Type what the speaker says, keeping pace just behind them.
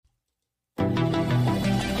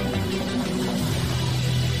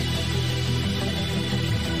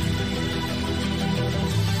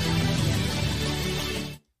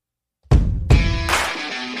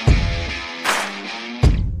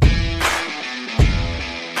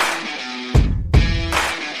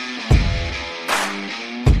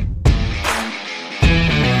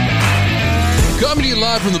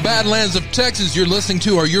Live from the Badlands of Texas, you're listening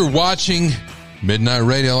to or you're watching Midnight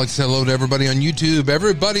Radio. I'd like to say hello to everybody on YouTube,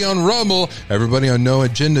 everybody on Rumble, everybody on No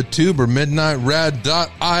Agenda Tube or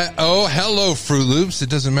MidnightRad.io. Hello, Fruit Loops.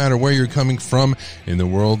 It doesn't matter where you're coming from in the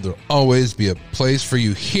world. There'll always be a place for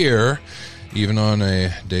you here, even on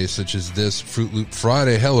a day such as this, Fruit Loop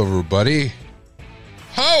Friday. Hello, everybody.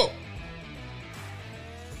 Ho!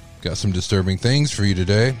 Got some disturbing things for you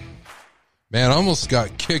today. Man, I almost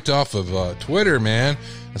got kicked off of Twitter, man.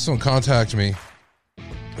 Someone contacted me,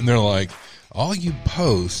 and they're like, all you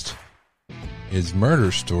post is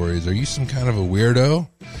murder stories. Are you some kind of a weirdo?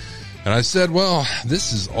 And I said, well,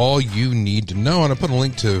 this is all you need to know. And I put a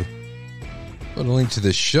link to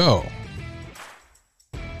this show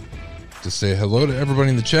to say hello to everybody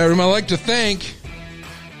in the chat room. I'd like to thank,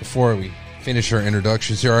 before we finish our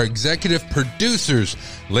introductions here, our executive producers,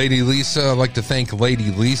 Lady Lisa. I'd like to thank Lady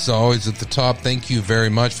Lisa, always at the top. Thank you very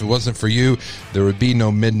much. If it wasn't for you, there would be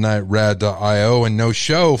no MidnightRad.io and no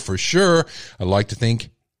show for sure. I'd like to thank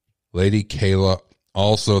Lady Kayla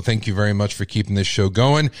also. Thank you very much for keeping this show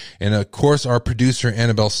going. And of course, our producer,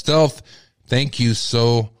 Annabelle Stealth. Thank you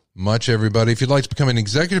so much, everybody. If you'd like to become an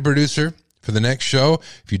executive producer for the next show,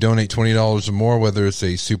 if you donate $20 or more, whether it's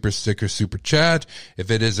a super sticker, super chat, if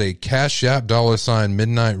it is a Cash App, $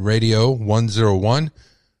 Midnight Radio 101,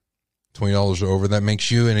 $20 or over, that makes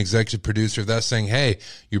you an executive producer. If that's saying, hey,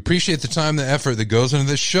 you appreciate the time, the effort that goes into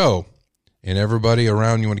this show, and everybody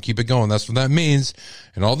around you want to keep it going, that's what that means.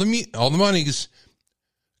 And all the monies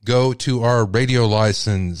go to our radio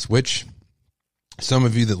license, which some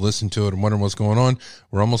of you that listen to it and wondering what's going on,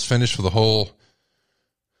 we're almost finished with the whole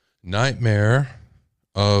nightmare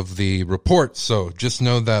of the report. So just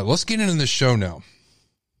know that. Let's get into the show now.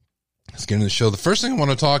 Let's get into the show. The first thing I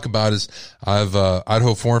want to talk about is I have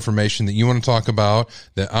Idaho 4 information that you want to talk about,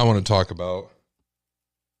 that I want to talk about.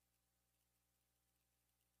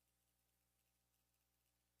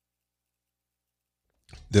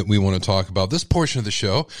 That we want to talk about. This portion of the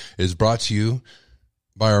show is brought to you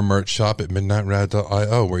by our merch shop at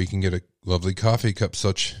MidnightRad.io, where you can get a lovely coffee cup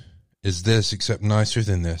such is this, except nicer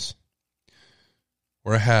than this.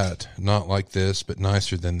 Or a hat, not like this, but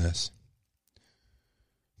nicer than this.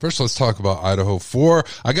 First, let's talk about Idaho 4.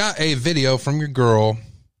 I got a video from your girl.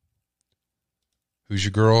 Who's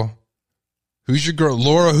your girl? Who's your girl?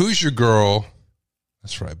 Laura, who's your girl?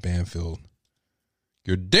 That's right, Banfield.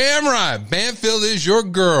 You're damn right. Banfield is your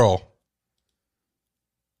girl.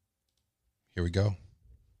 Here we go.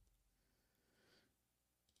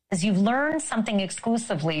 As you've learned something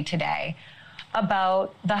exclusively today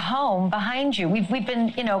about the home behind you. We've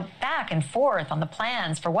been, back and forth on the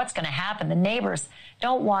plans for what's going to happen. The neighbors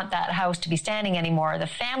don't want that house to be standing anymore. The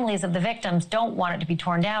families of the victims don't want it to be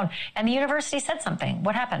torn down. And the university said something.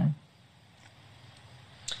 What happened?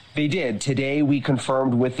 They did. Today, we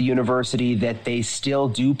confirmed with the university that they still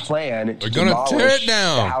do plan to demolish tear it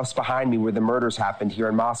down. The house behind me where the murders happened here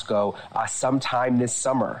in Moscow sometime this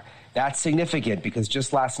summer. That's significant because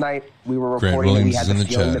just last night we were reporting that we had the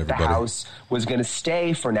feeling that the house was going to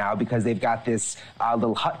stay for now because they've got this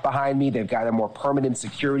little hut behind me. They've got a more permanent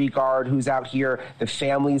security guard who's out here. The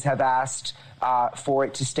families have asked for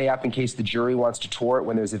it to stay up in case the jury wants to tour it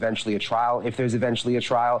when there's eventually a trial, if there's eventually a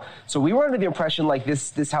trial. So we were under the impression like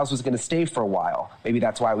this house was going to stay for a while. Maybe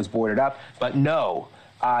that's why it was boarded up. But no.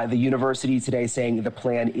 The university today saying the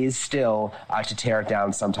plan is still to tear it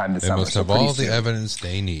down sometime this summer. They must have all the evidence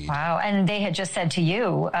they need. Wow. And they had just said to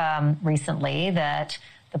you recently that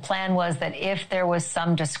the plan was that if there was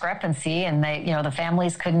some discrepancy and the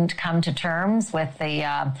families couldn't come to terms with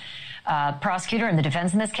the prosecutor and the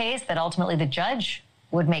defense in this case, that ultimately the judge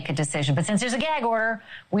would make a decision. But since there's a gag order,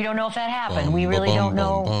 we don't know if that happened. We really don't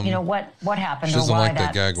know, what happened or why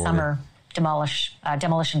that summer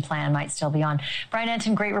demolition plan might still be on. Brian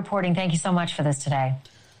Enton, great reporting. Thank you so much for this today.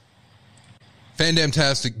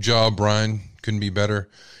 Fantastic job, Brian. Couldn't be better.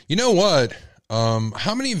 You know what?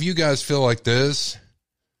 How many of you guys feel like this?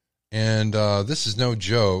 And this is no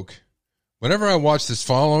joke. Whenever I watch this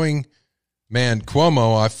following, man,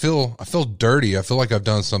 Cuomo, I feel dirty. I feel like I've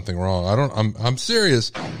done something wrong. I'm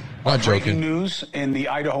serious. Not joking. Breaking news in the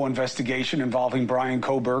Idaho investigation involving Brian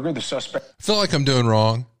Kohberger, the suspect. I feel like I'm doing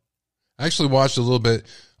wrong. I actually watched a little bit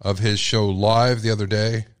of his show live the other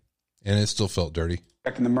day, and it still felt dirty.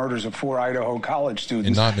 In the murders of 4 Idaho college students.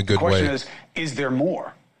 And not in a good way. The question is there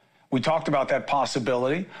more? We talked about that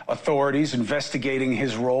possibility. Authorities investigating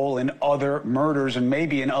his role in other murders and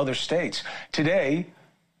maybe in other states. Today,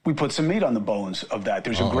 we put some meat on the bones of that.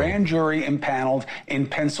 There's a grand jury impaneled in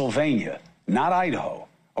Pennsylvania, not Idaho,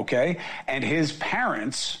 okay? And his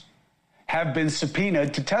parents have been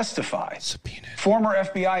subpoenaed to testify. Former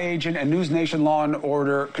FBI agent and News Nation Law and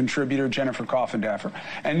Order contributor Jennifer Coffindaffer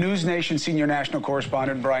and News Nation senior national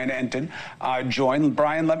correspondent Brian Enton joined.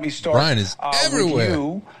 Brian, let me start Brian is everywhere. with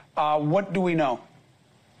you. What do we know?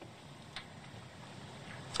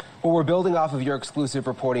 Well, we're building off of your exclusive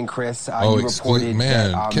reporting, Chris. You reported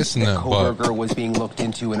that Kohberger was being looked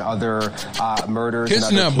into in other murders.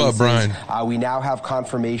 Kissing that butt, Brian. We now have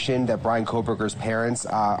confirmation that Brian Kohberger's parents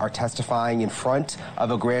are testifying in front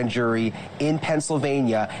of a grand jury in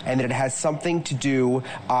Pennsylvania, and that it has something to do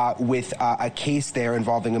with a case there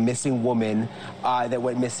involving a missing woman that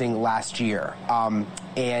went missing last year.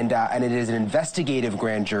 And it is an investigative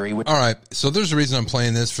grand jury. All right, so there's a reason I'm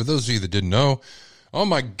playing this. For those of you that didn't know, oh,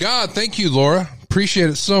 my God. Thank you, Laura. Appreciate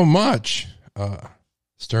it so much.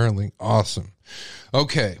 Sterling. Awesome.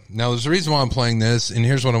 Okay. Now, there's a reason why I'm playing this, and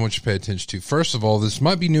here's what I want you to pay attention to. First of all, this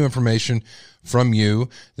might be new information from you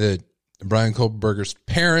that Brian Kohberger's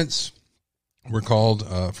parents were called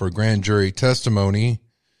for a grand jury testimony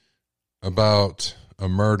about a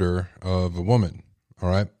murder of a woman. All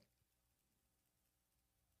right?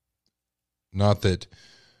 Not that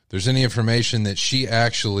there's any information that he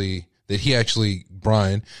actually,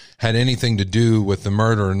 Brian, had anything to do with the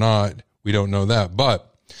murder or not. We don't know that.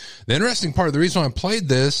 But the interesting part, the reason why I played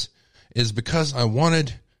this is because I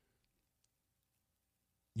wanted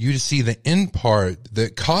you to see the end part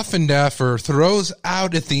that Coffindaffer throws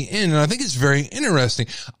out at the end. And I think it's very interesting.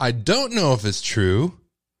 I don't know if it's true.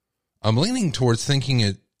 I'm leaning towards thinking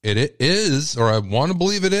it is, or I want to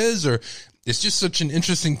believe it is, or it's just such an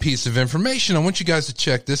interesting piece of information. I want you guys to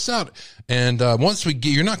check this out. And once we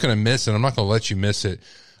get, you're not going to miss it. I'm not going to let you miss it.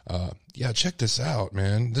 Yeah, check this out,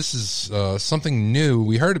 man. This is something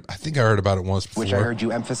new. I think I heard about it once before. Which I heard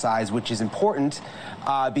you emphasize, which is important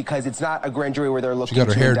because it's not a grand jury where they're looking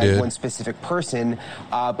to indict one specific person,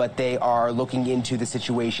 but they are looking into the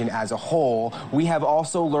situation as a whole. We have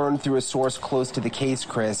also learned through a source close to the case,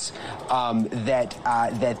 Chris,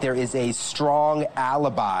 that there is a strong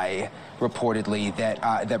alibi reportedly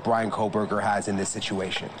that Brian Kohberger has in this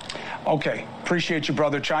situation. Okay, appreciate you,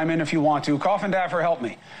 brother. Chime in if you want to. Coffindaffer, help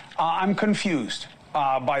me. I'm confused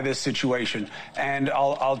by this situation, and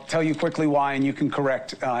I'll tell you quickly why, and you can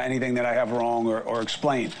correct anything that I have wrong or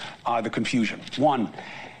explain the confusion. One,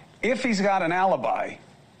 if he's got an alibi,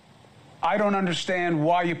 I don't understand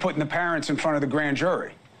why you're putting the parents in front of the grand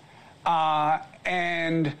jury.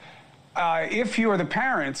 If you're the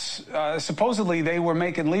parents, supposedly they were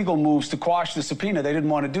making legal moves to quash the subpoena. They didn't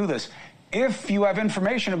want to do this. If you have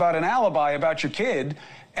information about an alibi about your kid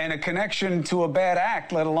and a connection to a bad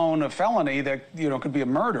act, let alone a felony that, could be a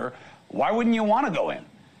murder, why wouldn't you want to go in?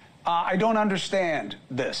 I don't understand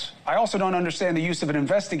this. I also don't understand the use of an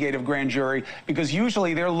investigative grand jury, because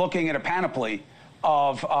usually they're looking at a panoply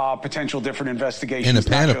of potential different investigations,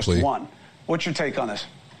 not just one. What's your take on this?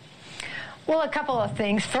 Well, a couple of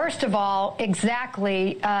things. First of all,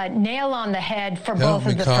 exactly, nail on the head for both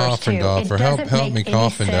of the first two. It doesn't make any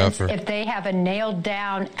sense if they have a nailed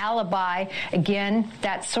down alibi. Again,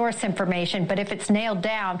 that's source information. But if it's nailed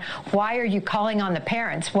down, why are you calling on the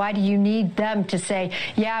parents? Why do you need them to say,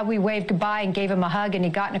 yeah, we waved goodbye and gave him a hug and he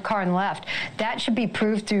got in a car and left? That should be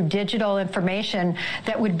proved through digital information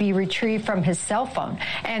that would be retrieved from his cell phone.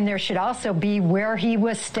 And there should also be where he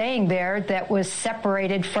was staying there that was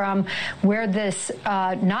separated from where this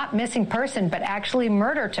not missing person, but actually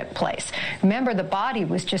murder took place. Remember, the body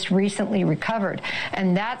was just recently recovered.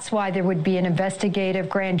 And that's why there would be an investigative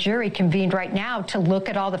grand jury convened right now to look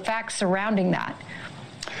at all the facts surrounding that.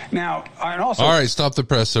 Now, and also... All right, stop the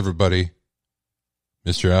press, everybody.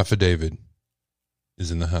 Mr. Affidavit is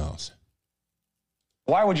in the house.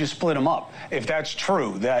 Why would you split them up if that's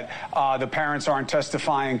true, that the parents aren't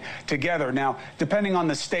testifying together? Now, depending on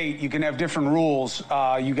the state, you can have different rules.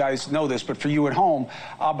 You guys know this, but for you at home.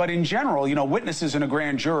 But in general, witnesses in a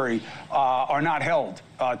grand jury are not held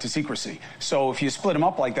to secrecy. So if you split them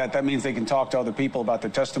up like that, that means they can talk to other people about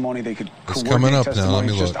their testimony. They could coordinate testimony.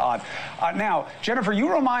 It's just odd. Now, Jennifer,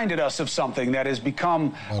 you reminded us of something that has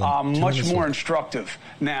become much more instructive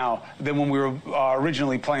now than when we were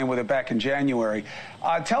originally playing with it back in January.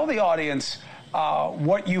 Tell the audience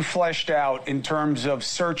what you fleshed out in terms of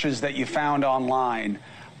searches that you found online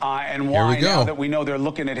and why, now that we know they're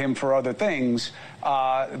looking at him for other things,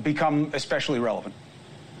 become especially relevant.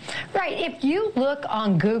 Right. If you look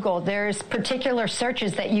on Google, there's particular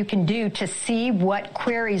searches that you can do to see what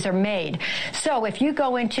queries are made. So if you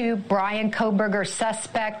go into Brian Kohberger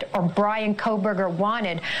suspect or Brian Kohberger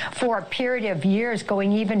wanted for a period of years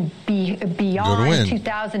going even beyond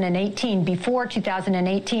 2018, before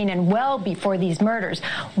 2018, and well before these murders,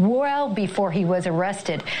 well before he was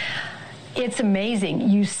arrested, It's amazing.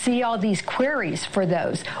 You see all these queries for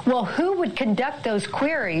those. Well, who would conduct those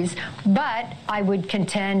queries? But I would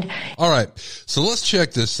contend. All right. So let's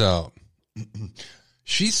check this out.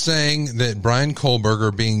 She's saying that Brian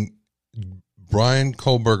Kohlberger's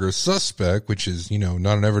suspect, which is,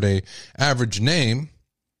 not an everyday average name,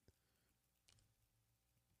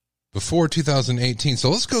 before 2018. So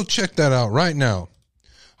let's go check that out right now.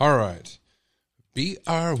 All right.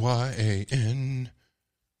 Bryan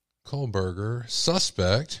Kohlberger,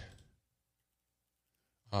 suspect.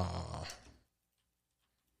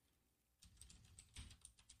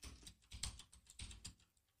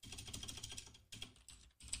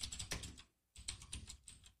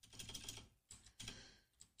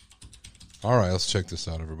 All right, let's check this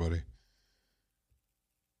out, everybody.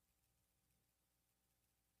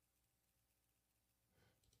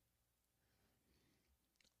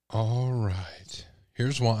 All right.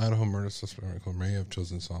 Here's why Idaho murder suspect may have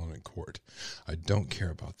chosen silent in court. I don't care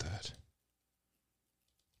about that.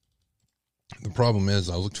 The problem is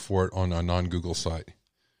I looked for it on a non-Google site.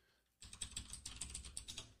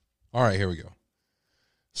 All right, here we go.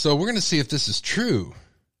 So we're going to see if this is true.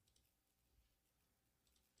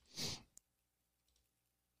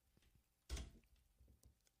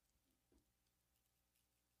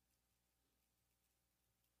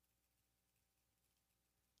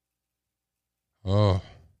 Oh,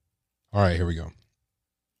 all right, here we go.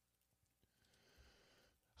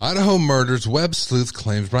 Idaho murders web sleuth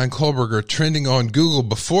claims Brian Kohlberger trending on Google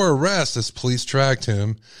before arrest as police tracked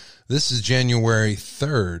him. This is January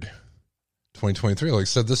 3rd, 2023. Like I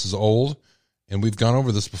said, this is old, and we've gone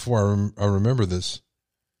over this before. I remember this.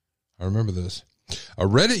 A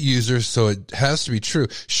Reddit user, so it has to be true.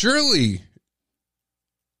 Surely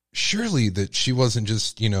that she wasn't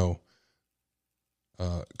just,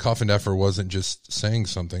 Coffin Effer wasn't just saying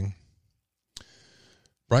something.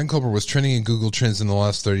 Brian Kohlberger was trending in Google Trends in the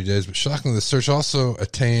last 30 days, but shockingly, the search also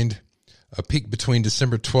attained a peak between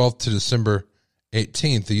December 12th to December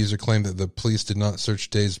 18th. The user claimed that the police did not search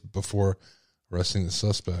days before arresting the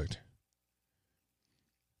suspect.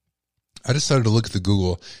 I decided to look at the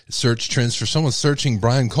Google search trends for someone searching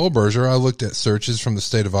Brian Kohlberger. I looked at searches from the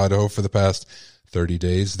state of Idaho for the past 30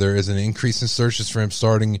 days. There is an increase in searches for him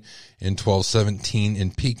starting in 12/17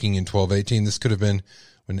 and peaking in 12/18. This could have been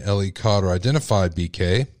when Ellie Cotter identified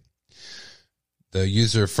BK. The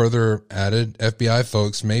user further added, FBI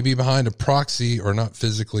folks may be behind a proxy or not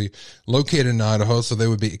physically located in Idaho, so they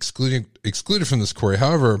would be excluded from this query.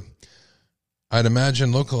 However, I'd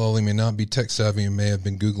imagine local Ellie may not be tech savvy and may have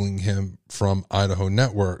been Googling him from Idaho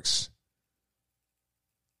networks.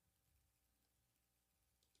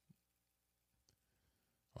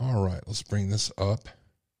 All right, let's bring this up.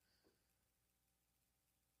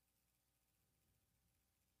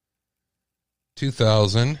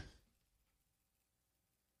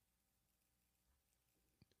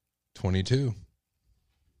 $2,022.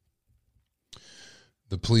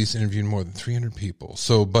 The police interviewed more than 300 people.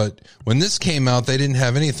 So, but when this came out, they didn't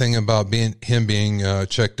have anything about him being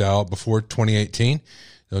checked out before 2018.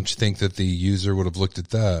 Don't you think that the user would have looked at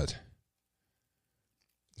that?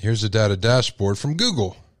 Here's a data dashboard from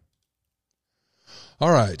Google.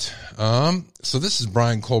 All right. So this is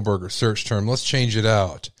Brian Kohlberger search term. Let's change it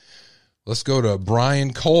out. Let's go to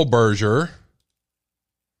Brian Kohlberger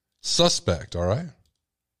suspect. All right.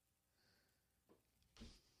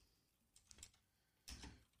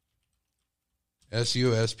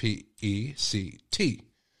 Suspect.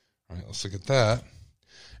 All right. Let's look at that.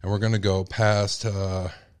 And we're going to go past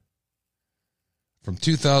from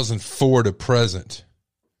 2004 to present.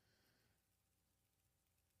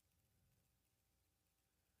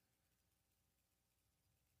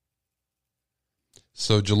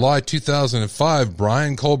 So July 2005,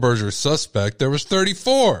 Brian Kohlberger suspect, there was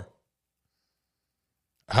 34.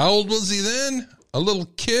 How old was he then? A little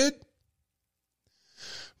kid?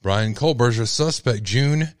 Brian Kohlberger suspect,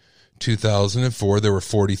 June 2004, there were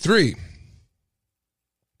 43.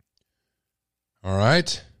 All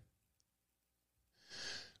right.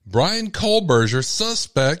 Brian Kohlberger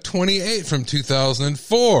suspect, 28 from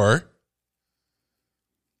 2004.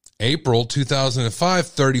 April 2005,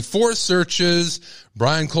 34 searches.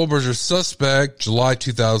 Brian Kohlberger suspect, July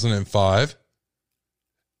 2005.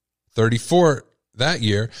 34 that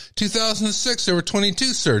year. 2006, there were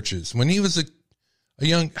 22 searches. When he was a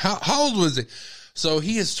young, how old was he? So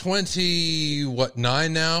he is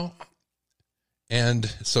 9 now? And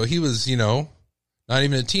so he was, not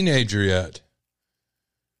even a teenager yet.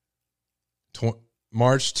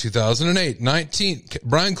 March 2008, 19.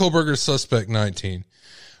 Brian Kohlberger suspect, 19.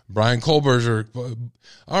 Brian Kohlberger.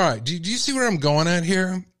 All right. Do you see where I'm going at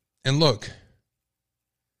here? And look,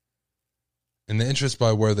 and the interest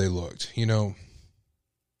by where they looked. You know,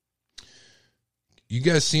 you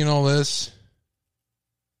guys seeing all this?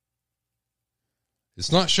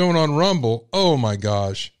 It's not showing on Rumble. Oh my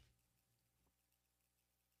gosh.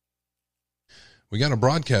 We got a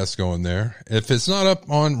broadcast going there. If it's not up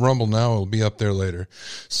on Rumble now, it'll be up there later.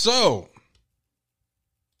 So,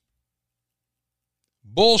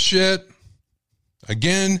 bullshit.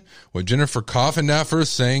 Again, what Jennifer Coffindaffer is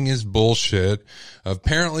saying is bullshit.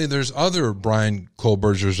 Apparently, there's other Brian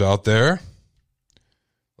Kohlbergers out there.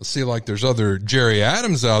 Let's see, like there's other Jerry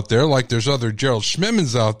Adams out there, like there's other Gerald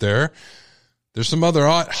Schmimmans out there. There's some other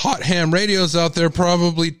hot ham radios out there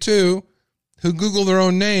probably too, who Google their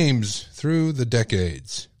own names through the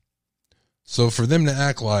decades. So for them to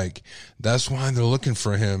act like that's why they're looking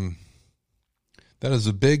for him, that is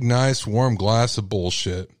a big, nice, warm glass of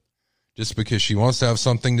bullshit. Just because she wants to have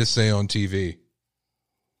something to say on TV.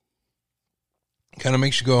 Kind of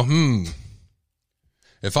makes you go,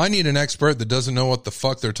 If I need an expert that doesn't know what the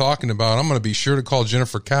fuck they're talking about, I'm going to be sure to call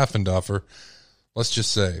Jennifer Coffindaffer. Let's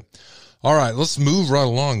just say. All right, let's move right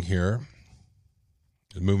along here.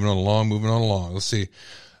 Moving on along. Let's see.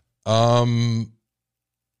 Google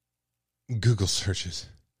searches.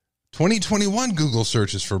 2021 Google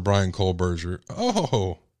searches for Brian Kohlberger.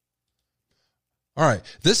 Oh. All right.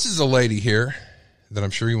 This is a lady here that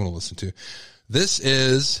I'm sure you want to listen to. This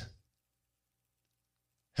is,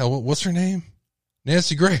 what's her name?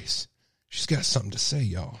 Nancy Grace. She's got something to say,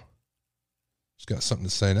 y'all. She's got something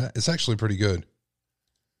to say. It's actually pretty good.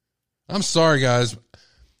 I'm sorry, guys.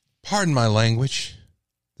 Pardon my language.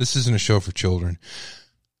 This isn't a show for children.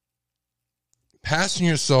 Passing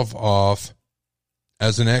yourself off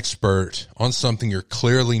as an expert on something you're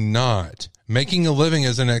clearly not. Making a living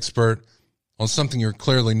as an expert on something you're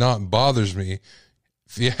clearly not bothers me.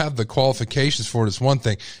 If you have the qualifications for it, it's one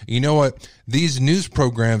thing. You know what? These news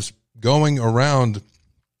programs going around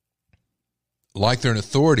like they're an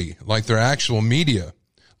authority, like they're actual media,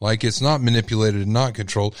 like it's not manipulated and not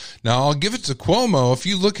controlled. Now, I'll give it to Cuomo. If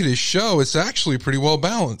you look at his show, it's actually pretty well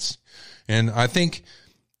balanced. And I think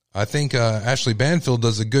Ashley Banfield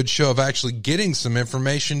does a good show of actually getting some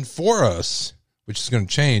information for us, which is going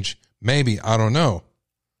to change. Maybe, I don't know.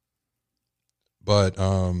 But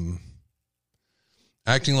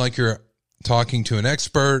acting like you're talking to an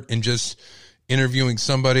expert and just interviewing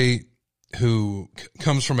somebody who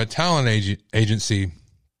comes from a talent agency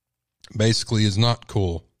basically is not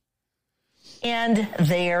cool. And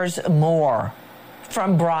there's more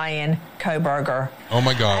from Brian Kohlberger. Oh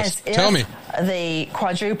my gosh. Tell me. The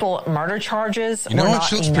quadruple murder charges. You know what?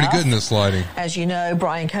 She looks pretty good in this lighting. As you know,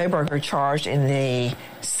 Brian Kohlberger charged in the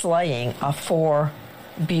slaying of 4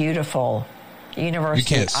 beautiful University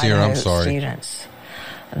you can't see her, I'm sorry. students.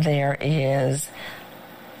 There is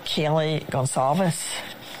Kelly Gonsalves,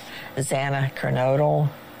 Xana Kernodle,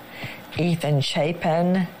 Ethan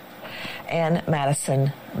Chapin, and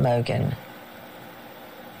Madison Mogan.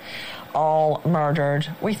 All murdered,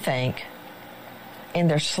 we think, in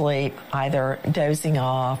their sleep, either dozing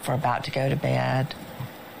off or about to go to bed.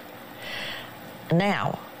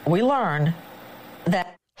 Now, we learn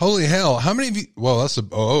that... Holy hell, how many of you... Well, that's a...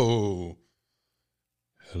 Oh.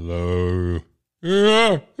 Hello.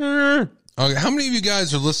 Okay, how many of you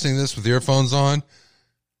guys are listening to this with earphones on?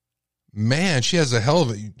 Man, she has a hell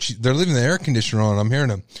of a... They're leaving the air conditioner on. I'm hearing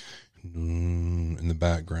them in the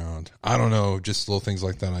background. I don't know, just little things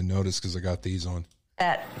like that I noticed because I got these on.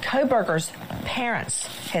 That Kohlberger's parents,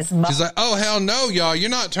 his mother... She's like, oh, hell no, y'all. You're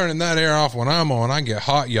not turning that air off when I'm on. I get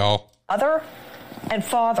hot, y'all. Mother and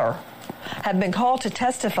father have been called to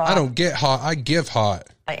testify... I don't get hot. I give hot.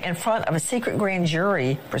 ...in front of a secret grand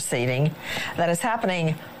jury proceeding that is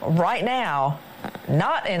happening right now,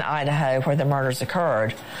 not in Idaho where the murders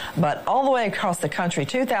occurred, but all the way across the country,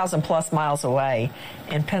 2,000 plus miles away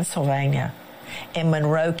in Pennsylvania, in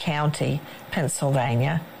Monroe County,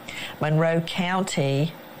 Pennsylvania. Monroe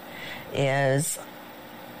County is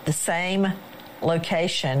the same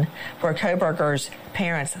location where Kohlberger's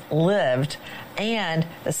parents lived and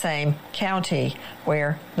the same county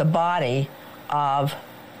where the body of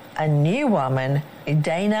a new woman,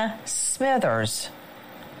 Dana Smithers,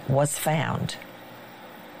 was found.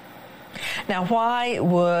 Now, why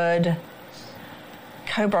would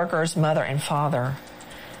Kohlberger's mother and father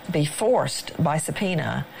be forced by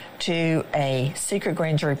subpoena to a secret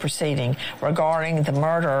grand jury proceeding regarding the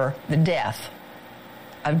murder, the death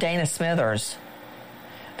of Dana Smithers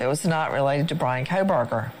that was not related to Brian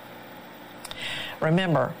Kohlberger?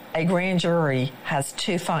 Remember, a grand jury has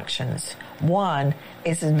 2 functions. One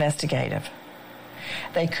is investigative.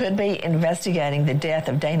 They could be investigating the death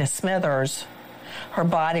of Dana Smithers. Her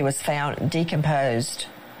body was found decomposed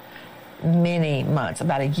many months,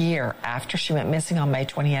 about a year after she went missing on May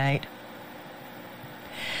 28.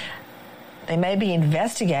 They may be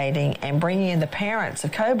investigating and bringing in the parents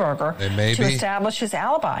of Kohberger to establish his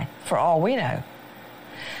alibi, for all we know.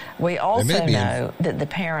 We also know that the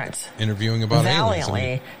parents interviewing about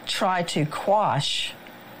valiantly tried to quash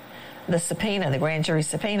the subpoena, the grand jury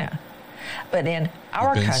subpoena. But in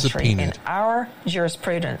our country, in our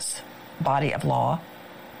jurisprudence body of law,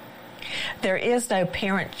 there is no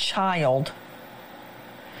parent-child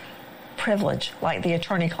privilege, like the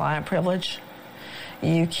attorney-client privilege.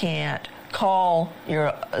 You can't call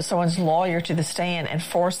someone's lawyer to the stand and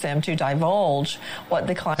force them to divulge what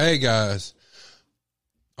the client... Hey, guys.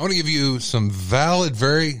 I want to give you some valid,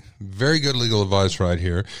 very, very good legal advice right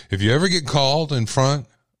here. If you ever get called in front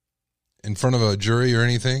of a jury or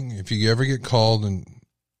anything, if you ever get called and,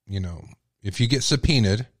 if you get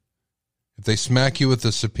subpoenaed, if they smack you with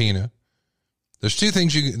the subpoena, there's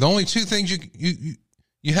the only two things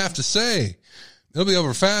you have to say. It'll be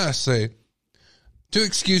over fast. Say, 2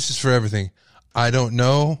 excuses for everything. I don't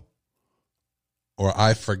know, or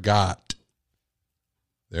I forgot.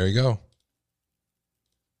 There you go.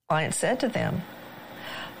 Client said to them,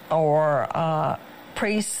 or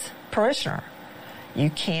priest, parishioner. You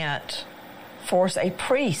can't force a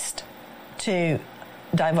priest to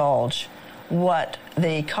divulge what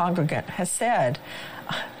the congregant has said.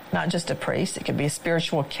 Not just a priest, it could be a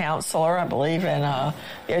spiritual counselor. I believe in the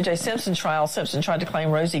O.J. Simpson trial, Simpson tried to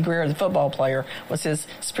claim Rosie Greer, the football player, was his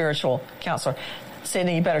spiritual counselor.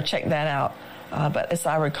 Sidney, you better check that out. But as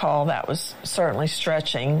I recall, that was certainly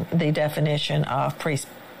stretching the definition of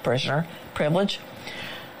priest-parishioner privilege.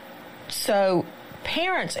 So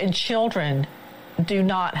parents and children do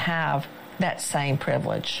not have that same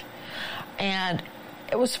privilege. And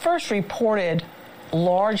it was first reported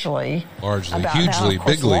largely about hugely, how, of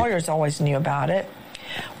course, bigly. Lawyers always knew about it.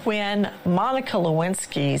 When Monica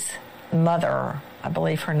Lewinsky's mother, I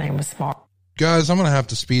believe her name was Mark. Guys, I'm going to have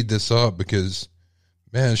to speed this up because,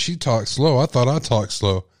 man, she talks slow. I thought I talked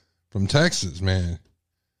slow. From Texas, man.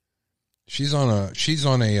 She's on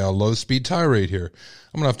a low speed tirade here.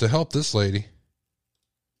 I'm going to have to help this lady.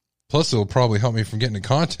 Plus, it'll probably help me from getting a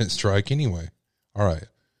content strike anyway. All right.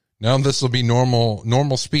 Now this will be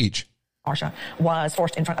normal speech. Marsha was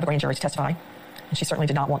forced in front of a grand jury to testify, and she certainly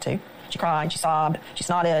did not want to. She cried, she sobbed, she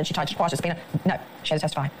snotted, she tried to quash the subpoena. No, she had to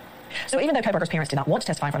testify. So even though Kohberger's parents did not want to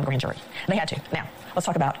testify in front of a grand jury, they had to. Now, let's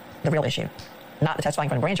talk about the real issue. Not the testifying in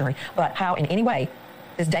front of a grand jury, but how in any way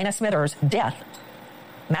does Dana Smithers' death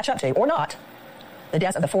match up to, or not, the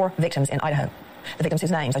deaths of the 4 victims in Idaho, the victims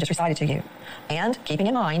whose names I just recited to you. And keeping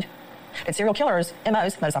in mind that serial killers,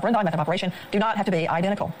 MOs, modus operandi, method of operation, do not have to be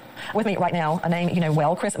identical. With me right now, a name you know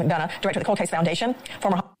well, Chris McDonough, director of the Cold Case Foundation,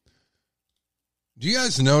 former... Do you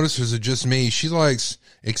guys notice, or is it just me? She likes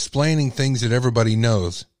explaining things that everybody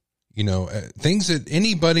knows. Things that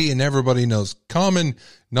anybody and everybody knows. Common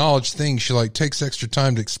knowledge things she takes extra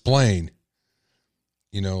time to explain.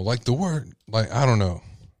 Like the word, I don't know.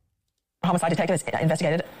 Homicide detectives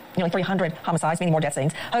investigated nearly 300 homicides, meaning more death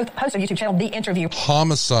scenes. Host of YouTube channel, The Interview.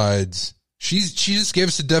 Homicides. She just gave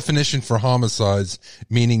us a definition for homicides,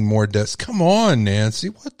 meaning more deaths. Come on, Nancy.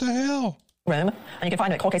 What the hell? Room. And you can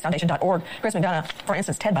find it at coldcasefoundation.org. Chris McDonough, for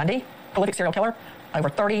instance, Ted Bundy, prolific serial killer, over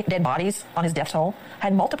 30 dead bodies on his death toll,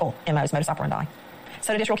 had multiple MOs, modus operandi.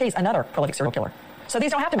 So did Israel Keys, another prolific serial killer. So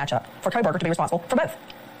these don't have to match up for Kohberger to be responsible for both.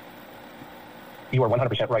 You are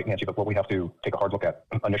 100% right, Nancy, but what we have to take a hard look at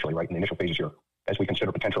initially, right, in the initial phases here, as we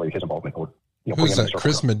consider potentially his involvement or... Who's that,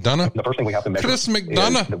 Chris McDonough? The first thing we have to measure Chris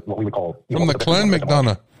McDonough? Is what we would call... From the clan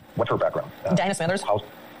McDonough. What's her background? Dana Smithers?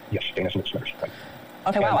 Yes, Dana Smithers, right.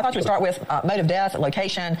 Okay, well, I thought you would start with mode of death,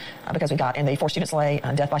 location, because we got in the 4 student slay,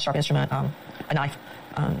 death by sharp instrument, a knife.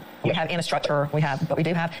 We have in a structure, but we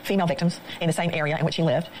do have female victims in the same area in which he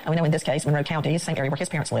lived. And we know in this case, Monroe County is the same area where his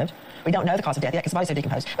parents lived. We don't know the cause of death yet because the body's so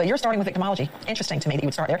decomposed. But you're starting with victimology. Interesting to me that you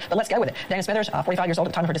would start there. But let's go with it. Dana Smithers, 45 years old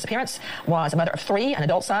at the time of her disappearance, was a mother of 3, an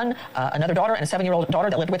adult son, another daughter, and a 7-year-old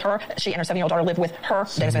daughter that lived with her. She and her 7-year-old daughter lived with her,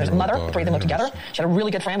 Dana Smithers' mother. The 3 of them lived together. She had a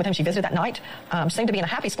really good friend with whom she visited that night. Seemed to be in a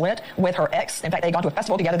happy split with her ex. In fact, they had gone to a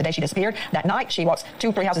festival together the day she disappeared. That night, she walks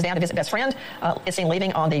 2-3 houses down to visit best friend. Is seen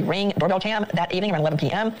leaving on the Ring doorbell cam that evening around 11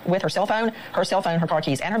 p.m. with her cell phone, her car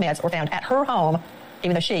keys, and her meds were found at her home,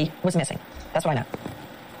 even though she was missing. That's what I know.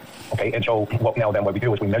 Okay, and so what we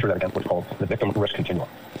do is we measure that against what's called the victim risk continuum,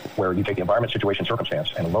 where you take the environment, situation,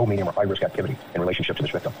 circumstance, and low, medium, or high risk activity in relationship to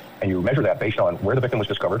this victim. And you measure that based on where the victim was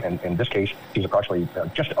discovered, and in this case, she's approximately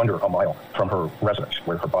just under a mile from her residence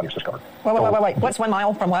where her body is discovered. Wait. What's 1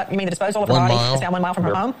 mile from what? You mean the disposal of her body is found 1 mile from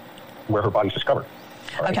her home? Where her body's discovered.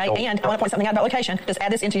 Okay, so, and I want to point something out about location. Just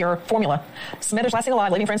add this into your formula. Smithers last seen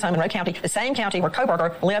alive, leaving friend's home in Rowe County, the same county where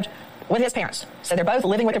Koberger lived with his parents. So they're both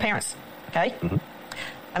living with their parents. Okay? Mm-hmm.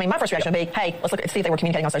 I mean, my first reaction would be, hey, let's see if they were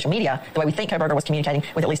communicating on social media the way we think Koberger was communicating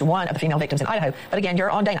with at least one of the female victims in Idaho. But again, you're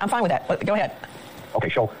on Dana. I'm fine with that. Go ahead. Okay,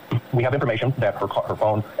 so we have information that her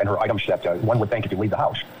phone and her items that one would think if you leave the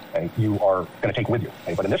house, you are going to take with you.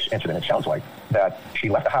 But in this incident, it sounds like that she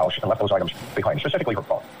left the house and left those items behind, specifically her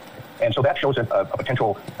phone. And so that shows a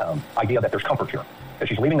potential idea that there's comfort here, that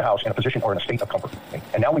she's leaving the house in a position or in a state of comfort.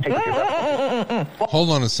 And now we take the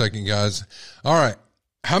Hold on a second, guys. All right.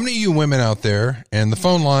 How many of you women out there, and the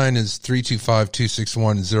phone line is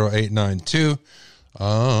 325-261-0892.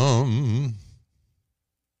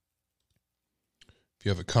 If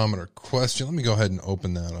you have a comment or question, let me go ahead and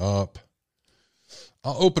open that up.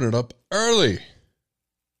 I'll open it up early.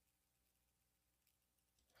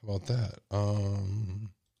 How about that?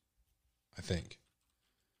 I think.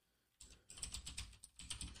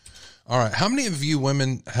 All right. How many of you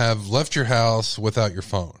women have left your house without your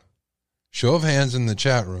phone? Show of hands in the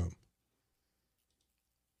chat room.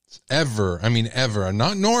 Ever.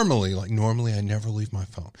 Not normally. Like normally I never leave my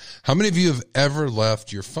phone. How many of you have ever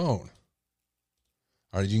left your phone?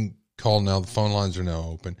 All right, you can call now. The phone lines are now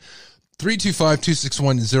open.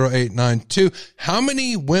 325-261-0892. How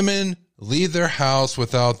many women leave their house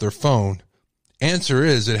without their phone? Answer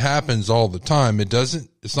is it happens all the time.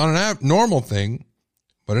 It's not an normal thing,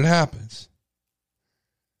 but it happens.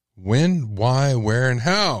 When, why, where, and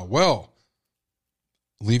how? Well,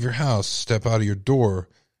 leave your house, step out of your door.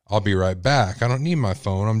 I'll be right back. I don't need my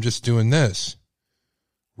phone. I'm just doing this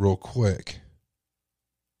real quick.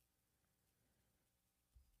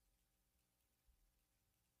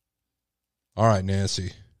 All right,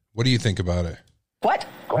 Nancy, what do you think about it? What?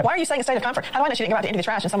 Why are you saying a state of comfort? How do I know she didn't go out to empty the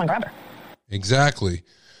trash and someone grabbed her? Exactly.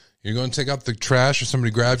 You're going to take out the trash or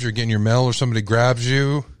somebody grabs you, or getting your mail or somebody grabs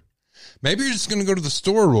you. Maybe you're just going to go to the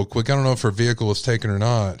store real quick. I don't know if her vehicle is taken or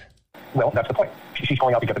not. Well, that's the point. She's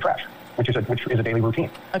going out to get the trash, which is a daily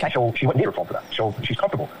routine. Okay. So she wouldn't need her phone for that. So she's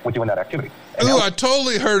comfortable with doing that activity. And I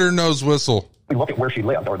totally heard her nose whistle. We look at where she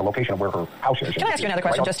lived or the location of where her house is. Can I ask you another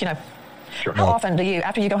question? Just, Sure. How often do you,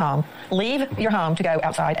 after you go home, leave your home to go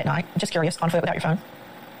outside at night? I'm just curious, on foot without your phone.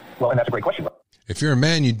 Well, and that's a great question. If you're a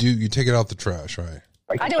man, you take it out the trash, right?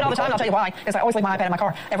 I do it all the time. I'll tell you why. Because I always leave my iPad in my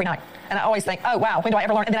car every night. And I always think, oh, wow, when do I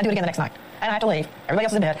ever learn? And then I do it again the next night. And I have to leave. Everybody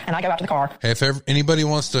else is in bed. And I go out to the car. Hey, if anybody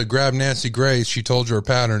wants to grab Nancy Grace, she told you her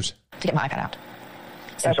patterns. To get my iPad out.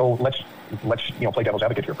 So let's play devil's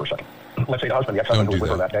advocate here for a second. Let's say the ex-husband who was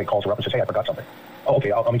with her that day calls her up and says, hey, I forgot something. Oh,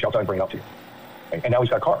 okay, I'll meet you outside and bring it up to you. Okay, and now he's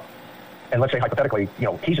got a car. And let's say hypothetically,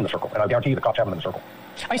 he's in the circle. And I guarantee you the cops have him in the circle.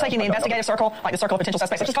 Are you taking the investigative circle, like the circle of potential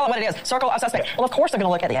suspects? Let's just call it what it is. Circle of suspects. Well, of course they're going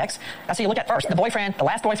to look at the ex. That's who you look at first. The boyfriend, the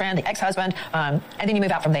last boyfriend, the ex-husband, and then you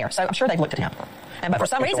move out from there. So I'm sure they've looked at him. But for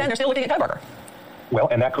some reason, they're still looking at Koberger. Well,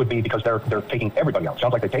 and that could be because they're taking everybody out.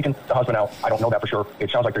 Sounds like they've taken the husband out. I don't know that for sure.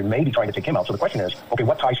 It sounds like they may be trying to take him out. So the question is, okay,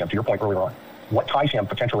 what ties him, to your point earlier on? What ties him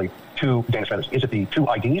potentially to Dana Smithers? Is it the two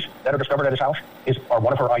IDs that are discovered at his house? Are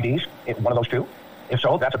one of her IDs one of those two? If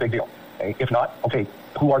so, that's a big deal. Okay? If not, okay,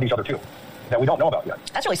 who are these other two that we don't know about yet?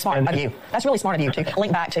 That's really smart of you. That's really smart of you to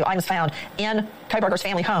link back to items found in Koberger's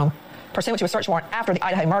family home pursuant to a search warrant after the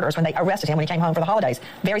Idaho murders when they arrested him when he came home for the holidays.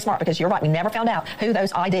 Very smart, because you're right. We never found out who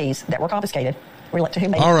those IDs that were confiscated relate to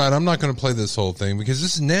whom. All right, I'm not going to play this whole thing because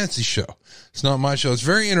this is Nancy's show. It's not my show. It's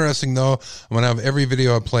very interesting, though. I'm going to have every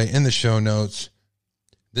video I play in the show notes.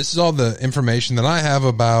 This is all the information that I have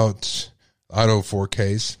about the Idaho 4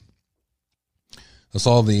 case. That's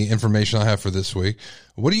all the information I have for this week.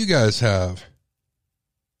 What do you guys have?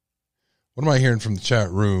 What am I hearing from the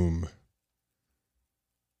chat room?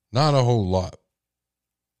 Not a whole lot.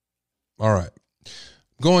 All right.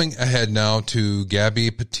 Going ahead now to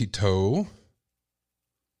Gabby Petito.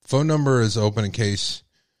 Phone number is open in case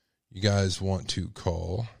you guys want to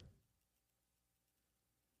call.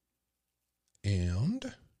 And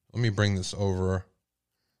let me bring this over.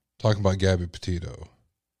 Talking about Gabby Petito.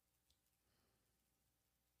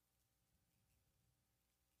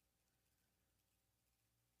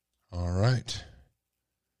 All right.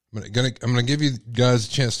 I'm gonna give you guys a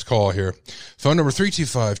chance to call here. Phone number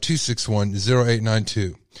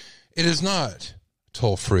 325-261-0892. It is not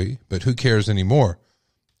toll free, but who cares anymore?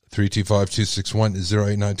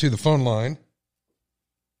 325-261-0892. The phone line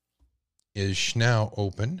is now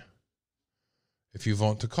open if you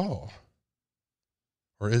want to call.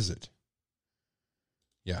 Or is it?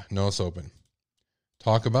 Yeah, no, it's open.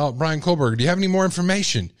 Talk about Brian Koberger. Do you have any more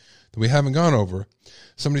information that we haven't gone over?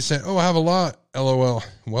 Somebody said, oh, I have a lot, LOL.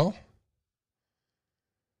 Well,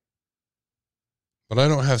 but I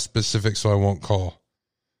don't have specifics, so I won't call.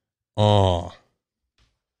 Oh.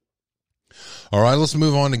 All right, let's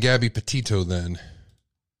move on to Gabby Petito then.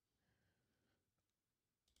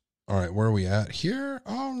 All right, where are we at here?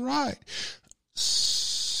 All right.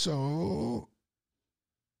 So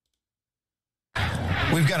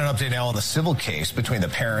we've got an update now on the civil case between the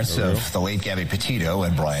parents of the late Gabby Petito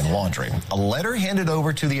and Brian Laundrie. A letter handed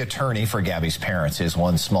over to the attorney for Gabby's parents is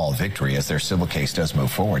one small victory as their civil case does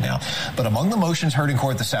move forward now. But among the motions heard in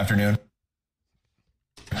court this afternoon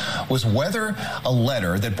was whether a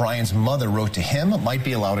letter that Brian's mother wrote to him might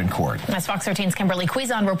be allowed in court. As Fox 13's Kimberly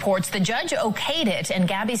Quizon reports, the judge okayed it, and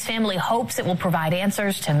Gabby's family hopes it will provide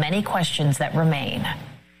answers to many questions that remain.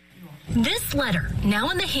 This letter, now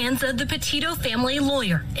in the hands of the Petito family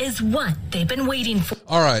lawyer, is what they've been waiting for.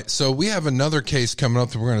 All right, so we have another case coming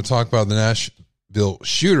up that we're going to talk about, the Nashville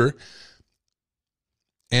shooter.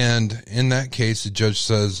 And in that case, the judge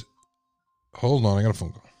says, hold on, I got a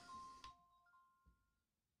phone call.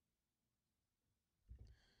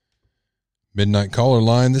 Midnight caller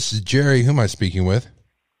line. This is Jerry. Who am I speaking with?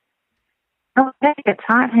 Oh, hey, it's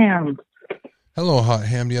Hot Ham. Hello, Hot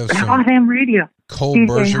Ham. Do you have some Hot Ham Radio? Cole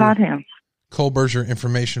Berger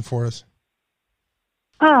information for us?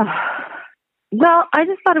 Oh, well, I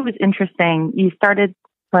just thought it was interesting. You started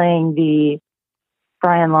playing the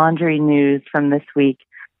Brian Laundrie news from this week.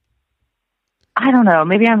 I don't know.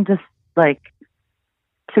 Maybe I'm just like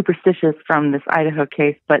superstitious from this Idaho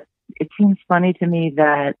case, but it seems funny to me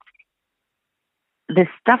that this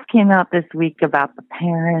stuff came out this week about the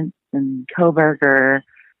parents and Koberger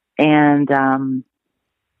and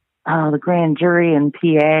the grand jury in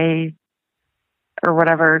PA or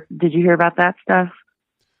whatever. Did you hear about that stuff?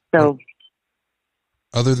 So,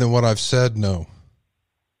 other than what I've said, no.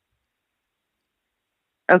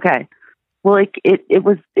 Okay. Well,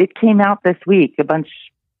 it came out this week. A bunch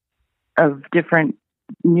of different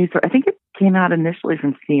news. I think it came out initially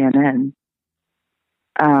from CNN.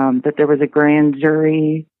 That there was a grand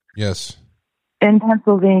jury. Yes. In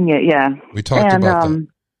Pennsylvania, yeah. We talked about that.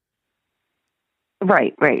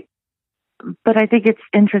 Right. But I think it's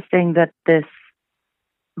interesting that this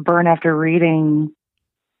burn after reading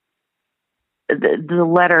the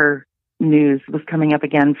letter news was coming up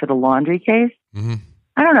again for the Laundrie case. Mm-hmm.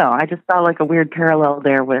 I don't know. I just saw like a weird parallel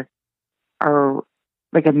there with our,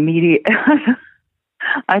 like a media.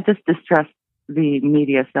 I just distrust the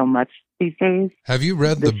media so much these days. Have you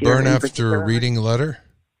read the burn after reading letter?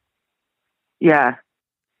 Yeah.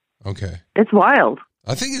 Okay. It's wild.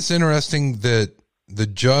 I think it's interesting that the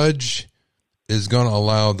judge is going to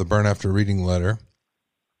allow the burn after reading letter,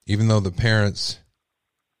 even though the parents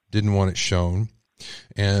didn't want it shown.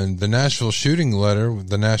 And the Nashville shooting letter,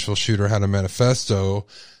 the Nashville shooter had a manifesto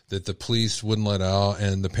that the police wouldn't let out,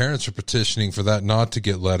 and the parents are petitioning for that not to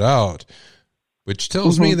get let out, which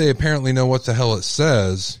tells me they apparently know what the hell it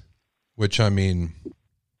says, which, I mean,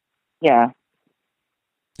 yeah,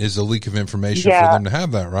 is a leak of information for them to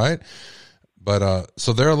have that, right? But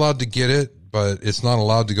so they're allowed to get it, but it's not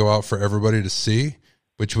allowed to go out for everybody to see,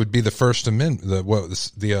 which would be the First Amendment,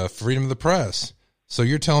 the freedom of the press. So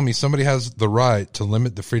you're telling me somebody has the right to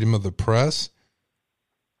limit the freedom of the press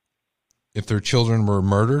if their children were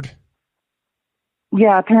murdered?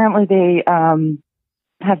 Yeah, apparently they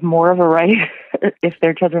have more of a right if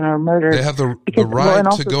their children are murdered. They have the right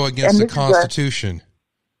to go against the Constitution.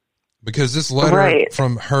 Because this letter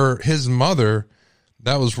from his mother,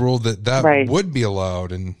 that was ruled that would be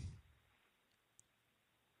allowed. And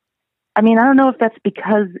I mean, I don't know if that's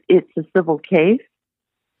because it's a civil case,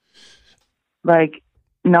 like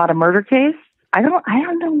not a murder case. I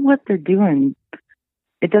don't know what they're doing.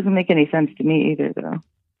 It doesn't make any sense to me either, though.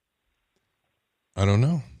 I don't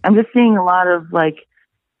know. I'm just seeing a lot of like,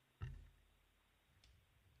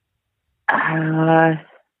 I'm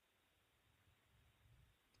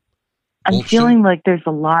feeling like there's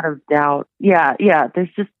a lot of doubt. Yeah.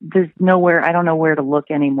 There's nowhere, I don't know where to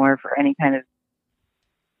look anymore for any kind of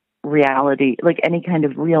reality, like any kind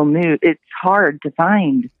of real news. It's hard to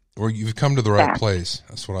find. Or you've come to the right place.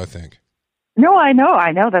 That's what I think. No, I know.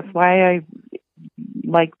 That's why I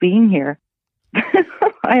like being here.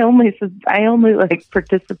 I only like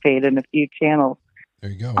participate in a few channels.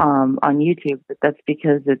 There you go. On YouTube, but that's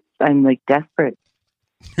because I'm like desperate.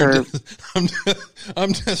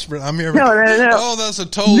 I'm desperate. I'm here. No. Oh, that's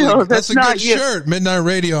a good shirt. Midnight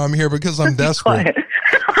Radio. I'm here because I'm desperate.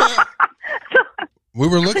 I'm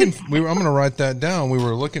going to write that down. We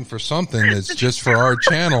were looking for something that's just for our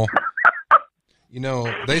channel. You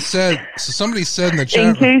know, somebody said in the chat.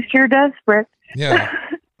 In case you're desperate. Yeah.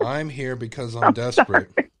 I'm here because I'm desperate.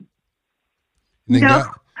 No,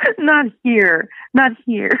 not here. Not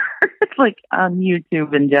here. It's like on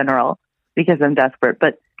YouTube in general because I'm desperate.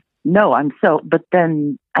 But no, but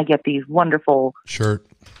then I get these wonderful,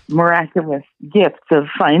 miraculous gifts of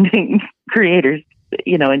finding creators,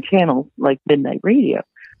 in channels like Midnight Radio.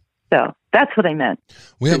 So that's what I meant.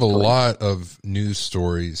 We have a lot of news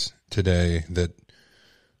stories today that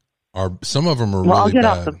are, some of them are really I'll get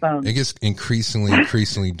bad. off the phone. It gets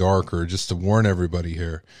increasingly darker, just to warn everybody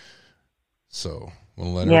here. So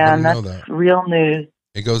we'll let everybody know that. Real news.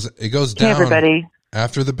 It goes down. Everybody.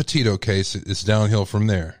 After the Petito case, it's downhill from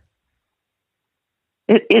there.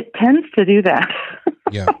 It tends to do that.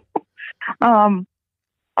 Yeah. All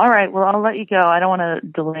right. Well, I'll let you go. I don't want to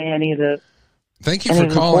delay any of the. Thank you for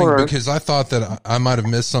calling, because I thought that I might have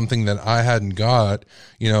missed something that I hadn't got.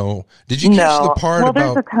 Did you catch the part about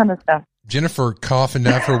there's a ton of stuff. Jennifer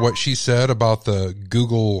Coffindaffer, what she said about the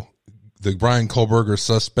Brian Kohlberger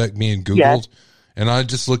suspect being Googled? Yes. And I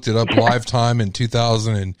just looked it up live time in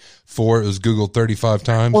 2004. It was Googled 35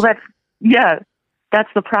 times. Well, that's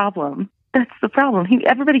the problem. That's the problem.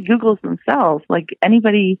 Everybody Googles themselves, like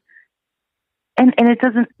anybody. And it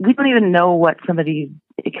doesn't, we don't even know what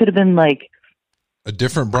it could have been like. A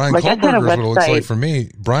different Brian Kohlberger is what it looks like for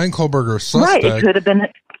me. Brian Kohlberger suspect. Right, it could have been.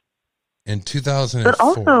 In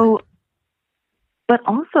 2004. But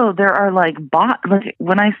also there are like like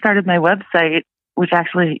when I started my website, which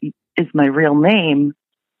actually is my real name,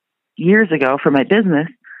 years ago for my business,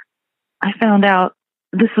 I found out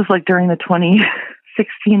this was like during the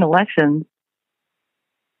 2016 elections.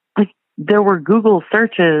 Like there were Google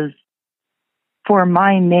searches for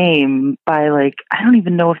my name by like, I don't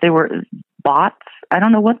even know if they were bots. I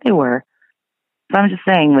don't know what they were. So I'm just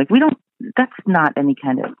saying, like, that's not any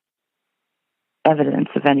kind of evidence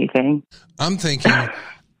of anything. I'm thinking,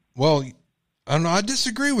 well, I don't know. I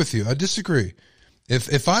disagree with you. I distree.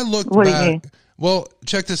 If I look what back, do you mean? Well,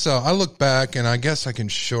 check this out. I look back, and I guess I can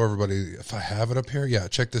show everybody if I have it up here. Yeah,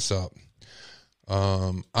 check this out.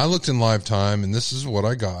 I looked in live time, and this is what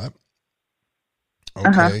I got.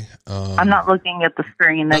 Okay. I'm not looking at the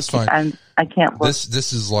screen. That's fine. I can't look.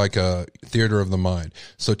 This is like a theater of the mind.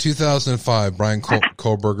 So 2005, Brian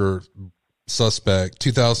Kohlberger suspect.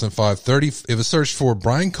 2005, it was searched for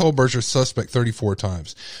Brian Kohlberger suspect 34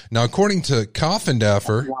 times. Now, according to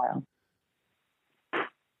Coffindaffer,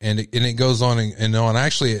 and it goes on and on.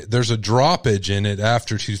 Actually, there's a droppage in it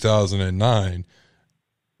after 2009.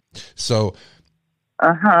 So,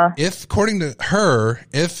 if according to her,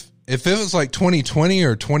 if it was like 2020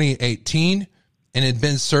 or 2018 and it had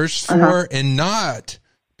been searched for and not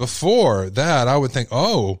before that, I would think,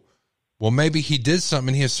 oh, well, maybe he did something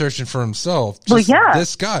and he is searching for himself.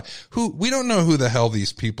 This guy who we don't know who the hell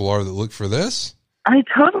these people are that look for this. I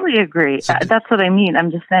totally agree. That's what I mean.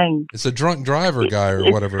 I'm just saying it's a drunk driver guy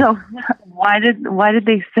or whatever. So why did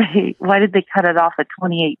they cut it off at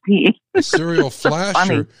 2018? A serial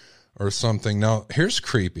flasher or something. Now here's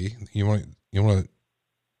creepy. You want to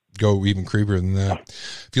go even creepier than that.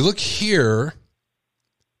 If you look here,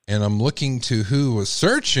 and I'm looking to who was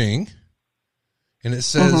searching, and it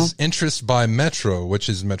says interest by metro, which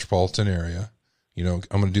is metropolitan area. I'm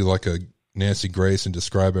going to do like a Nancy Grace and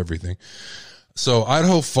describe everything. So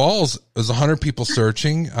Idaho Falls is 100 people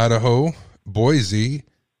searching. Idaho, Boise,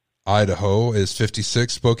 Idaho is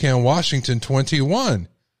 56. Spokane, Washington, 21.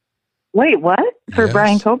 Wait, what? For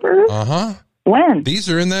Brian Kohlberger? When? These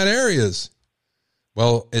are in that areas.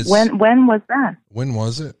 Well, it's when was that? When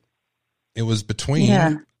was it? It was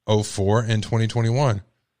between 04 and 2021.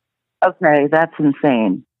 Okay, that's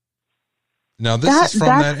insane. Now this is from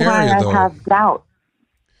that area, though. I have doubt.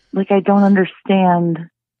 Like I don't understand.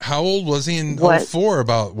 How old was he in 04?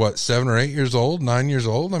 About 7 or 8 years old? 9 years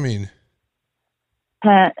old? I mean,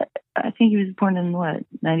 I think he was born in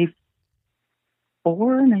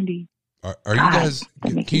 94, 90. Are you guys?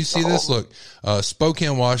 Can you see this? Look,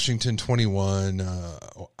 Spokane, Washington, 21.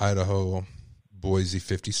 Idaho, Boise,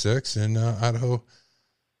 56, and Idaho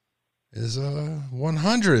is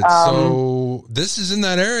 100. So this is in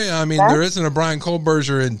that area. I mean, there isn't a Brian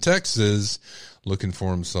Kohlberger in Texas looking for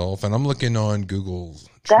himself, and I'm looking on Google.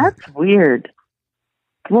 That's weird.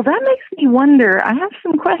 Well, that makes me wonder. I have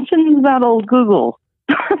some questions about old Google.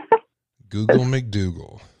 Google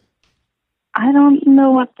McDougal. I don't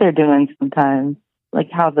know what they're doing sometimes, like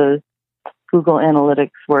how the Google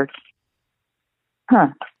Analytics works.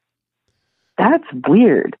 That's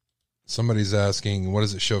weird. Somebody's asking, what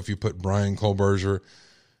does it show if you put Brian Kohlberger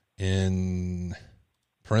in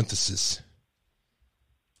parentheses?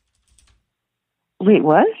 Wait,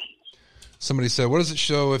 what? Somebody said, what does it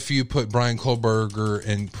show if you put Brian Kohlberger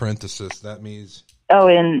in parentheses? That means... Oh,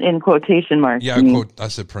 in quotation marks. Yeah, I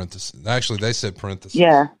said parentheses. Actually, they said parentheses.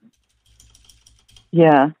 Yeah.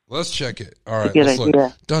 Yeah. Let's check it. All right. Good Let's idea.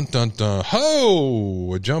 look. Dun, dun, dun.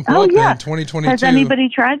 Ho! A jump up in 2022. Has anybody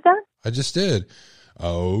tried that? I just did.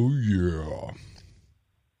 Oh, yeah.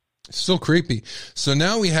 Still creepy. So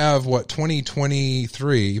now we have,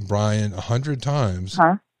 2023, Brian, 100 times.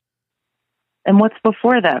 Huh? And what's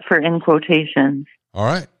before that for in quotations? All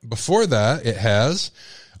right. Before that, it has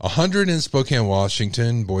 100 in Spokane,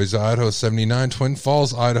 Washington, Boise, Idaho, 79, Twin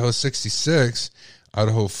Falls, Idaho, 66,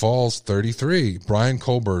 Idaho Falls, 33. Brian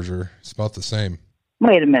Kohlberger, it's about the same.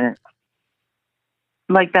 Wait a minute.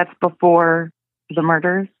 Like that's before the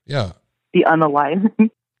murders? Yeah. The unalived?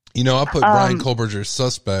 You know, I put Brian Kohlberger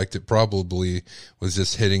suspect. It probably was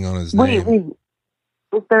just hitting on his name. Wait.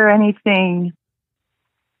 Is there anything...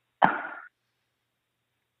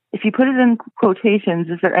 If you put it in quotations,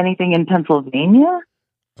 is there anything in Pennsylvania?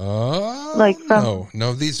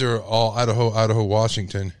 No, these are all Idaho,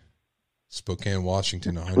 Washington, Spokane,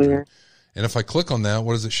 Washington, 100. Weird. And if I click on that,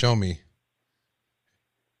 what does it show me?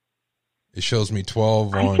 It shows me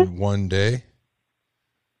 12 on one day.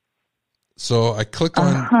 So I clicked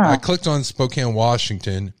on Spokane,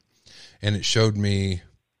 Washington, and it shows me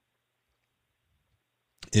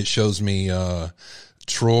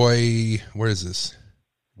Troy, where is this?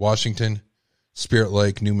 Washington, Spirit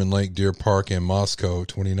Lake, Newman Lake, Deer Park, and Moscow,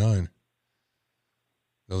 29.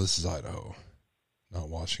 No, this is Idaho, not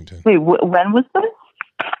Washington. Wait, when was this?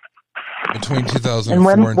 Between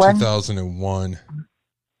 2004 and 2001.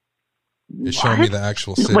 It's showing me the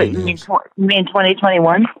actual city Wait, names. You mean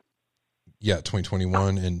 2021? Yeah,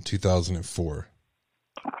 2021 and 2004.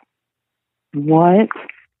 What?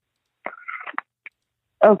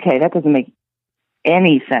 Okay, that doesn't make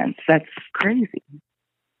any sense. That's crazy.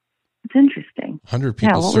 It's interesting. 100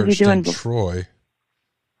 people searched in Troy.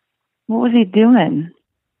 What was he doing?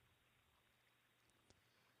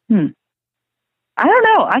 I don't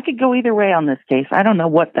know. I could go either way on this case. I don't know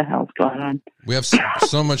what the hell's going on. We have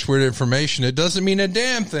so much weird information. It doesn't mean a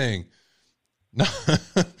damn thing. Not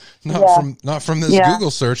from this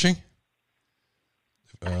Google searching.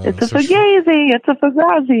 It's a fugazi. It's a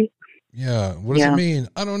fugazi. Yeah. What does it mean?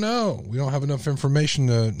 I don't know. We don't have enough information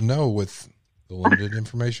to know with the limited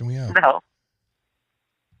information we have.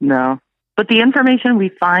 No. But the information we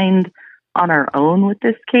find on our own with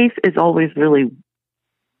this case is always really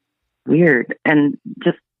weird and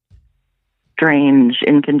just strange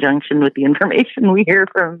in conjunction with the information we hear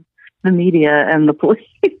from the media and the police.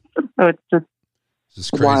 So it's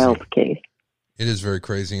just a wild case. It is very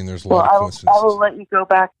crazy, and there's a lot of coincidences. I will let you go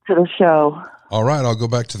back to the show. All right, I'll go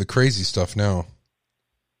back to the crazy stuff now.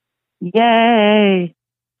 Yay.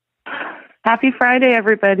 Happy Friday,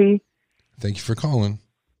 everybody. Thank you for calling.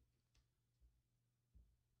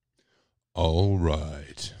 All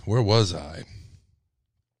right. Where was I?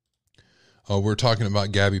 Oh, we're talking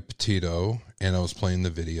about Gabby Petito, and I was playing the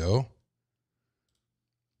video.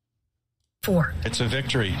 It's a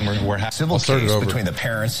victory. We're happy. Civil case between the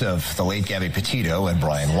parents of the late Gabby Petito and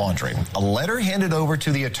Brian Laundrie. A letter handed over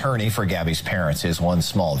to the attorney for Gabby's parents is one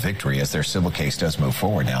small victory as their civil case does move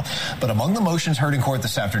forward now. But among the motions heard in court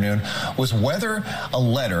this afternoon was whether a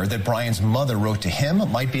letter that Brian's mother wrote to him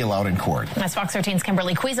might be allowed in court. As Fox 13's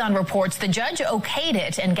Kimberly Quizon reports, the judge okayed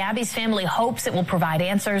it, and Gabby's family hopes it will provide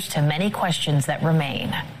answers to many questions that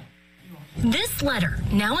remain. This letter,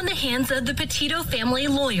 now in the hands of the Petito family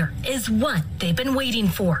lawyer, is what they've been waiting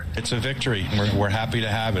for. It's a victory. We're happy to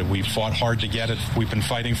have it. We fought hard to get it. We've been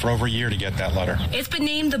fighting for over a year to get that letter. It's been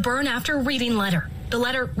named the Burn After Reading letter. The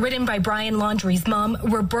letter, written by Brian Laundrie's mom,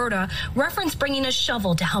 Roberta, referenced bringing a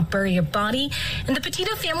shovel to help bury a body, and the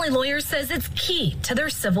Petito family lawyer says it's key to their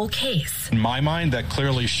civil case. In my mind, that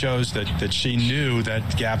clearly shows that she knew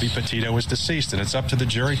that Gabby Petito was deceased, and it's up to the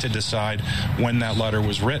jury to decide when that letter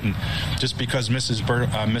was written. Just because Mrs.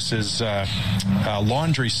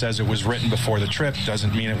 Laundrie says it was written before the trip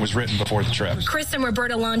doesn't mean it was written before the trip. Chris and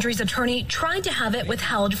Roberta Laundrie's attorney tried to have it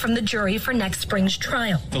withheld from the jury for next spring's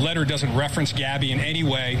trial. The letter doesn't reference Gabby in any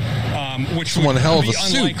way, which would one hell of be a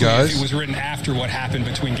suit, unlikely guys. if it was written after what happened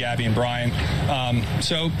between Gabby and Brian.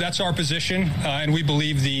 So that's our position, and we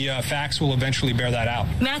believe the facts will eventually bear that out.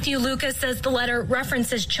 Matthew Lucas says the letter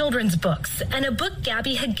references children's books and a book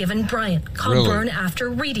Gabby had given Brian called Burn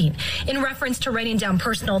After Reading, in reference to writing down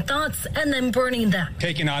personal thoughts and then burning them.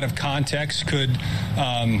 Taken out of context could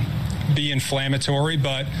be inflammatory,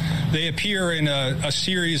 but they appear in a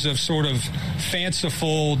series of sort of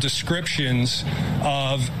fanciful descriptions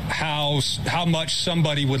of how much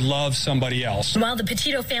somebody would love somebody else. While the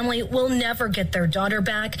Petito family will never get their daughter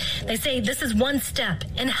back, they say this is one step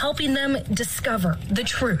in helping them discover the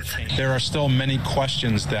truth. There are still many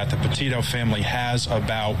questions that the Petito family has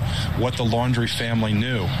about what the Laundrie family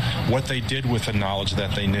knew, what they did with the knowledge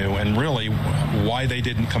that they knew, and really why they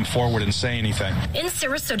didn't come forward and say anything. In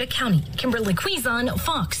Sarasota County, Kimberly Quizon,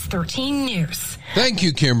 Fox 13 News. Thank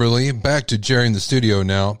you, Kimberly. Back to Jerry in the studio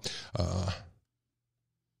now.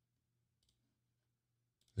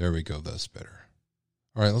 There we go. That's better.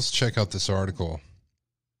 All right, let's check out this article.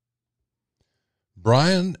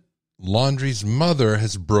 Brian Laundrie's mother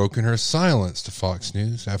has broken her silence to Fox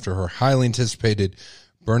News after her highly anticipated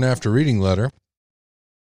burn after reading letter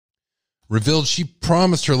revealed she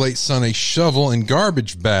promised her late son a shovel and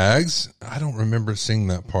garbage bags. I don't remember seeing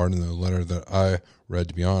that part in the letter that I read,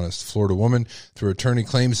 to be honest. Florida woman, through attorney,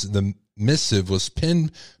 claims the missive was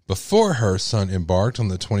penned before her son embarked on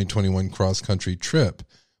the 2021 cross-country trip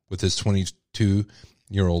with his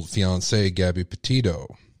 22-year-old fiancée, Gabby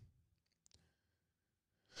Petito.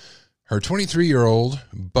 Her 23-year-old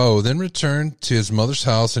beau then returned to his mother's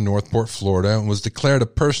house in Northport, Florida, and was declared a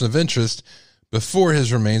person of interest before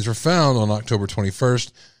his remains were found on October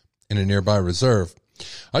 21st in a nearby reserve.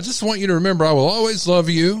 I just want you to remember I will always love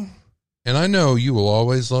you, and I know you will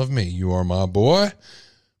always love me. You are my boy.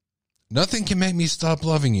 Nothing can make me stop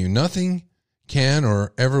loving you. Nothing can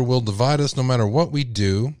or ever will divide us, no matter what we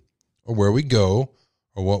do or where we go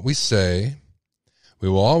or what we say. We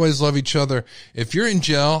will always love each other. If you're in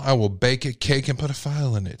jail, I will bake a cake and put a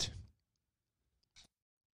file in it.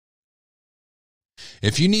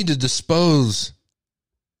 If you need to dispose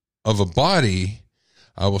of a body,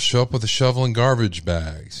 I will show up with a shovel and garbage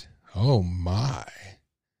bags. Oh, my.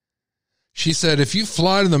 She said, if you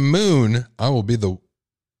fly to the moon, I will be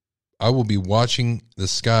watching the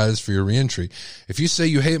skies for your reentry. If you say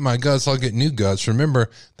you hate my guts, I'll get new guts. Remember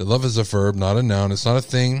that love is a verb, not a noun. It's not a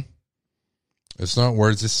thing. It's not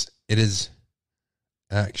words. It is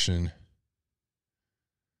action.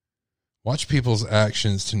 Watch people's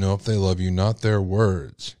actions to know if they love you, not their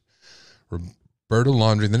words. Roberta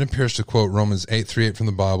Laundrie then appears to quote Romans 8:38 from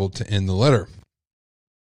the Bible to end the letter.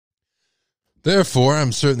 Therefore, I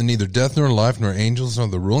am certain that neither death nor life, nor angels, nor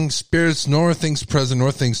the ruling spirits, nor things present,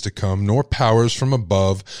 nor things to come, nor powers from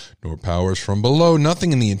above, nor powers from below,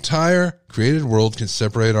 nothing in the entire created world can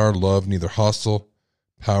separate our love, neither hostile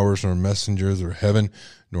powers, nor messengers of heaven,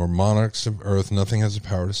 nor monarchs of earth. Nothing has the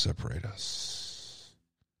power to separate us.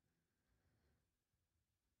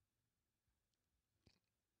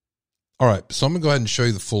 All right, so I'm going to go ahead and show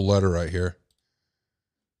you the full letter right here.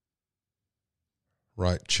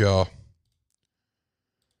 Right, y'all.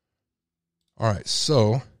 All right,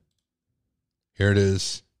 so here it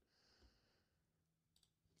is.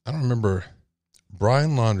 I don't remember.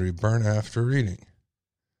 Brian Laundrie, burn after reading.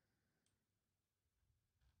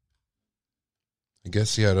 I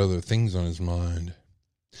guess he had other things on his mind.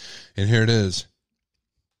 And here it is.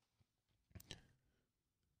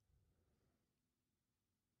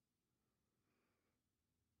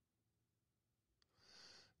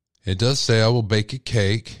 It does say, I will bake a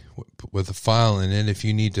cake with a file in it. If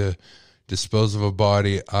you need to dispose of a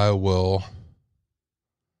body, I will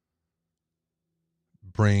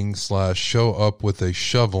bring/show up with a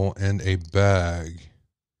shovel and a bag.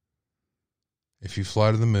 If you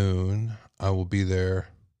fly to the moon, I will be there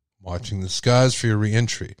watching the skies for your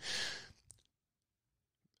reentry.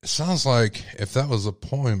 It sounds like if that was a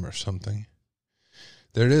poem or something.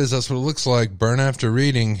 There it is. That's what it looks like. Burn after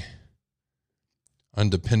reading.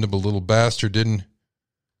 Undependable little bastard didn't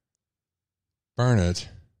burn it.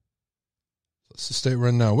 Let's just stay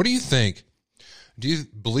running now. What do you think? Do you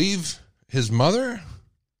believe his mother,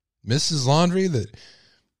 Mrs. Laundrie, that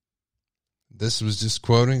this was just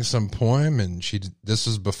quoting some poem and this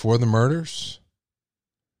was before the murders?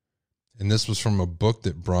 And this was from a book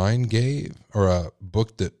that Brian gave, or a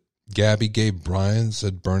book that Gabby gave Brian,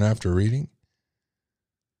 said burn after reading?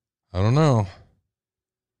 I don't know.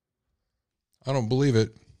 I don't believe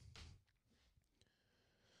it.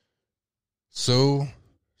 So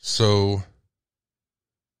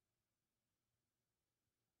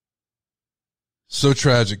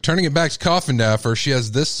tragic. Turning it back to Coffindaffer, she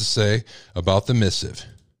has this to say about the missive.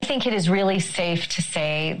 I think it is really safe to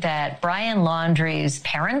say that Brian Laundrie's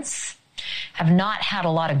parents have not had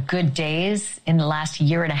a lot of good days in the last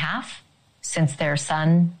year and a half since their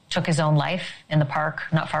son took his own life in the park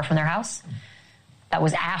not far from their house. That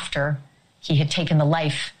was after he had taken the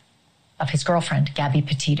life of his girlfriend, Gabby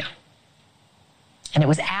Petito. And it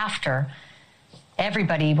was after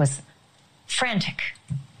everybody was frantic,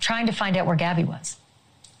 trying to find out where Gabby was.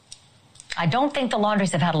 I don't think the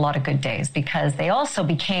Laundries have had a lot of good days because they also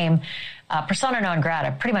became persona non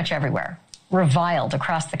grata pretty much everywhere, reviled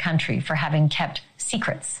across the country for having kept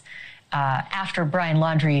secrets after Brian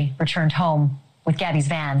Laundrie returned home with Gabby's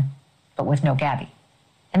van, but with no Gabby.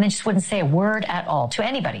 And they just wouldn't say a word at all to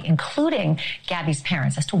anybody, including Gabby's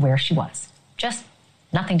parents, as to where she was. Just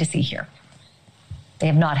nothing to see here. They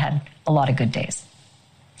have not had a lot of good days.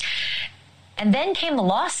 And then came the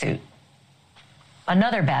lawsuit.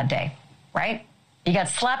 Another bad day, right? You got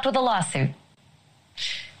slapped with a lawsuit.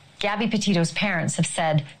 Gabby Petito's parents have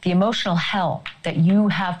said the emotional hell that you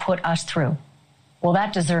have put us through, well,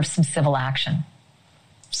 that deserves some civil action.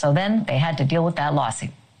 So then they had to deal with that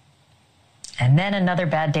lawsuit. And then another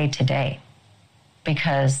bad day today,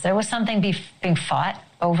 because there was something being fought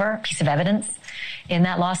over, a piece of evidence in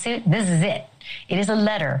that lawsuit. This is it. It is a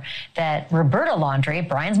letter that Roberta Laundrie,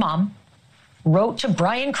 Brian's mom, wrote to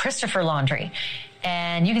Brian Christopher Laundrie.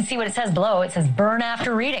 And you can see what it says below. It says, burn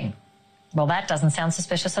after reading. Well, that doesn't sound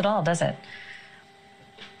suspicious at all, does it?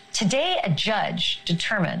 Today, a judge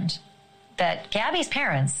determined that Gabby's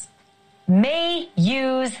parents may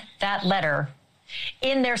use that letter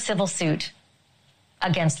in their civil suit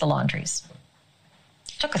against the Laundries.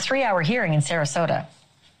 It took a 3-hour hearing in Sarasota.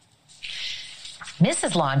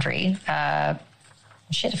 Mrs. Laundrie,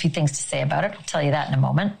 she had a few things to say about it. I'll tell you that in a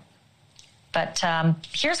moment. But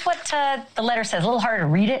here's what the letter says. A little harder to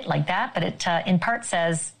read it like that, but it in part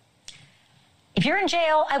says, if you're in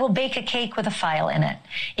jail, I will bake a cake with a file in it.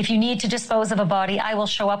 If you need to dispose of a body, I will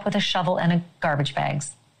show up with a shovel and garbage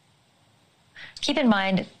bags. Keep in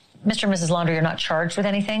mind, Mr. and Mrs. Laundrie are not charged with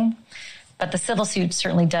anything, but the civil suit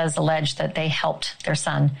certainly does allege that they helped their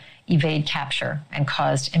son evade capture and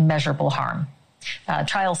caused immeasurable harm.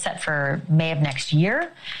 Trial set for May of next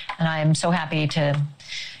year, and I am so happy to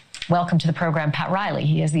welcome to the program Pat Riley.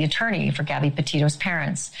 He is the attorney for Gabby Petito's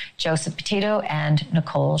parents, Joseph Petito and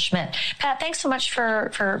Nicole Schmidt. Pat, thanks so much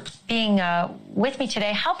for being with me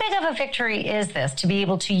today. How big of a victory is this to be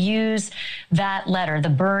able to use that letter, the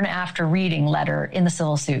burn after reading letter, in the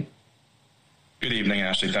civil suit? Good evening,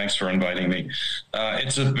 Ashley. Thanks for inviting me.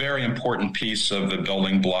 It's a very important piece of the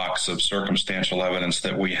building blocks of circumstantial evidence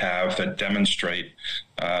that we have that demonstrate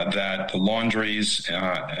that the Laundries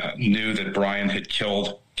knew that Brian had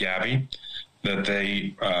killed Gabby, that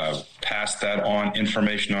they passed that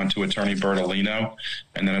information on to Attorney Bertolino,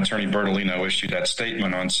 and then Attorney Bertolino issued that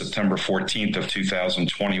statement on September 14th of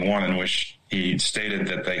 2021 in which he stated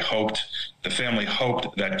that the family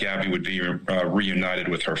hoped that Gabby would be reunited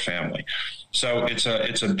with her family. So it's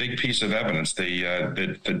a big piece of evidence.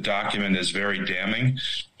 The document is very damning,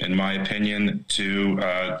 in my opinion, to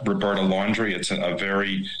Roberta Laundrie. It's a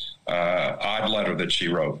very odd letter that she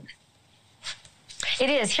wrote. It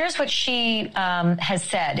is. Here's what she has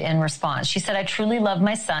said in response. She said, I truly love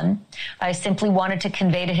my son. I simply wanted to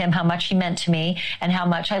convey to him how much he meant to me and how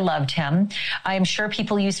much I loved him. I am sure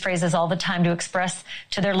people use phrases all the time to express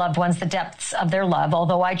to their loved ones the depths of their love.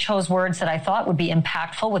 Although I chose words that I thought would be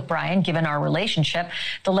impactful with Brian, given our relationship,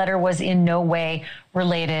 the letter was in no way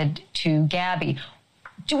related to Gabby.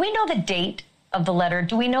 Do we know the date of the letter?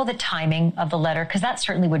 Do we know the timing of the letter? Because that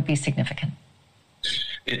certainly would be significant.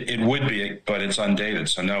 It would be, but it's undated.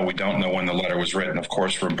 So, no, we don't know when the letter was written. Of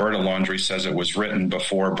course, Roberta Laundrie says it was written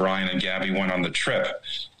before Brian and Gabby went on the trip.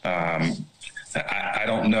 I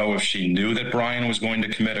don't know if she knew that Brian was going to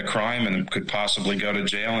commit a crime and could possibly go to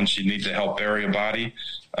jail and she'd need to help bury a body.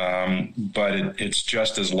 But it's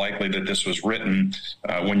just as likely that this was written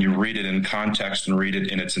when you read it in context and read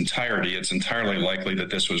it in its entirety. It's entirely likely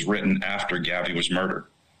that this was written after Gabby was murdered.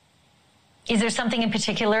 Is there something in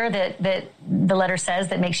particular that the letter says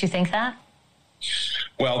that makes you think that?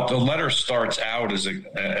 Well, the letter starts out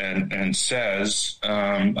and says,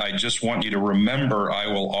 I just want you to remember I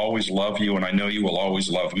will always love you and I know you will always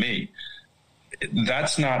love me.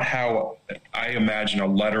 That's not how I imagine a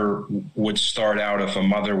letter would start out if a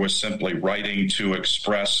mother was simply writing to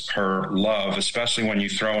express her love, especially when you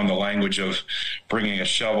throw in the language of bringing a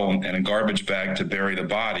shovel and a garbage bag to bury the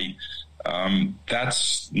body.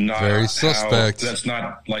 That's not very suspect. That's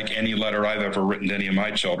not like any letter I've ever written to any of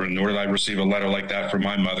my children, nor did I receive a letter like that from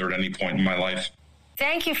my mother at any point in my life.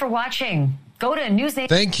 Thank you for watching. Go to Newsnation.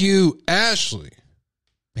 Thank you, Ashley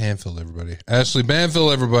Banfield, everybody. Ashley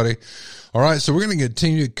Banfield, everybody. All right, so we're going to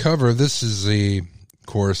continue to cover. This is of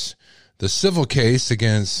course, the civil case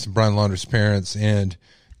against Brian Laundrie's parents and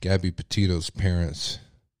Gabby Petito's parents,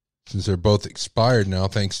 since they're both expired now,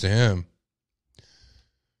 thanks to him.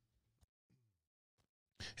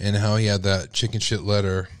 And how he had that chicken shit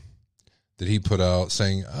letter that he put out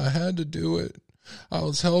saying, I had to do it. I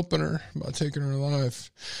was helping her by taking her life.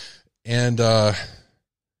 And I'll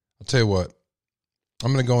tell you what,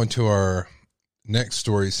 I'm going to go into our next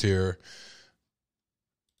stories here.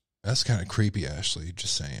 That's kind of creepy, Ashley.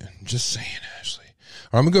 Just saying, Ashley.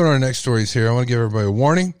 All right, I'm going to go to our next stories here. I want to give everybody a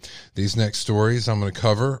warning. These next stories I'm going to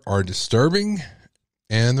cover are disturbing,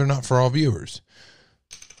 and they're not for all viewers.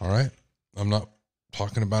 All right? I'm not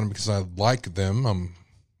talking about them because I like them. I'm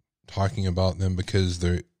talking about them because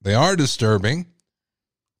they are disturbing.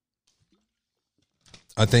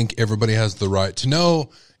 I think everybody has the right to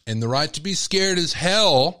know and the right to be scared as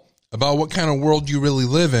hell about what kind of world you really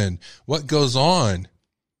live in, what goes on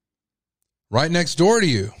right next door to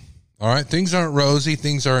you. All right, things aren't rosy,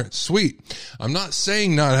 things aren't sweet. I'm not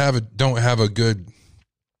saying don't have a good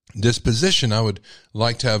disposition. I would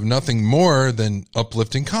like to have nothing more than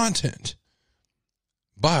uplifting content.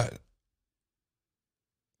 But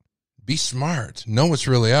be smart. Know what's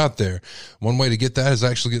really out there. One way to get that is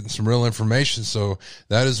actually getting some real information. So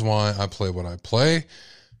that is why I play what I play.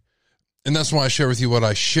 And that's why I share with you what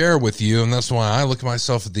I share with you. And that's why I look at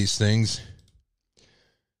myself at these things.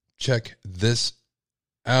 Check this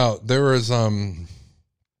out. There was a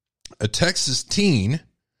Texas teen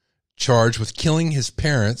charged with killing his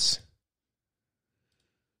parents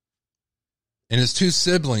and his two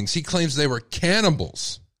siblings. He claims they were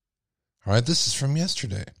cannibals. All right, this is from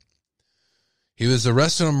yesterday. He was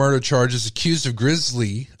arrested on murder charges, accused of a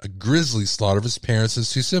grisly slaughter of his parents and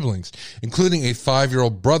his two siblings, including a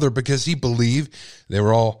 5-year-old brother, because he believed they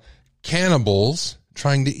were all cannibals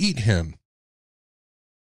trying to eat him.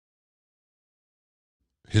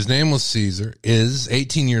 His name was Caesar, is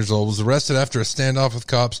 18 years old, was arrested after a standoff with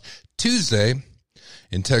cops Tuesday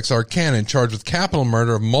in Texarkana and charged with capital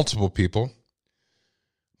murder of multiple people,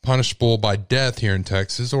 punishable by death here in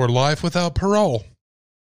Texas or life without parole.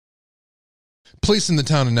 Police in the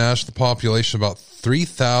town of Nash, the population about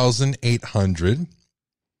 3,800,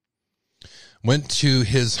 went to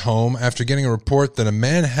his home after getting a report that a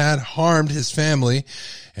man had harmed his family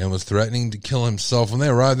and was threatening to kill himself. When they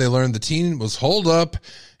arrived, they learned the teen was holed up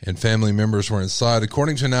and family members were inside.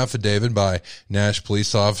 According to an affidavit by Nash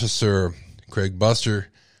police officer Craig Buster,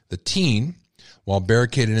 the teen, while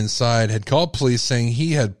barricaded inside, had called police saying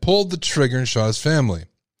he had pulled the trigger and shot his family.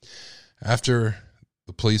 After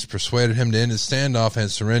the police persuaded him to end his standoff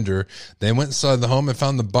and surrender, they went inside the home and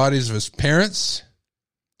found the bodies of his parents,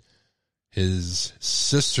 his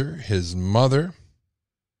sister, his mother,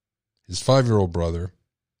 his 5-year-old brother,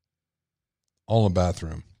 all in the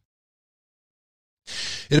bathroom.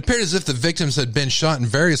 It appeared as if the victims had been shot in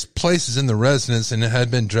various places in the residence and had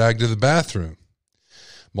been dragged to the bathroom.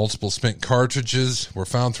 Multiple spent cartridges were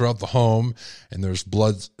found throughout the home, and there's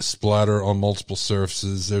blood splatter on multiple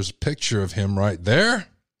surfaces. There's a picture of him right there.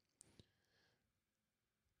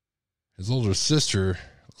 His older sister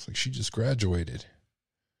looks like she just graduated.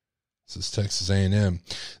 This is Texas A&M.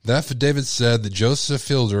 The affidavit said that Joseph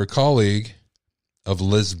Fielder, a colleague of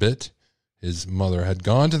Lisbeth, his mother, had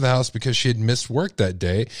gone to the house because she had missed work that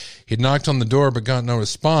day. He'd knocked on the door but got no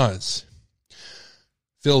response.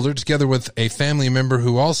 Fielder, together with a family member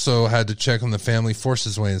who also had to check on the family, forced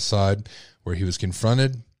his way inside, where he was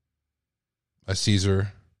confronted by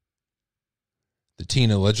Caesar. The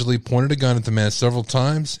teen allegedly pointed a gun at the man several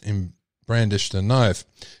times and brandished a knife.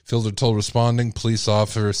 Fielder told responding police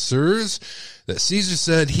officers that Caesar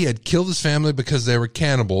said he had killed his family because they were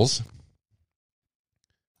cannibals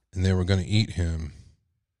and they were going to eat him.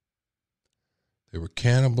 They were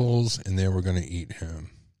cannibals and they were going to eat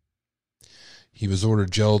him. He was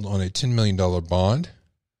ordered jailed on a $10 million bond.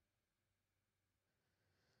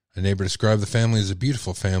 A neighbor described the family as a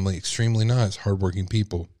beautiful family, extremely nice, hardworking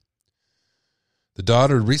people. The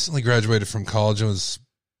daughter recently graduated from college and was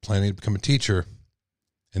planning to become a teacher.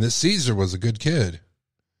 And this Caesar was a good kid.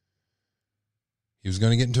 He was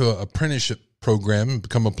going to get into an apprenticeship program and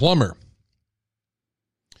become a plumber.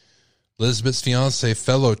 Elizabeth's fiance,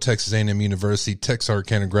 fellow Texas A&M University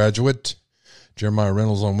Texarkana graduate, Jeremiah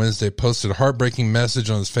Reynolds, on Wednesday posted a heartbreaking message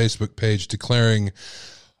on his Facebook page declaring,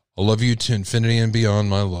 "I love you to infinity and beyond,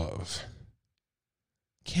 my love."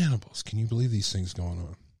 Cannibals. Can you believe these things going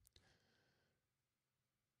on?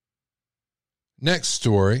 Next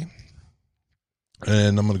story,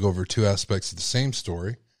 and I'm going to go over two aspects of the same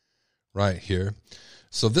story right here.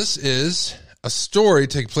 So this is a story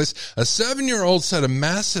taking place. A 7-year-old set a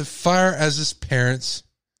massive fire as his parents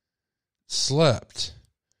slept.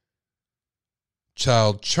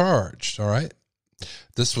 Child charged, all right?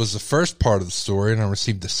 This was the first part of the story, and I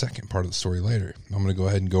received the second part of the story later. I'm going to go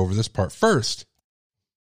ahead and go over this part first.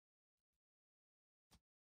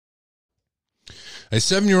 A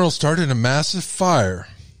 7-year-old started a massive fire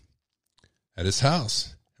at his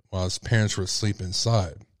house while his parents were asleep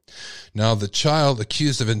inside. Now, the child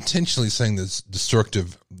accused of intentionally setting this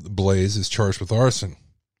destructive blaze is charged with arson.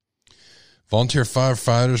 Volunteer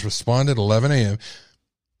firefighters responded at 11 a.m.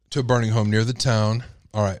 to a burning home near the town.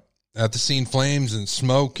 All right. At the scene, flames and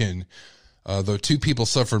smoke, and though 2 people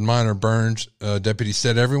suffered minor burns, deputies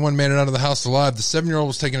said everyone made it out of the house alive. The 7-year-old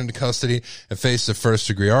was taken into custody and faced a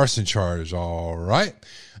first-degree arson charge. All right.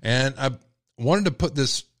 And I wanted to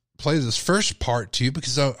play this first part to you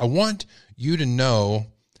because I want you to know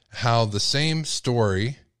how the same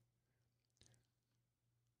story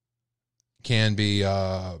can be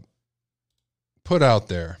put out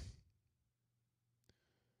there.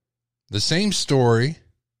 The same story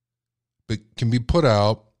can be put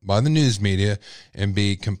out by the news media and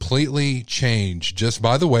be completely changed just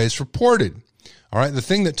by the way it's reported. All right, the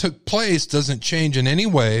thing that took place doesn't change in any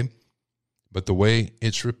way, but the way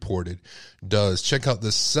it's reported does. Check out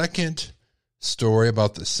the second story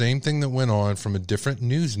about the same thing that went on from a different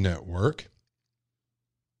news network.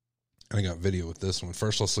 And I got video with this one.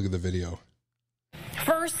 First, let's look at the video.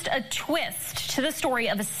 First, a twist to the story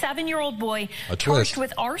of a 7-year-old boy charged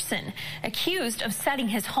with arson, accused of setting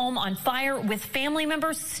his home on fire with family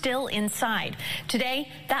members still inside.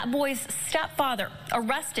 Today, that boy's stepfather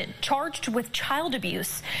arrested, charged with child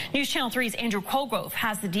abuse. News Channel 3's Andrew Colgrove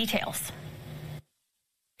has the details.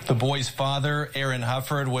 The boy's father, Aaron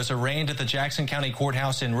Hufford, was arraigned at the Jackson County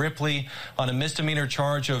Courthouse in Ripley on a misdemeanor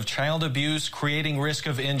charge of child abuse, creating risk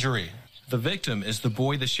of injury. The victim is the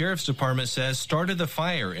boy the sheriff's department says started the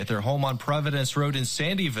fire at their home on Providence Road in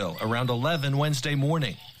Sandyville around 11 Wednesday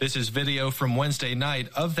morning. This is video from Wednesday night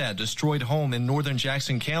of that destroyed home in northern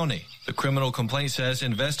Jackson County. The criminal complaint says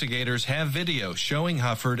investigators have video showing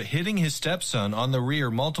Hufford hitting his stepson on the rear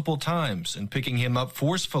multiple times and picking him up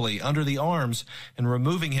forcefully under the arms and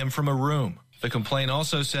removing him from a room. The complaint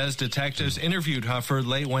also says detectives interviewed Hufford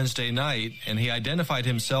late Wednesday night, and he identified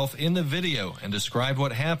himself in the video and described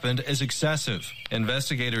what happened as excessive.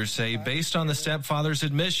 Investigators say based on the stepfather's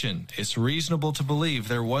admission, it's reasonable to believe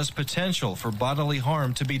there was potential for bodily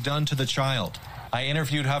harm to be done to the child. I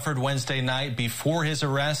interviewed Hufford Wednesday night before his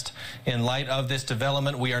arrest. In light of this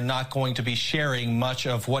development, we are not going to be sharing much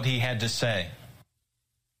of what he had to say.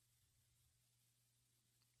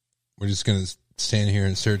 We're just going to stand here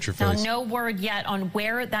and search your face. Now, no word yet on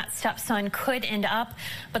where that stepson could end up,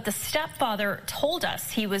 but the stepfather told us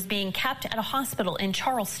he was being kept at a hospital in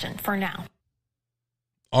Charleston for now.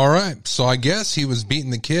 All right. So I guess he was beating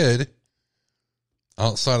the kid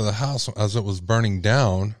outside of the house as it was burning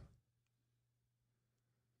down.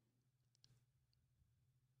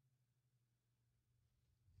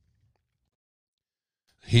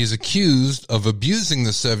 He's accused of abusing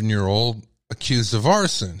the 7-year-old accused of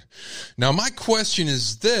arson. Now, my question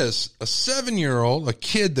is this: a 7-year-old, a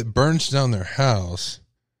kid that burns down their house,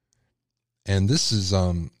 and this is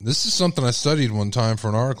something I studied one time for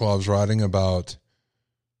an article I was writing about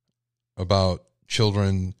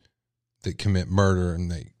children that commit murder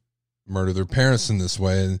and they murder their parents in this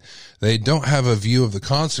way, and they don't have a view of the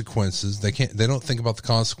consequences. They don't think about the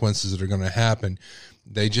consequences that are going to happen.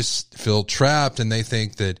 They just feel trapped, and they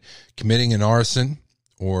think that committing an arson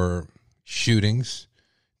or shootings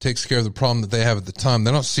takes care of the problem that they have at the time.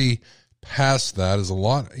 They don't see past that, as a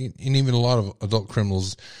lot, and even a lot of adult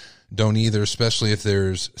criminals don't either, especially if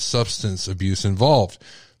there's substance abuse involved.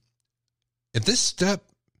 If this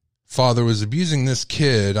stepfather was abusing this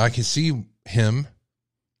kid, I can see him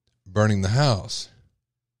burning the house.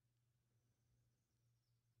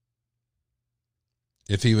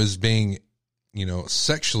 If he was being,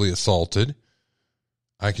 sexually assaulted,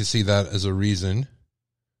 I can see that as a reason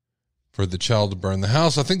for the child to burn the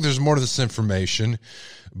house. I think there's more to this information,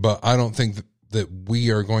 but I don't think that we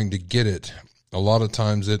are going to get it. A lot of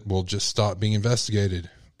times it will just stop being investigated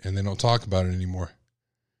and they don't talk about it anymore.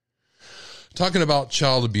 Talking about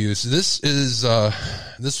child abuse, this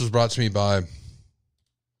was brought to me by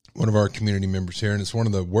one of our community members here, and it's one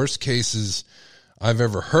of the worst cases I've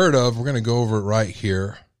ever heard of. We're going to go over it right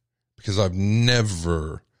here because I've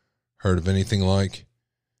never heard of anything like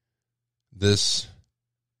this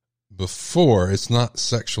before. It's not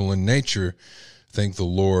sexual in nature, thank the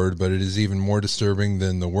Lord, but it is even more disturbing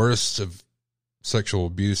than the worst of sexual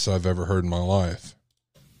abuse I've ever heard in my life.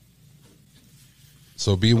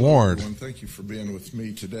 So be warned. Everyone, thank you for being with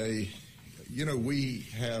me today. We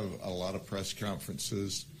have a lot of press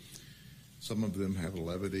conferences. Some of them have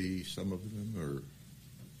levity, some of them are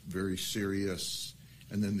very serious,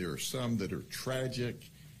 and then there are some that are tragic.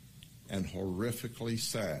 and horrifically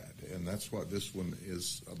sad, and that's what this one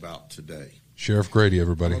is about today. Sheriff Grady,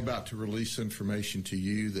 everybody. I'm about to release information to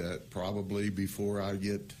you that probably before I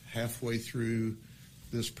get halfway through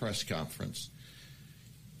this press conference,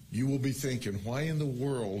 you will be thinking, why in the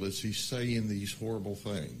world is he saying these horrible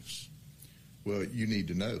things? Well, you need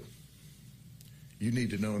to know. You need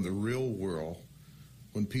to know in the real world,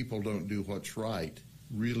 when people don't do what's right,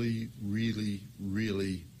 really, really,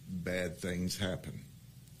 really bad things happen.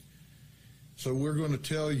 So we're going to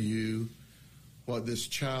tell you what this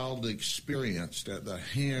child experienced at the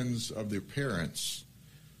hands of their parents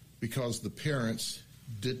because the parents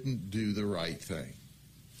didn't do the right thing.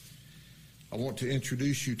 I want to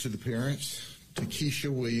introduce you to the parents, to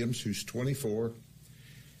Keisha Williams, who's 24,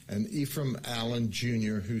 and Ephraim Allen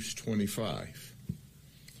Jr., who's 25.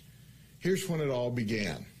 Here's when it all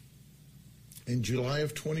began. In July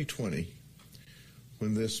of 2020,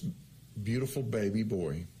 when this beautiful baby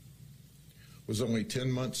boy was only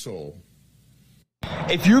 10 months old.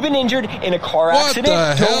 If you've been injured in a car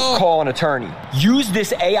accident, don't call an attorney. Use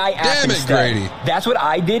this AI app instead. Grady. That's what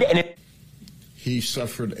I did, and he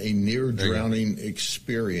suffered a near-drowning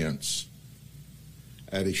experience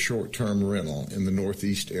at a short-term rental in the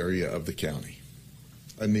northeast area of the county.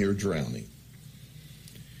 A near drowning.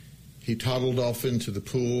 He toddled off into the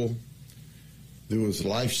pool. There was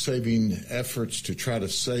life-saving efforts to try to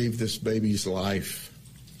save this baby's life.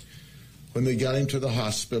 When they got him to the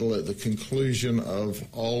hospital at the conclusion of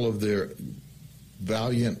all of their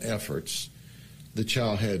valiant efforts, the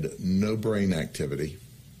child had no brain activity,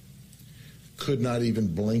 could not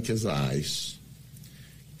even blink his eyes,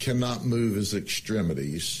 cannot move his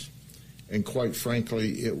extremities, and quite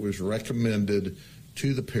frankly, it was recommended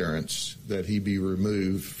to the parents that he be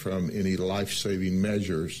removed from any life-saving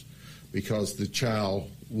measures because the child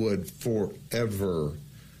would forever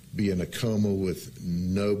be in a coma with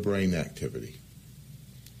no brain activity.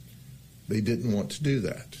 They didn't want to do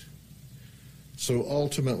that. So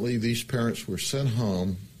ultimately, these parents were sent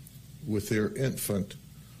home with their infant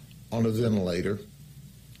on a ventilator,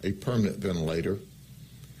 a permanent ventilator,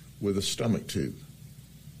 with a stomach tube.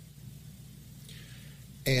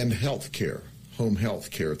 And health care, home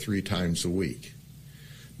health care 3 times a week.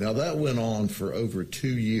 Now that went on for over 2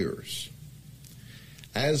 years.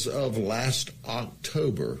 As of last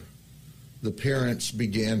October, the parents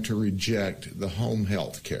began to reject the home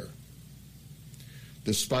health care.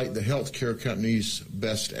 Despite the health care company's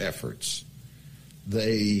best efforts,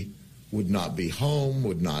 they would not be home,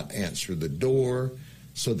 would not answer the door.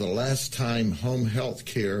 So the last time home health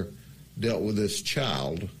care dealt with this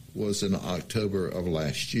child was in October of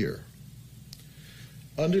last year.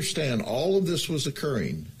 Understand, all of this was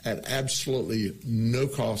occurring at absolutely no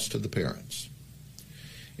cost to the parents.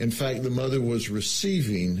 In fact, the mother was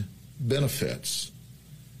receiving benefits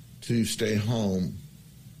to stay home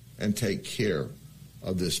and take care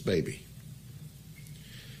of this baby.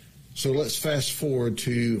 So let's fast forward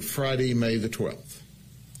to Friday, May the 12th.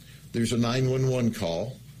 There's a 911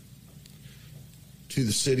 call to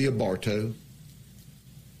the city of Bartow,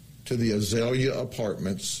 to the Azalea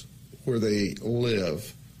Apartments where they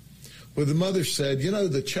live, where the mother said, you know,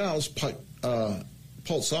 the child's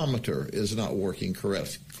pulsometer is not working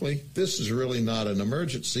correctly. This is really not an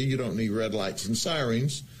emergency. You don't need red lights and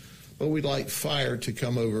sirens, but we'd like fire to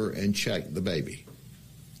come over and check the baby.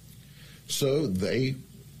 So they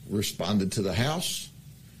responded to the house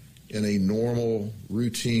in a normal,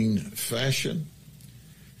 routine fashion.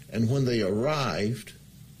 And when they arrived,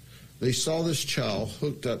 they saw this child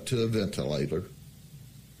hooked up to a ventilator.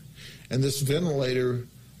 And this ventilator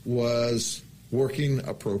was working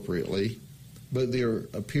appropriately, but there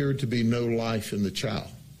appeared to be no life in the child.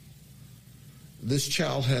 This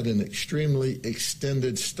child had an extremely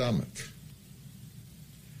extended stomach,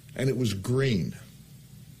 and it was green.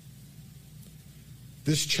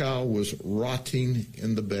 This child was rotting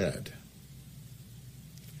in the bed.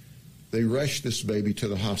 They rushed this baby to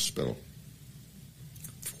the hospital,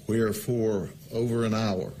 where for over an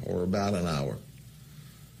hour, or about an hour,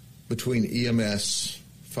 between EMS,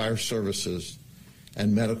 fire services,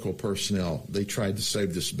 and medical personnel, they tried to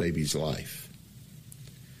save this baby's life.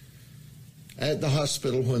 At the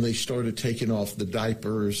hospital, when they started taking off the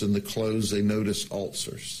diapers and the clothes, they noticed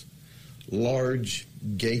ulcers, large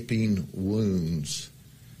gaping wounds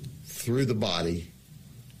through the body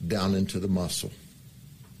down into the muscle.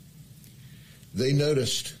 They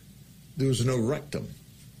noticed there was no rectum.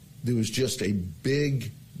 There was just a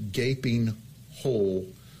big gaping hole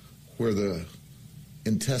where the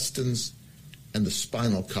intestines and the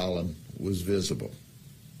spinal column was visible.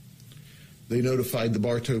 They notified the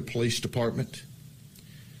Bartow Police Department,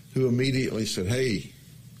 who immediately said, hey,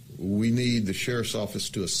 we need the sheriff's office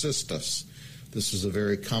to assist us. This is a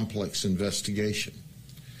very complex investigation.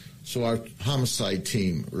 So our homicide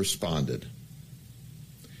team responded.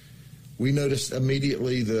 We noticed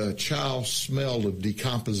immediately the child smelled of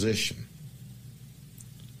decomposition.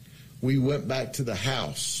 We went back to the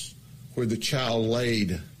house where the child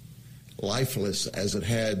laid lifeless as it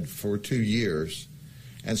had for 2 years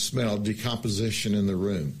and smelled decomposition in the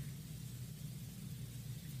room.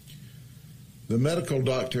 The medical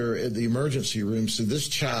doctor at the emergency room said this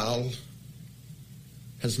child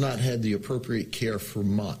has not had the appropriate care for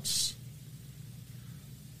months.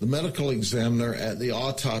 The medical examiner at the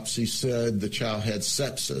autopsy said the child had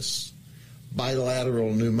sepsis,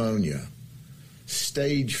 bilateral pneumonia,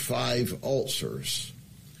 stage 5 ulcers,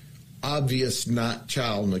 obvious not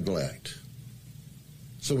child neglect.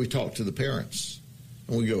 So we talked to the parents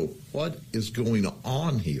and we go, what is going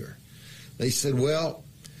on here? They said, well,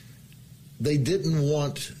 they didn't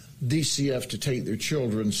want DCF to take their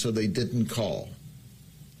children, so they didn't call.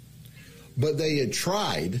 But they had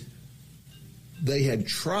tried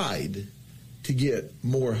to get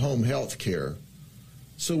more home health care.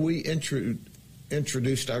 So we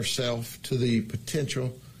introduced ourselves to the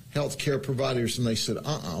potential health care providers, and they said,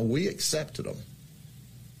 we accepted them.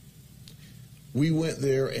 We went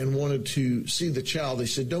there and wanted to see the child. They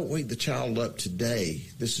said, don't wake the child up today.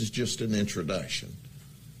 This is just an introduction.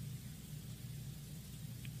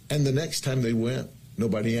 And the next time they went,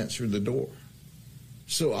 nobody answered the door.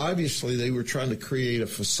 So obviously they were trying to create a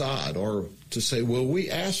facade or to say, well, we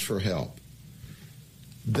asked for help.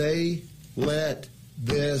 They let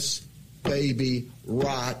this baby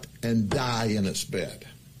rot and die in its bed.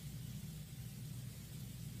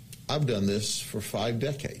 I've done this for 5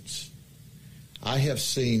 decades. I have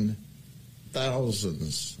seen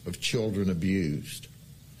thousands of children abused,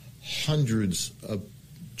 hundreds of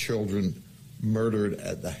children murdered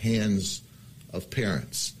at the hands of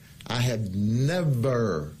parents. I have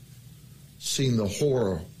never seen the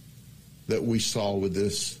horror that we saw with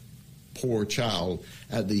this poor child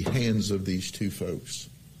at the hands of these 2 folks.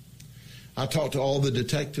 I talked to all the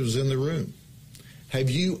detectives in the room.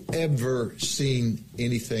 Have you ever seen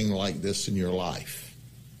anything like this in your life?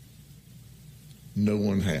 No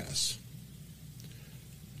one has.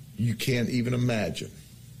 You can't even imagine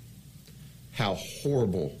how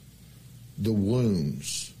horrible the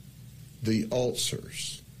wounds, the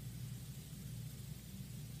ulcers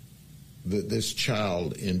that this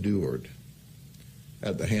child endured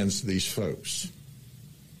at the hands of these folks.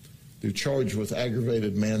 They're charged with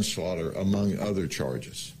aggravated manslaughter, among other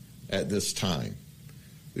charges, at this time.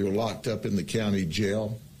 They were locked up in the county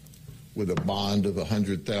jail with a bond of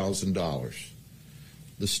 $100,000.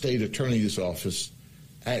 The state attorney's office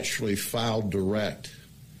actually filed direct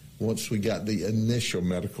once we got the initial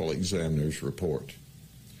medical examiner's report.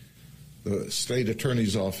 The state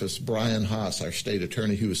attorney's office, Brian Haas, our state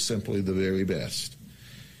attorney, who is simply the very best,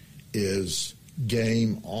 is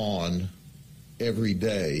game on every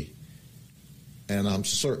day. And I'm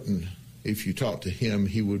certain if you talk to him,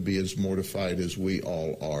 he would be as mortified as we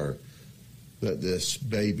all are that this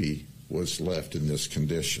baby was left in this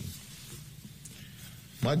condition.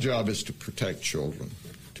 My job is to protect children,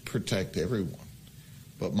 to protect everyone.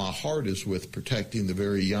 But my heart is with protecting the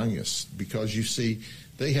very youngest because, you see,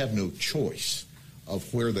 they have no choice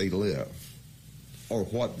of where they live or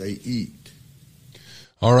what they eat.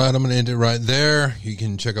 All right, I'm going to end it right there. You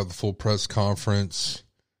can check out the full press conference.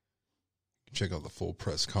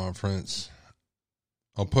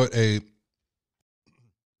 I'll put a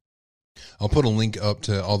link up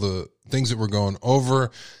to all the things that we're going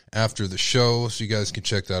over after the show, so you guys can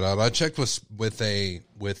check that out. I checked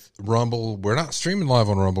with Rumble. We're not streaming live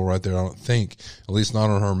on Rumble right there, I don't think, at least not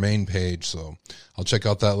on our main page. So I'll check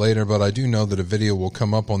out that later. But I do know that a video will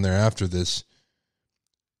come up on there after this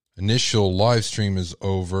initial live stream is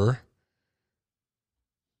over.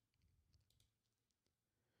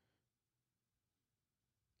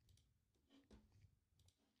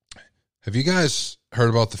 Have you guys heard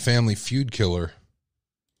about the Family Feud killer?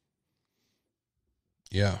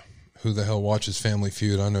 Yeah. Who the hell watches Family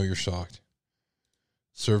Feud? I know you're shocked.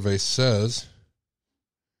 Survey says,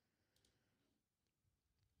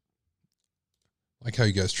 like how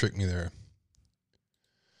you guys tricked me there.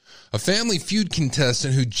 A Family Feud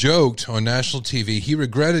contestant who joked on national TV he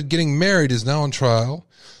regretted getting married is now on trial,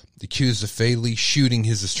 accused of fatally shooting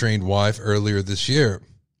his estranged wife earlier this year.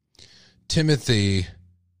 Timothy,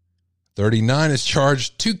 39, is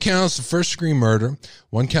charged 2 counts of first-degree murder,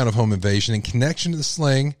 1 count of home invasion in connection to the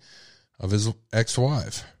slaying of his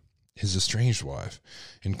ex-wife, his estranged wife,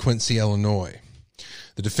 in Quincy, Illinois.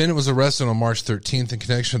 The defendant was arrested on March 13th in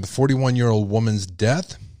connection with the 41-year-old woman's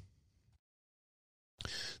death.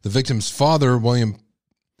 The victim's father, William,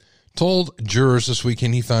 told jurors this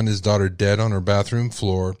weekend he found his daughter dead on her bathroom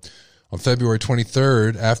floor on February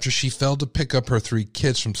 23rd after she failed to pick up her 3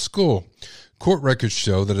 kids from school. Court records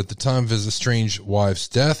show that at the time of his estranged wife's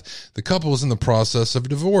death, the couple was in the process of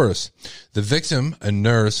divorce. The victim, a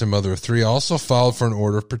nurse and mother of 3, also filed for an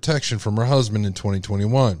order of protection from her husband in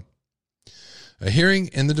 2021. A hearing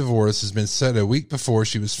in the divorce has been set a week before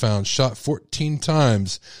she was found shot 14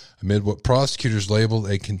 times amid what prosecutors labeled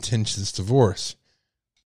a contentious divorce.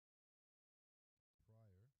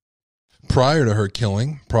 Prior to her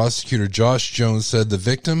killing, prosecutor Josh Jones said the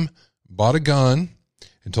victim bought a gun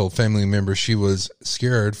and told family members she was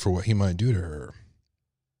scared for what he might do to her.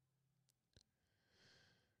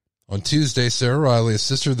 On Tuesday, Sarah Riley, a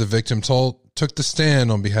sister of the victim, took the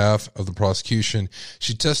stand on behalf of the prosecution.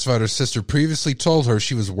 She testified her sister previously told her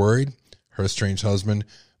she was worried her estranged husband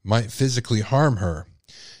might physically harm her.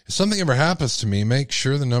 If something ever happens to me, make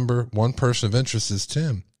sure the number 1 person of interest is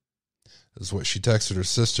Tim. This is what she texted her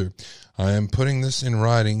sister. I am putting this in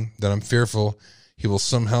writing that I'm fearful he will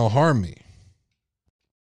somehow harm me.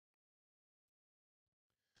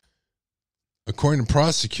 According to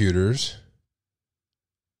prosecutors,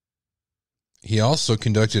 he also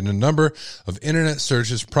conducted a number of internet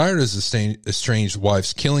searches prior to his estranged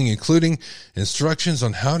wife's killing, including instructions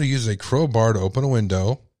on how to use a crowbar to open a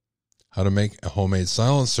window, how to make a homemade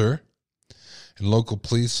silencer, and local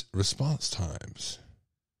police response times.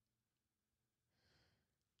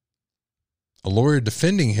 A lawyer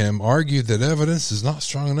defending him argued that evidence is not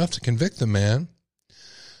strong enough to convict the man.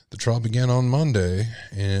 The trial began on Monday,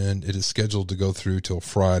 and it is scheduled to go through till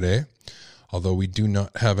Friday, although we do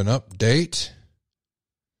not have an update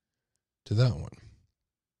to that one.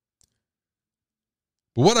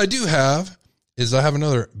 But what I do have is I have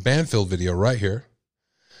another Banfield video right here,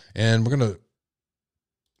 and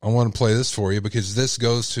I want to play this for you because this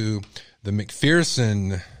goes to the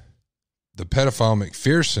pedophile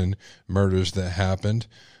McPherson murders that happened,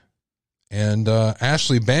 and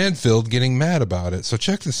Ashley Banfield getting mad about it. So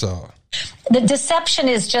check this out. The deception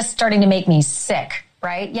is just starting to make me sick,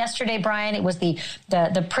 right? Yesterday, Brian, it was the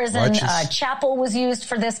prison chapel was used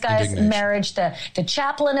for this guy's marriage. The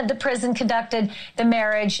chaplain of the prison conducted the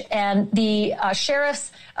marriage, and the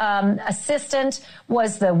sheriff's assistant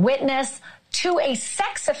was the witness to a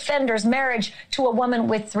sex offender's marriage to a woman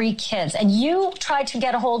with 3 kids. And you tried to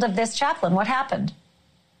get a hold of this chaplain. What happened?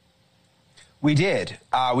 We did.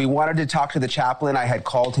 We wanted to talk to the chaplain. I had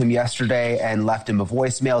called him yesterday and left him a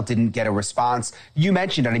voicemail, didn't get a response. You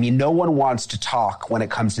mentioned it. I mean, no one wants to talk when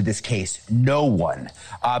it comes to this case. No one.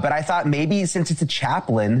 But I thought maybe since it's a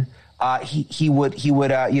chaplain, he would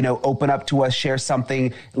open up to us, share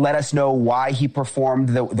something, let us know why he performed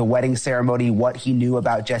the wedding ceremony, what he knew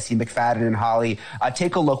about Jesse McFadden and Holly.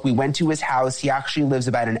 Take a look. We went to his house. He actually lives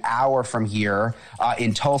about an hour from here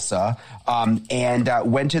in Tulsa, and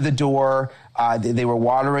went to the door. They were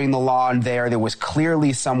watering the lawn there. There was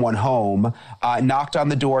clearly someone home. Knocked on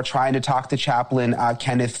the door, trying to talk to chaplain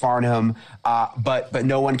Kenneth Farnham, but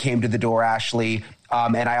no one came to the door, Ashley.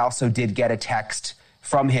 And I also did get a text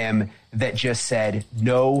from him that just said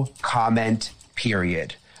no comment,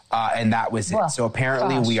 period. And that was it. So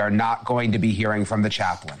apparently we are not going to be hearing from the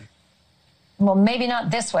chaplain. Well, maybe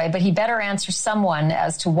not this way, but he better answer someone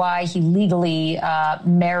as to why he legally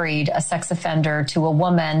married a sex offender to a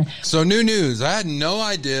woman. So new news. I had no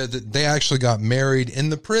idea that they actually got married in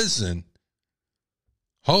the prison.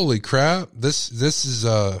 Holy crap. This is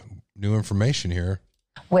new information here.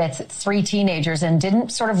 With 3 teenagers, and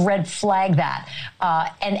didn't sort of red flag that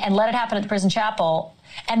and let it happen at the prison chapel.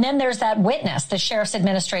 And then there's that witness, the sheriff's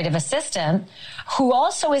administrative assistant, who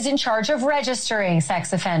also is in charge of registering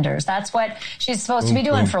sex offenders. That's what she's supposed to be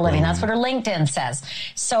doing for a living. That's what her LinkedIn says.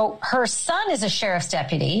 So her son is a sheriff's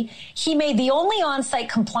deputy. He made the only on-site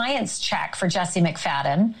compliance check for Jesse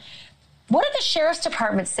McFadden. What did the sheriff's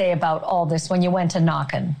department say about all this when you went to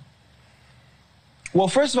knocking? Well,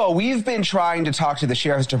 first of all, we've been trying to talk to the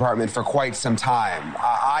Sheriff's Department for quite some time.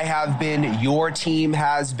 I have been, your team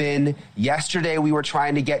has been. Yesterday, we were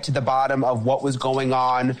trying to get to the bottom of what was going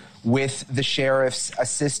on with the sheriff's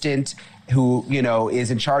assistant who,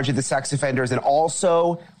 is in charge of the sex offenders. And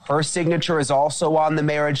also, her signature is also on the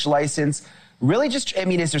marriage license. Really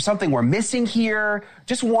is there something we're missing here?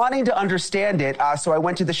 Just wanting to understand it. So I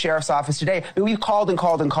went to the sheriff's office today. We called and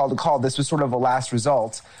called and called and called. This was sort of a last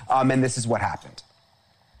result. And this is what happened.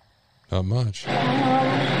 Not much. My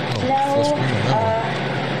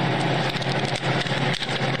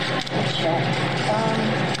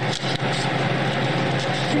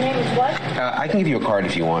name is What? I can give you a card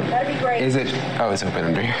if you want. That'd be great. Is it? Oh, it's open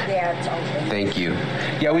under here. Yeah, it's open. Thank you.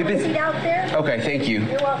 Yeah, we've been. Seat out there. Okay, thank you.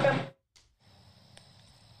 You're welcome.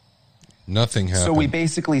 Nothing happened. So we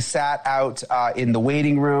basically sat out in the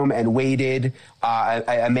waiting room and waited.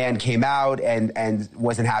 A man came out and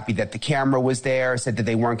wasn't happy that the camera was there, said that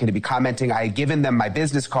they weren't going to be commenting. I had given them my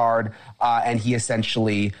business card, and he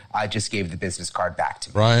essentially just gave the business card back to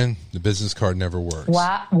me. Brian, the business card never works.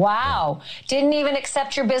 Wow. Didn't even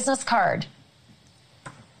accept your business card.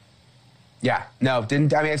 Yeah, no,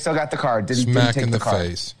 didn't. I mean, I still got the card. Didn't Smack take in the card.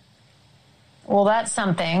 face. Well, that's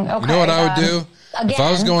something. Okay. You know what I would do? Again, if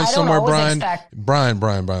I was going somewhere, Brian,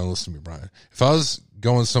 Brian, listen to me, Brian. If I was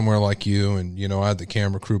going somewhere like you and, you know, I had the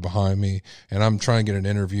camera crew behind me and I'm trying to get an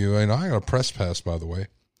interview, and I got a press pass, by the way.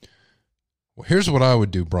 Well, here's what I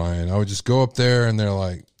would do, Brian. I would just go up there and they're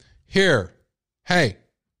like, here, hey,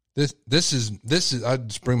 this is, I'd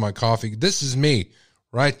just bring my coffee. This is me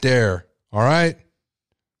right there. All right.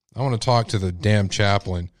 I want to talk to the damn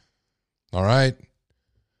chaplain. All right.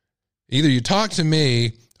 Either you talk to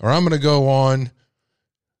me or I'm going to go on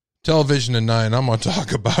television tonight and I'm going to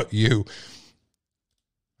talk about you.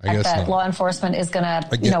 I guess that not. Law enforcement is going to,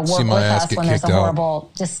 work with us when there's a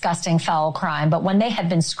horrible, disgusting, foul crime. But when they have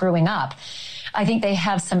been screwing up, I think they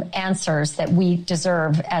have some answers that we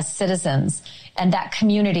deserve as citizens, and that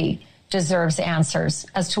community deserves answers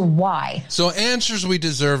as to why. So answers we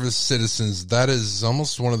deserve as citizens, that is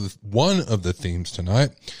almost one of the themes tonight.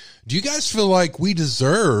 Do you guys feel like we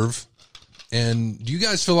deserve, and do you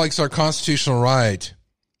guys feel like it's our constitutional right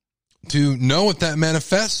to know what that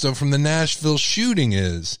manifesto from the Nashville shooting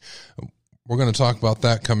is? We're going to talk about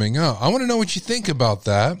that coming up. I want to know what you think about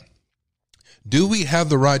that. Do we have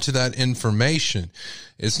the right to that information?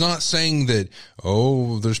 It's not saying that,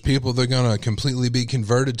 there's people that are going to completely be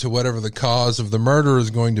converted to whatever the cause of the murder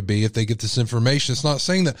is going to be if they get this information. It's not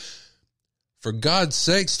saying that. For God's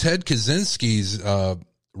sakes, Ted Kaczynski's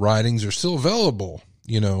writings are still available,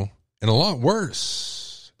 and a lot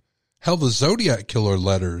worse. Hell, the Zodiac Killer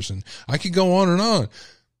letters, and I could go on and on.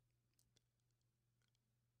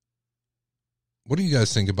 What do you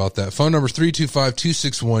guys think about that? Phone number is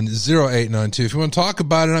 325-261-0892. If you want to talk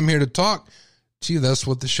about it, I'm here to talk to you. That's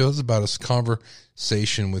what the show's about. It's a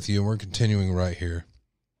conversation with you, and we're continuing right here.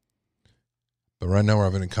 But right now we're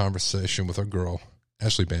having a conversation with our girl,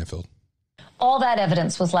 Ashley Banfield. All that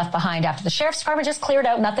evidence was left behind after the sheriff's department just cleared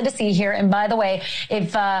out. Nothing to see here. And by the way,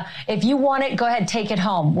 if you want it, go ahead, take it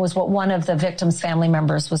home, was what one of the victim's family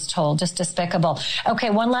members was told. Just despicable.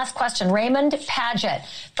 Okay, one last question. Raymond Padgett,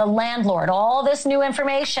 the landlord, all this new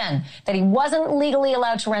information that he wasn't legally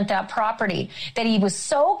allowed to rent that property, that he was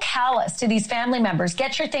so callous to these family members.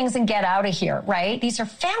 Get your things and get out of here, right? These are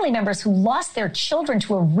family members who lost their children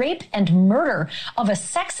to a rape and murder of a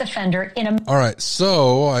sex offender in a... All right,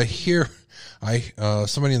 so I hear...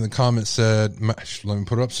 somebody in the comments said, let me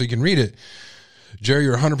put it up so you can read it. Jerry,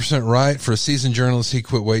 you're 100% right. For a seasoned journalist, he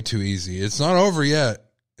quit way too easy. It's not over yet.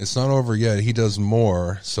 He does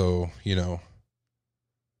more. So, he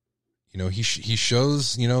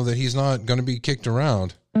shows, that he's not going to be kicked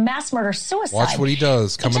around. Mass murder, suicide. Watch what he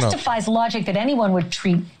does coming up. It just defies logic that anyone would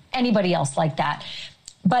treat anybody else like that.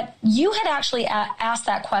 But you had actually asked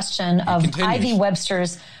that question of Ivy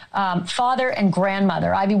Webster's father and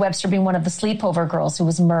grandmother, Ivy Webster being one of the sleepover girls who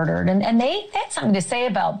was murdered. And they had something to say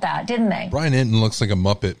about that, didn't they? Brian Hinton looks like a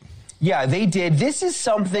Muppet. Yeah, they did. This is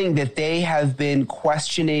something that they have been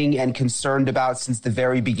questioning and concerned about since the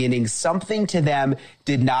very beginning. Something to them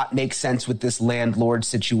did not make sense with this landlord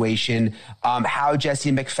situation. How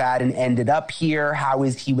Jesse McFadden ended up here, how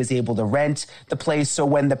he was able to rent the place. So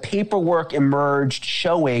when the paperwork emerged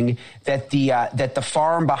showing that the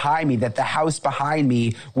farm behind me, that the house behind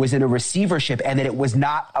me was in a receivership and that it was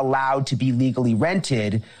not allowed to be legally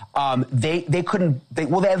rented, they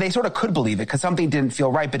sort of could believe it because something didn't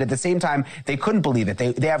feel right, but at the same time, they couldn't believe it.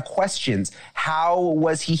 They have questions. How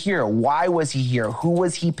was he here? Why was he here? Who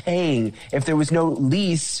was he paying? If there was no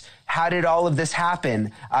lease, how did all of this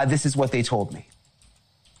happen? This is what they told me.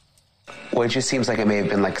 Well, it just seems like it may have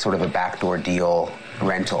been like sort of a backdoor deal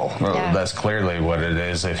rental. Well, that's clearly what it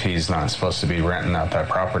is if he's not supposed to be renting out that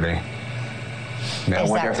property. I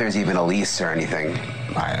wonder if there's even a lease or anything.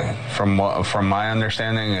 From my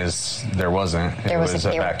understanding is there wasn't. It was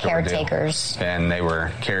a backdoor caretakers. Deal. And they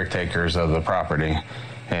were caretakers of the property.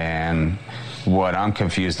 And what I'm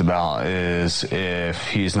confused about is if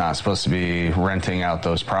he's not supposed to be renting out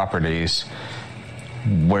those properties,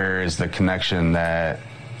 where is the connection that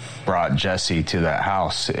brought Jesse to that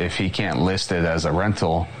house? If he can't list it as a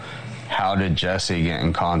rental, how did Jesse get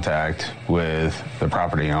in contact with the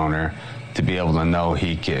property owner to be able to know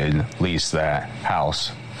he could lease that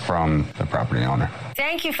house? from the property owner.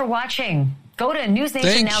 Thank you for watching. Go to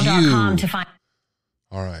newsnationnow.com to find.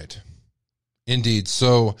 All right. Indeed.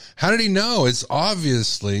 So how did he know? It's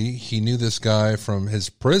obviously he knew this guy from his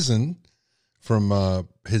prison, from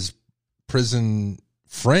his prison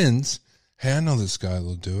friends. Hey, I know this guy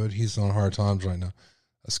will do it. He's on hard times right now.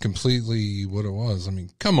 That's completely what it was. I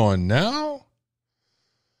mean, come on now.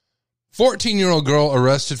 14-year-old girl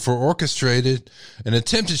arrested for orchestrated an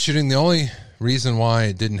attempted shooting. The only reason why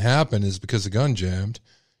it didn't happen is because the gun jammed.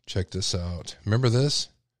 Check this out. Remember this?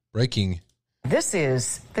 Breaking. This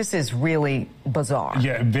is really bizarre.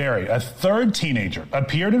 Yeah, very. A third teenager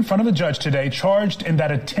appeared in front of the judge today, charged in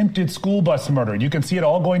that attempted school bus murder. You can see it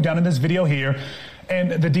all going down in this video here.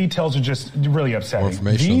 And the details are just really upsetting.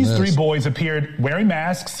 These three boys appeared wearing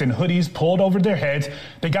masks and hoodies pulled over their heads.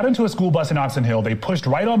 They got into a school bus in Oxon Hill. They pushed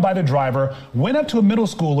right on by the driver, went up to a middle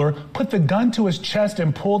schooler, put the gun to his chest,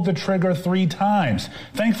 and pulled the trigger 3 times.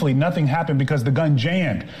 Thankfully, nothing happened because the gun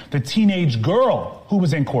jammed. The teenage girl who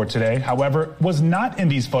was in court today, however, was not in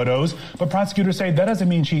these photos, but prosecutors say that doesn't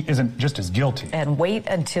mean she isn't just as guilty. And wait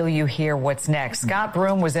until you hear what's next. Scott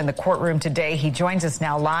Broom was in the courtroom today. He joins us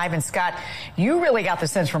now live. And Scott, you really got the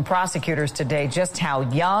sense from prosecutors today just how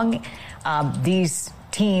young these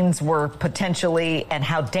teens were potentially and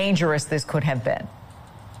how dangerous this could have been.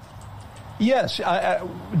 Yes,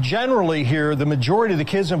 generally here, the majority of the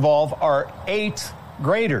kids involved are 8th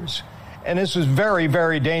graders. And this is very,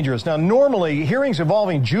 very dangerous. Now, normally, hearings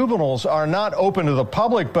involving juveniles are not open to the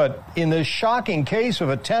public, but in this shocking case of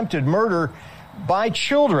attempted murder by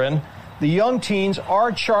children, the young teens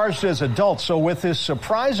are charged as adults. So with this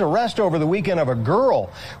surprise arrest over the weekend of a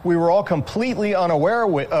girl we were all completely unaware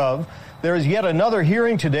of, there is yet another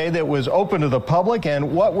hearing today that was open to the public,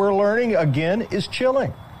 and what we're learning, again, is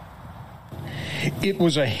chilling. It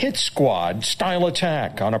was a hit squad style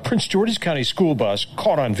attack on a Prince George's County school bus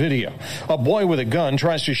caught on video. A boy with a gun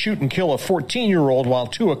tries to shoot and kill a 14-year-old while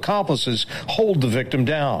 2 accomplices hold the victim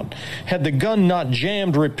down. Had the gun not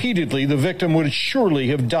jammed repeatedly, the victim would surely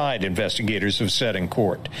have died, investigators have said in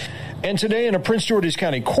court. And today in a Prince George's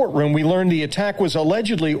County courtroom, we learned the attack was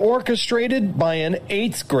allegedly orchestrated by an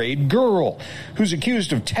 8th grade girl who's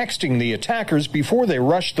accused of texting the attackers before they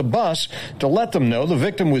rushed the bus to let them know the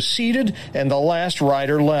victim was seated and the last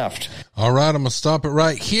rider left. All right, I'm going to stop it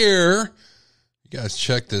right here. You guys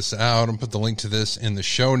check this out. I'm going to put the link to this in the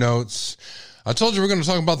show notes. I told you we're going to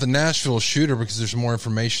talk about the Nashville shooter because there's more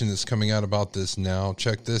information that's coming out about this now.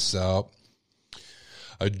 Check this out.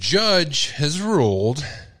 A judge has ruled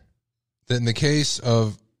that in the case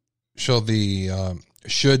of should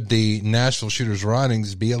the Nashville shooter's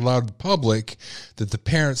writings be allowed to the public, that the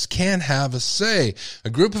parents can have a say. A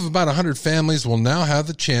group of about 100 families will now have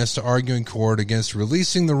the chance to argue in court against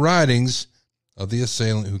releasing the writings of the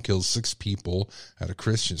assailant who killed 6 people at a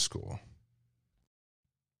Christian school.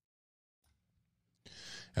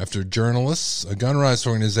 After journalists, a gun rights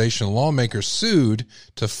organization, and lawmakers sued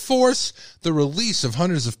to force the release of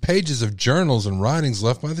hundreds of pages of journals and writings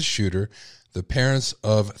left by the shooter, the parents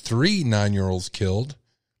of 3 9-year-olds killed,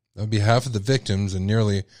 on behalf of the victims and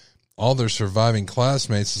nearly all their surviving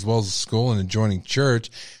classmates, as well as the school and adjoining church,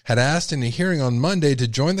 had asked in a hearing on Monday to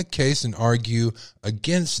join the case and argue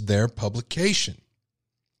against their publication.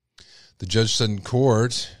 The judge said in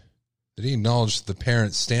court that he acknowledged that the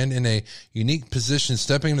parents stand in a unique position,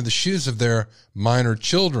 stepping into the shoes of their minor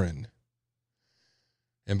children.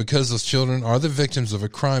 And because those children are the victims of a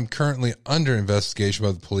crime currently under investigation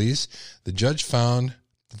by the police, the judge found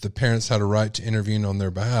that the parents had a right to intervene on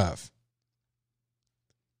their behalf.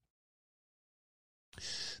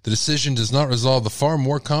 The decision does not resolve the far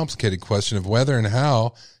more complicated question of whether and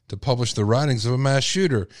how to publish the writings of a mass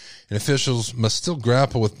shooter, and officials must still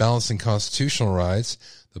grapple with balancing constitutional rights,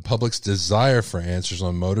 the public's desire for answers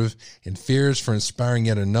on motive, and fears for inspiring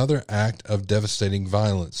yet another act of devastating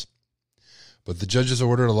violence. But the judge's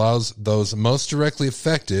order allows those most directly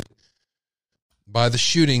affected by the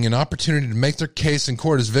shooting an opportunity to make their case in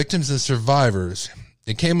court as victims and survivors.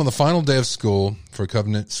 It came on the final day of school for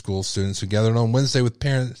Covenant School students who gathered on Wednesday with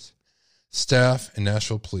parents, staff, and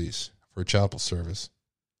Nashville police for a chapel service.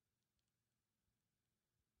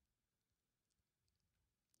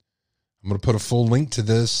 I'm going to put a full link to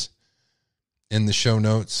this in the show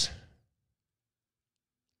notes.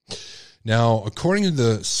 Now, according to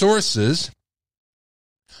the sources,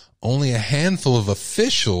 only a handful of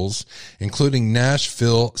officials, including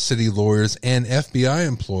Nashville city lawyers and FBI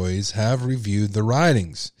employees, have reviewed the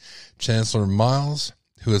writings. Chancellor Miles,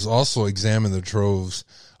 who has also examined the troves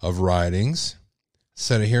of writings,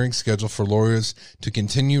 set a hearing schedule for lawyers to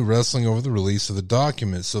continue wrestling over the release of the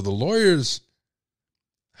documents. So the lawyers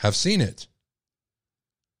have seen it.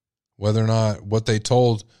 whether or not what they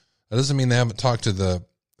told, that doesn't mean they haven't talked to the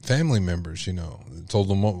family members, told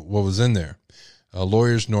them what was in there.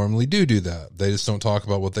 Lawyers normally do that. They just don't talk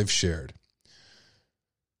about what they've shared.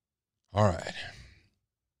 All right.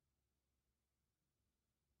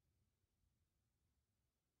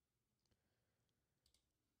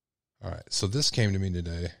 All right. So this came to me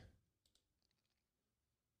today.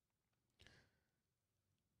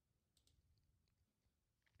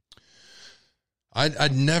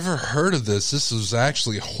 I'd never heard of this. This was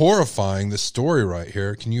actually horrifying, this story right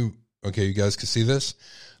here. You guys can see this?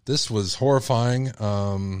 This was horrifying.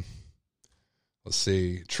 Let's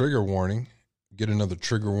see. Trigger warning. Get another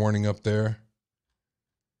trigger warning up there.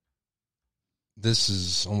 This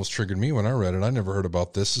is almost triggered me when I read it. I never heard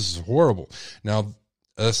about this. This is horrible. Now,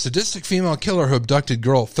 a sadistic female killer who abducted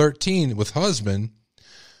girl 13 with husband,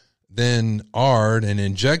 then AR'd and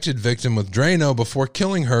injected victim with Drano before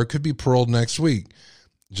killing her could be paroled next week.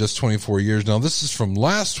 Just 24 years. Now, this is from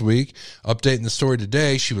last week. Updating the story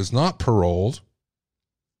today, she was not paroled.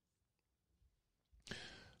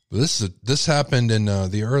 This happened in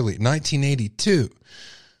the early 1982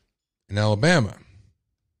 in Alabama.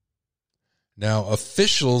 Now,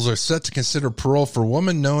 officials are set to consider parole for a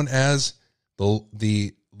woman known as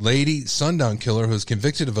the Lady Sundown Killer, who was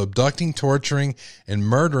convicted of abducting, torturing, and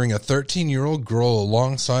murdering a 13-year-old girl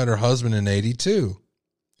alongside her husband in 82.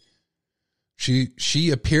 She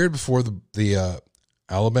appeared before the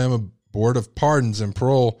Alabama Board of Pardons and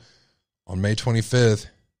Parole on May 25th.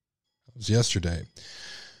 It was yesterday,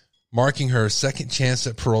 marking her second chance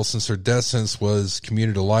at parole since her death sentence was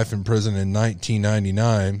commuted to life in prison in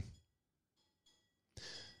 1999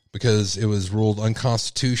 because it was ruled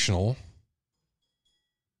unconstitutional.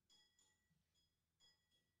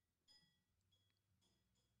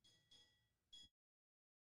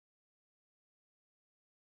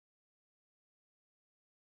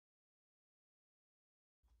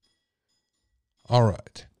 All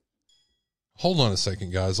right. Hold on a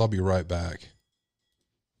second, guys. I'll be right back.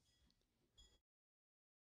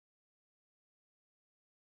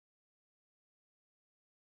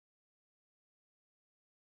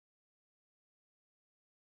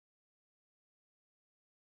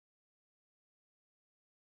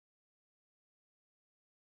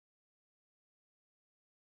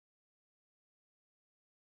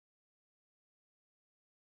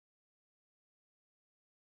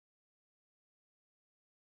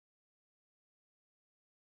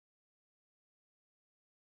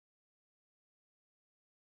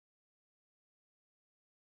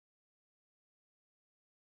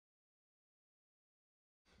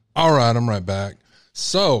 All right, I'm right back.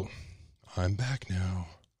 So, I'm back now.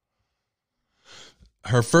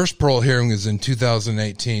 Her first parole hearing is in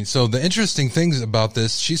 2018. So, the interesting things about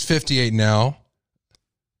this, she's 58 now,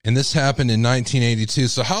 and this happened in 1982.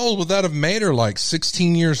 So, how old would that have made her? Like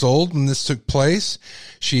 16 years old when this took place?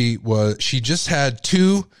 She just had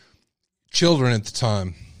 2 children at the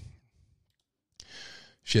time.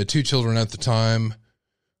 She had 2 children at the time.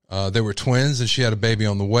 They were twins, and she had a baby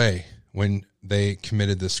on the way when they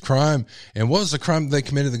committed this crime. And what was the crime they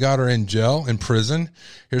committed that got her in jail, in prison?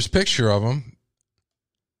 Here's a picture of them.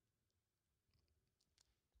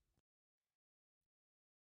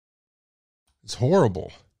 It's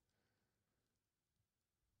horrible.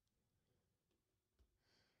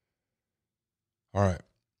 All right.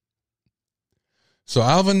 So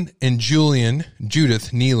Alvin and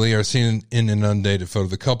Judith Neely are seen in an undated photo.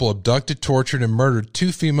 The couple abducted, tortured, and murdered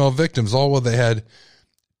 2 female victims, all while they had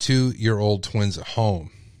 2-year-old twins at home.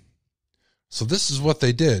 So this is what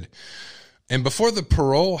they did. And before the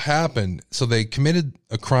parole happened, so they committed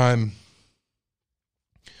a crime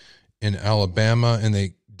in Alabama, and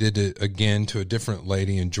they did it again to a different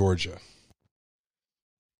lady in Georgia.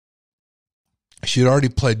 She had already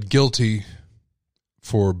pled guilty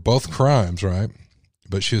for both crimes, right?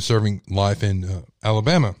 But she was serving life in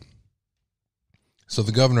Alabama. So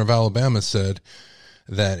the governor of Alabama said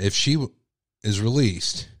that if she is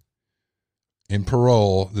released in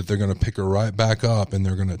parole, that they're going to pick her right back up and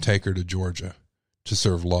they're going to take her to Georgia to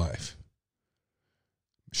serve life.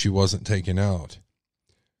 She wasn't taken out.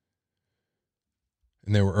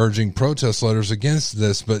 And they were urging protest letters against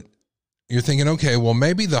this, but you're thinking, okay, well,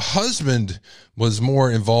 maybe the husband was more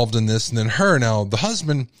involved in this than her. Now, the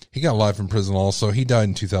husband, he got life in prison also. He died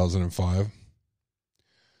in 2005.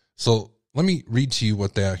 So let me read to you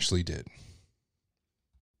what they actually did.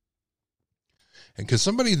 And because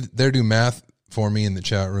somebody there do math for me in the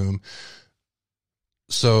chat room.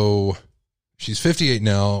 So she's 58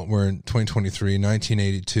 now. We're in 2023.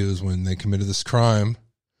 1982 is when they committed this crime,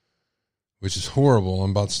 which is horrible.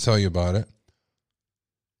 I'm about to tell you about it.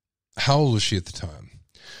 How old was she at the time?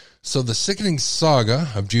 So the sickening saga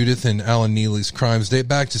of Judith and Alan Neely's crimes date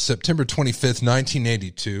back to September 25th,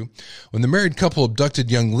 1982, when the married couple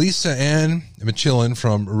abducted young Lisa Ann Michelin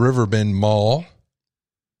from Riverbend Mall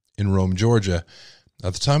in Rome, Georgia.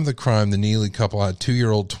 At the time of the crime, the Neely couple had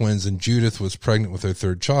 2-year-old twins, and Judith was pregnant with their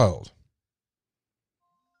third child.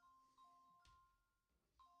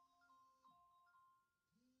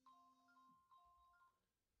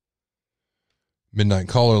 Midnight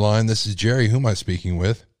Caller Line, this is Jerry. Who am I speaking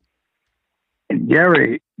with?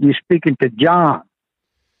 Jerry, you speaking to John.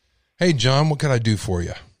 Hey, John, what can I do for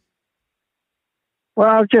you? Well,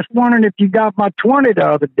 I was just wondering if you got my 20 the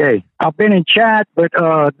other day. I've been in chat, but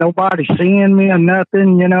nobody's seeing me or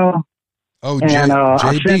nothing, you know. Oh, and,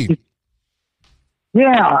 JB.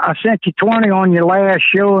 I sent you 20 on your last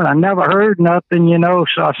show, and I never heard nothing, you know.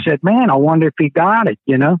 So I said, man, I wonder if he got it,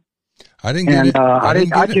 you know. I didn't get it. I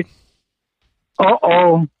didn't get it.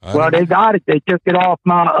 Well, they got it. They took it off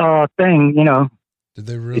my thing, you know. Did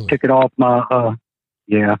they really? They took it off my,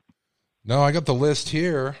 yeah. No, I got the list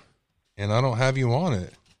here, and I don't have you on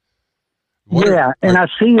it. I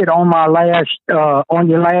see it on my on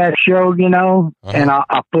your last show, you know, and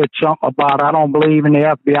I put something about I don't believe in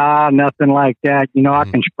the FBI, nothing like that. You know, I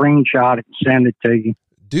can screenshot it and send it to you.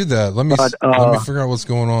 Do that. Let me figure out what's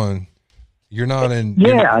going on. You're not in.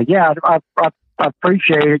 I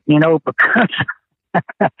appreciate it, you know, because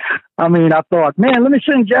I mean, I thought, man, let me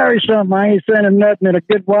send Jerry something. I ain't sending nothing in a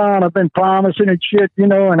good while. I've been promising and shit, you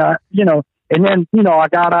know, and then, you know, I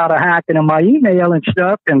got out of hacking in my email and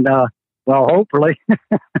stuff, and well, hopefully,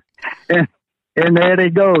 and there they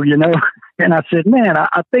go, you know. And I said, man,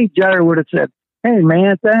 I think Jerry would have said, hey,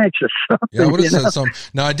 man, thanks or something. Yeah, I would have said something.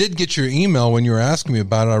 Now, I did get your email when you were asking me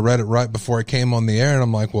about it. I read it right before I came on the air, and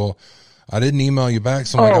I'm like, well, I didn't email you back.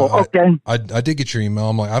 So okay. I did get your email.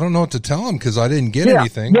 I'm like, I don't know what to tell him because I didn't get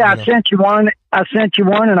anything. Yeah, I sent you one.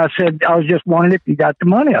 And I said, I was just wondering if you got the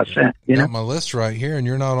money I sent. You know, got my list right here, and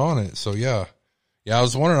you're not on it. So yeah. I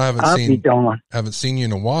was wondering. I haven't seen you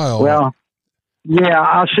in a while. Well, yeah,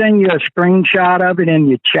 I'll send you a screenshot of it in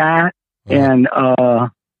your chat, and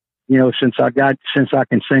you know, since I can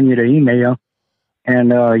send you the email,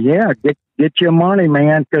 and get your money,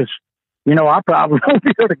 man, because. You know, I probably won't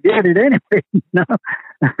be able to get it anyway. You know?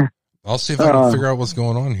 I'll see if I can figure out what's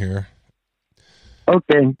going on here.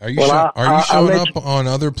 Okay. Are you showing up on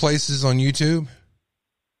other places on YouTube?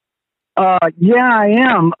 Yeah, I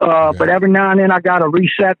am. But every now and then I got to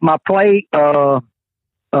reset my Play store,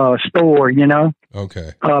 you know?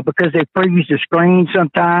 Okay. Because they freeze the screen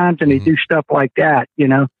sometimes and they do stuff like that, you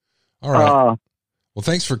know? All right. Well,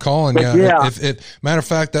 thanks for calling. Yeah. Matter of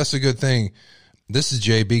fact, that's a good thing. This is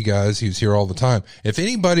JB, guys. He's here all the time. If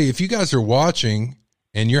you guys are watching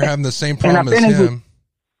and you're having the same problem as him,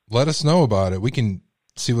 let us know about it. We can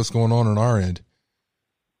see what's going on our end.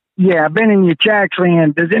 Yeah, I've been in your chat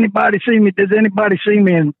saying, does anybody see me? Does anybody see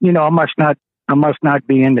me? And, you know, I must not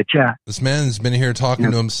be in the chat. This man's been here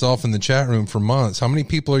talking to himself in the chat room for months. How many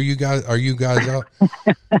people are you guys out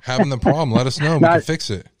having the problem? Let us know. We can fix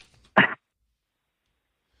it.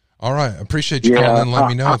 All right. Appreciate you calling in. Let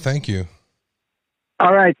me know. Thank you.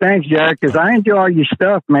 All right, thanks, Jack, because I enjoy your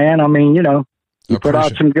stuff, man. I mean, you know, you put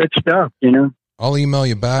out some good stuff, you know. I'll email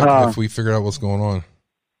you back if we figure out what's going on.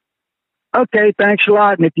 Okay, thanks a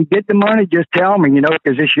lot. And if you get the money, just tell me, you know,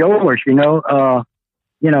 because it's yours, you know.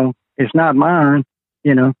 You know, it's not mine,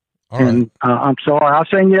 you know. And I'm sorry. I'll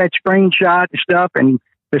send you that screenshot and stuff and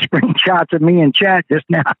the screenshots of me in chat just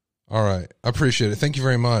now. All right. I appreciate it. Thank you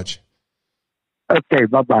very much. Okay,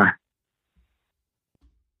 bye-bye.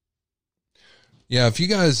 Yeah, if you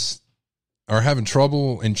guys are having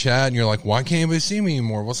trouble in chat and you're like, why can't anybody see me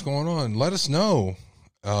anymore? What's going on? Let us know.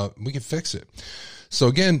 We can fix it. So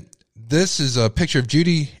again, this is a picture of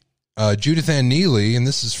Judith Ann Neely, and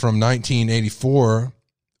this is from 1984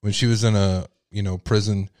 when she was in a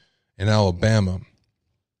prison in Alabama.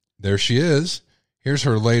 There she is. Here's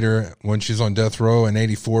her later when she's on death row in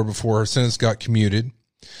 84 before her sentence got commuted.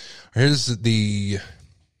 This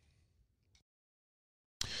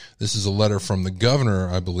is a letter from the governor,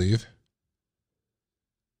 I believe,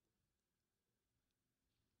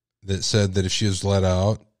 that said that if she was let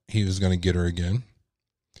out, he was going to get her again.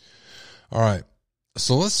 All right.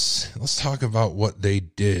 So let's talk about what they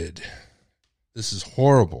did. This is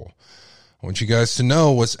horrible. I want you guys to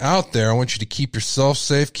know what's out there. I want you to keep yourself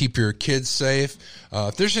safe, keep your kids safe.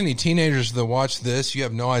 If there's any teenagers that watch this, you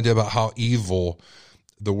have no idea about how evil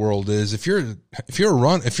the world is. If you're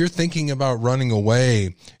thinking about running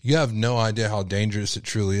away, you have no idea how dangerous it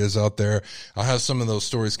truly is out there. I'll have some of those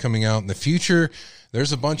stories coming out in the future.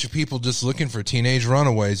 There's a bunch of people just looking for teenage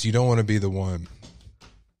runaways. You don't want to be the one.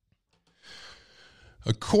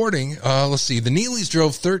 According, let's see, the Neelys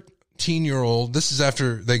drove 13-year-old. This is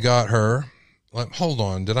after they got her. Hold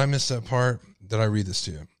on. Did I miss that part? Did I read this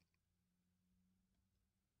to you?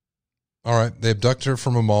 All right. They abducted her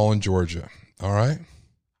from a mall in Georgia. All right.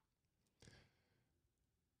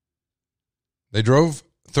 They drove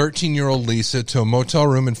 13-year-old Lisa to a motel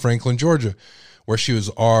room in Franklin, Georgia, where she was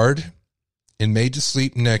AR'd and made to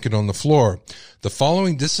sleep naked on the floor. This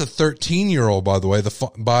is a 13-year-old, by the way,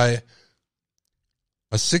 by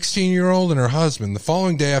a 16-year-old and her husband. The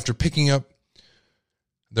following day, after picking up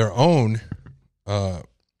their own, this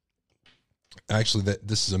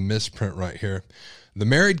is a misprint right here. The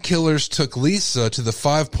married killers took Lisa to the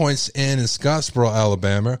 5 Points Inn in Scottsboro,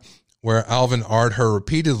 Alabama, where Alvin AR'd her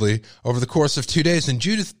repeatedly over the course of 2 days, and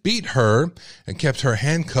Judith beat her and kept her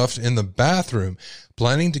handcuffed in the bathroom,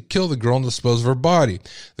 planning to kill the girl and dispose of her body.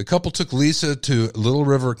 The couple took Lisa to Little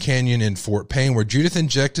River Canyon in Fort Payne, where Judith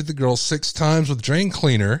injected the girl 6 times with drain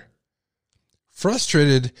cleaner.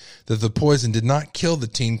 Frustrated that the poison did not kill the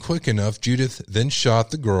teen quick enough, Judith then shot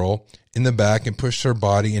the girl in the back and pushed her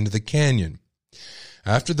body into the canyon.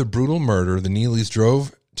 After the brutal murder, the Neelys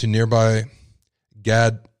drove to nearby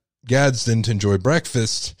Gadsden to enjoy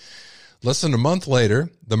breakfast. Less than a month later,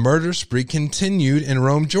 the murder spree continued in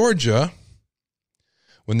Rome, Georgia,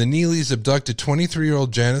 when the Neelys abducted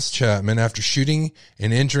 23-year-old Janice Chapman after shooting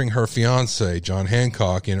and injuring her fiancé, John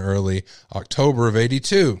Hancock, in early October of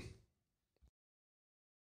 1982.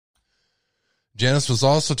 Janice was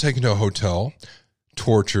also taken to a hotel,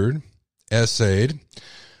 tortured, essayed,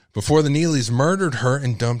 before the Neelys murdered her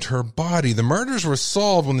and dumped her body. The murders were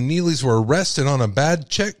solved when the Neelys were arrested on a bad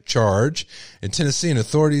check charge in Tennessee, and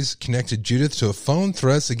authorities connected Judith to a phone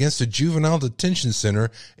threats against a juvenile detention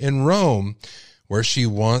center in Rome, where she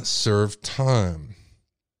once served time.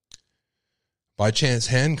 By chance,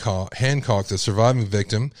 Hancock, the surviving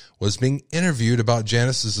victim, was being interviewed about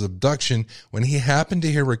Janice's abduction when he happened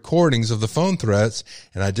to hear recordings of the phone threats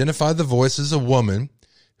and identified the voice as a woman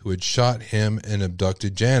who had shot him and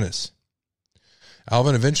abducted Janice.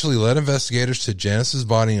 Alvin eventually led investigators to Janice's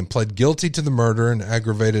body and pled guilty to the murder and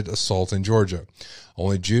aggravated assault in Georgia.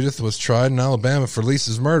 Only Judith was tried in Alabama for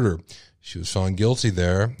Lisa's murder. She was found guilty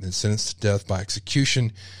there and sentenced to death by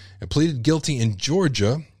execution and pleaded guilty in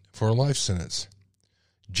Georgia for a life sentence.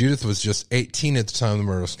 Judith was just 18 at the time of the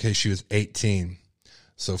murder. Okay, she was 18.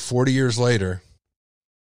 So 40 years later,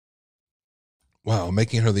 wow,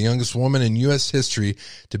 making her the youngest woman in U.S. history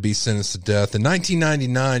to be sentenced to death. In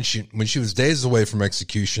 1999, when she was days away from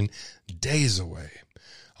execution,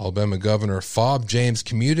 Alabama Governor Fob James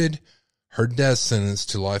commuted her death sentence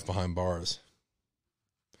to life behind bars.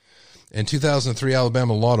 In 2003,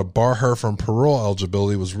 Alabama law to bar her from parole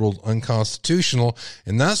eligibility was ruled unconstitutional,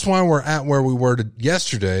 and that's why we're at where we were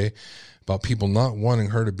yesterday about people not wanting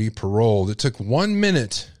her to be paroled. It took 1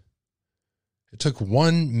 minute.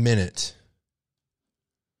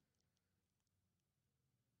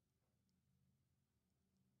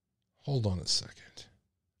 Hold on a second.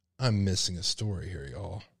 I'm missing a story here,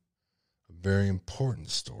 y'all. A very important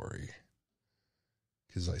story.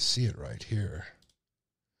 Because I see it right here.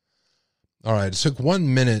 All right, it took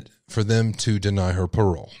 1 minute for them to deny her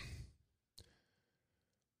parole.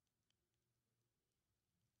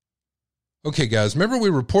 Okay, guys, remember we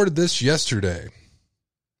reported this yesterday.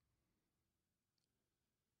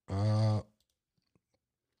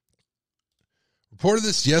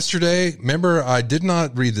 Remember, I did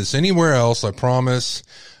not read this anywhere else, I promise.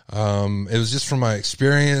 It was just from my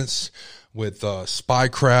experience with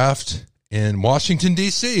spycraft in Washington,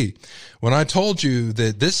 D.C. When I told you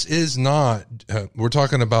that this is not, we're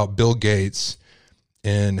talking about Bill Gates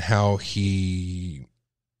and how he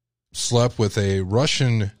slept with a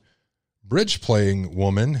Russian bridge-playing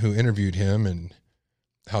woman who interviewed him and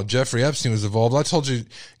how Jeffrey Epstein was involved. I told you,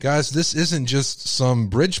 guys, this isn't just some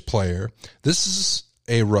bridge player. This is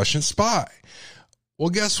a Russian spy. Well,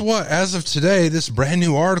 guess what? As of today, this brand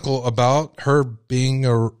new article about her being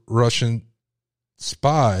a Russian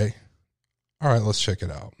spy. All right, let's check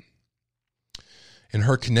it out. And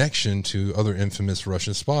her connection to other infamous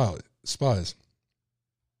Russian spies.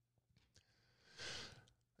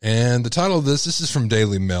 And the title of this is from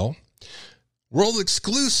Daily Mail. World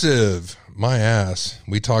exclusive. My ass.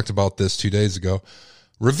 We talked about this 2 days ago.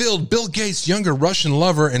 Revealed Bill Gates' younger Russian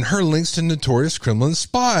lover and her links to notorious Kremlin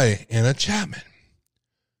spy, Anna Chapman.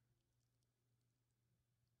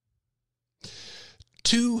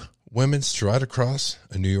 Two women stride across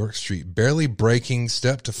a New York street, barely breaking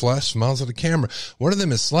step to flash smiles at the camera. One of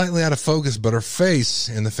them is slightly out of focus, but her face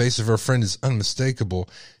and the face of her friend is unmistakable,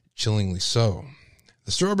 chillingly so.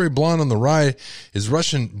 The strawberry blonde on the right is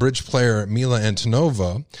Russian bridge player Mila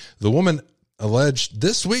Antonova. The woman alleged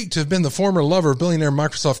this week to have been the former lover of billionaire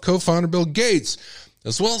Microsoft co-founder Bill Gates,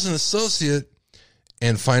 as well as an associate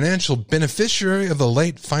and financial beneficiary of the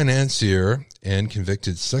late financier and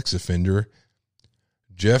convicted sex offender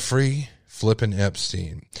Jeffrey Flippin'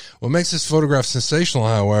 Epstein. What makes this photograph sensational,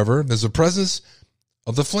 however, is the presence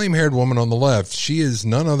of the flame-haired woman on the left. She is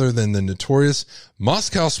none other than the notorious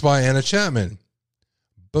Moscow spy Anna Chapman.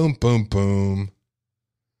 Boom, boom, boom.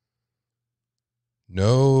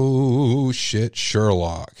 No shit,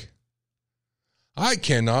 Sherlock. I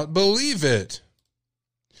cannot believe it.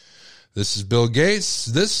 This is Bill Gates.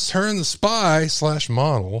 This is her and the spy /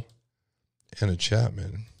 model, Anna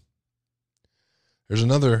Chapman. There's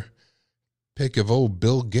another pic of old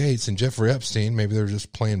Bill Gates and Jeffrey Epstein. Maybe they're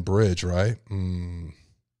just playing bridge, right?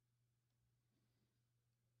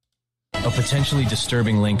 A potentially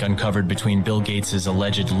disturbing link uncovered between Bill Gates'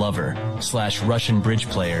 alleged lover / Russian bridge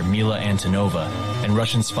player Mila Antonova and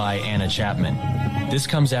Russian spy Anna Chapman. This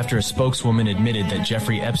comes after a spokeswoman admitted that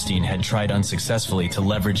Jeffrey Epstein had tried unsuccessfully to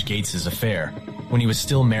leverage Gates' affair when he was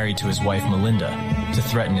still married to his wife Melinda to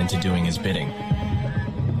threaten into doing his bidding.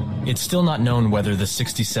 It's still not known whether the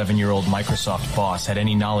 67-year-old Microsoft boss had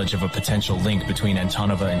any knowledge of a potential link between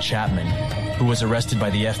Antonova and Chapman, who was arrested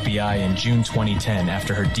by the FBI in June 2010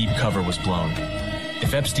 after her deep cover was blown.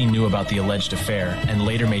 If Epstein knew about the alleged affair and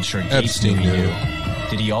later made sure Gates knew he knew,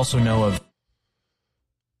 did he also know of...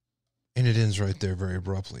 And it ends right there very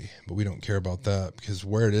abruptly, but we don't care about that because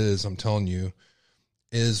where it is, I'm telling you,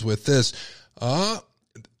 is with this.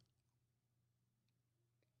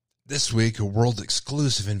 This week, a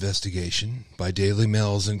world-exclusive investigation by Daily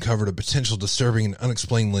Mail has uncovered a potential disturbing and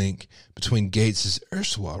unexplained link between Gates'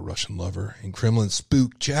 erstwhile Russian lover and Kremlin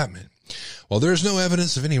spook Chapman. While there is no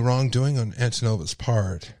evidence of any wrongdoing on Antonova's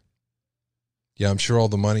part, I'm sure all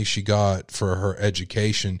the money she got for her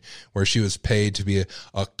education, where she was paid to be a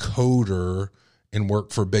coder and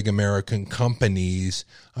work for big American companies,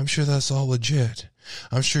 I'm sure that's all legit.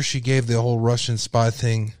 I'm sure she gave the whole Russian spy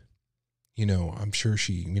thing... I'm sure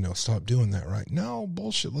she, stopped doing that, right? No,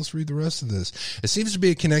 bullshit. Let's read the rest of this. It seems to be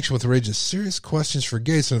a connection with raises serious questions for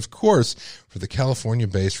Gates and, of course, for the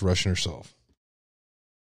California-based Russian herself.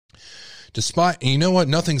 Despite, and you know what?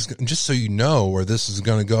 Nothing's, just so you know where this is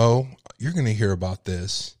going to go, you're going to hear about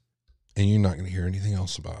this, and you're not going to hear anything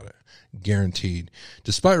else about it. Guaranteed.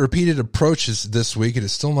 Despite repeated approaches this week, it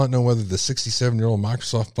is still not known whether the 67-year-old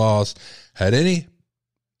Microsoft boss had any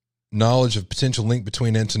knowledge of potential link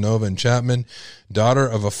between Antonova and Chapman, daughter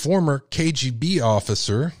of a former KGB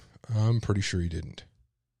officer. I'm pretty sure he didn't.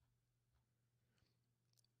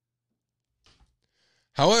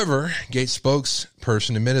 However, Gates'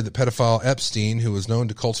 spokesperson admitted that pedophile Epstein, who was known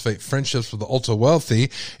to cultivate friendships with the ultra-wealthy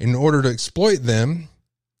in order to exploit them,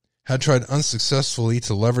 had tried unsuccessfully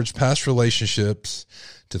to leverage past relationships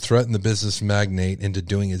to threaten the business magnate into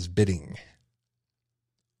doing his bidding.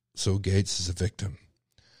 So Gates is a victim.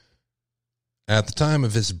 At the time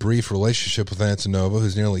of his brief relationship with Antonova,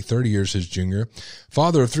 who's nearly 30 years his junior,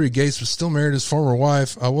 father of 3, Gates was still married to his former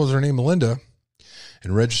wife, what was her name, Melinda,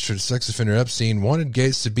 and registered sex offender Epstein wanted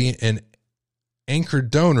Gates to be an anchor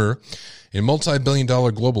donor in a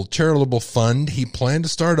multi-billion-dollar global charitable fund he planned to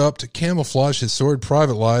start up to camouflage his sordid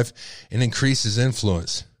private life and increase his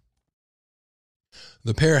influence.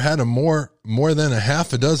 The pair had more than a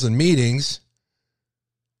half a dozen meetings,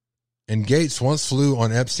 and Gates once flew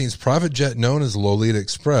on Epstein's private jet known as Lolita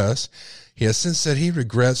Express. He has since said he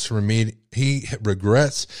regrets meeting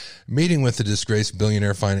with the disgraced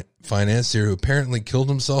billionaire financier who apparently killed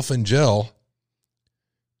himself in jail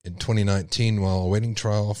in 2019 while awaiting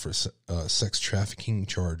trial for sex trafficking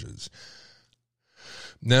charges.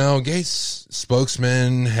 Now, Gates'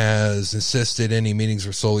 spokesman has insisted any meetings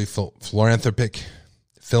were solely philanthropic.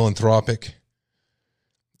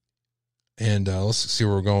 And let's see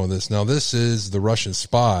where we're going with this. Now, this is the Russian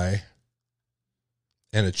spy,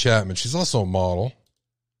 Anna Chapman. She's also a model.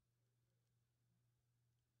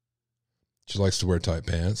 She likes to wear tight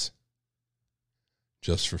pants,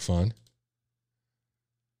 just for fun.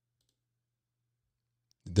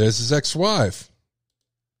 There's his ex-wife.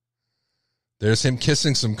 There's him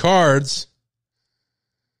kissing some cards.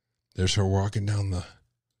 There's her walking down the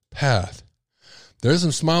path. There's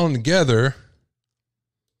them smiling together.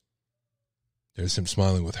 There's him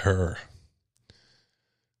smiling with her.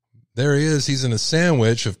 There he is. He's in a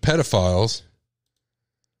sandwich of pedophiles.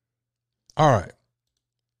 All right.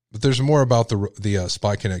 But there's more about the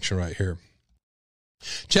spy connection right here.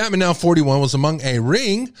 Chapman, now 41, was among a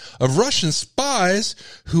ring of Russian spies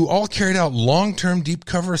who all carried out long-term deep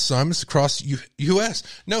cover assignments across the U.S.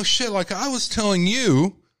 No shit, like I was telling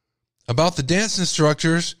you about the dance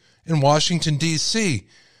instructors in Washington, D.C.,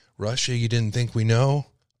 Russia, you didn't think we know?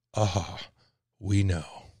 We know.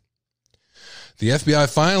 The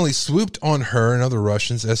FBI finally swooped on her and other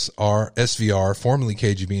Russians, SVR, formerly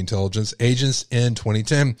KGB intelligence agents, in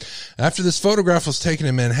 2010. After this photograph was taken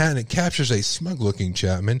in Manhattan, it captures a smug-looking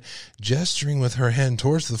Chapman gesturing with her hand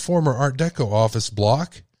towards the former Art Deco office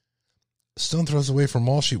block, stone throws away from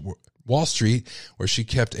Wall Street, where she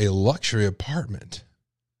kept a luxury apartment.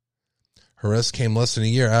 Her arrest came less than a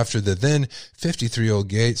year after the then 53-year-old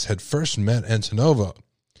Gates had first met Antonova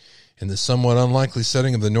in the somewhat unlikely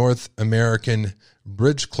setting of the North American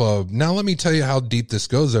Bridge Club. Now, let me tell you how deep this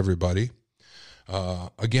goes, everybody.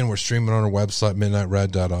 Again, we're streaming on our website,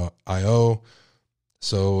 midnightrad.io.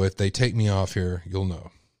 So if they take me off here, you'll know.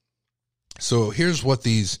 So here's what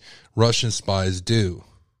these Russian spies do.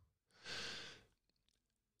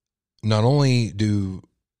 Not only do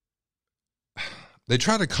they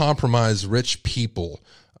try to compromise rich people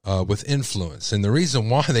with influence, and the reason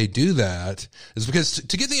why they do that is because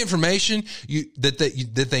to get the information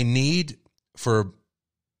that they need for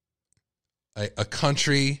a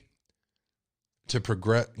country to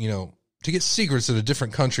progress, to get secrets that a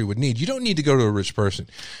different country would need, you don't need to go to a rich person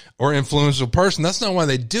or influential person. That's not why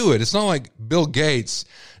they do it. It's not like Bill Gates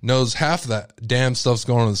knows half of that damn stuff's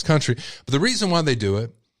going on in this country. But the reason why they do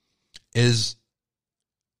it is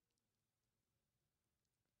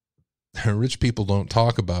rich people don't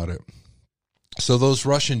talk about it. So those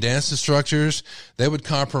Russian dance instructors, they would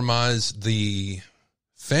compromise the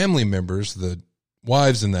family members, the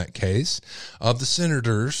wives in that case, of the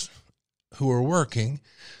senators who are working.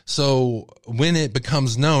 So when it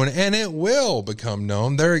becomes known, and it will become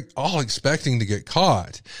known, they're all expecting to get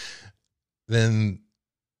caught. Then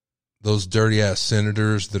those dirty ass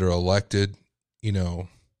senators that are elected,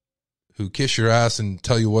 who kiss your ass and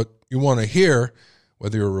tell you what you want to hear,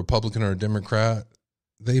 whether you're a Republican or a Democrat,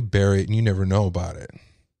 they bury it and you never know about it.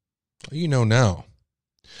 You know now.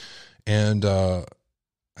 And I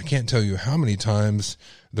can't tell you how many times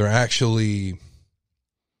they're actually,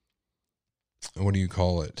 what do you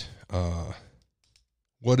call it?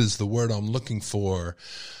 What is the word I'm looking for?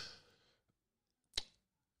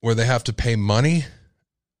 Where they have to pay money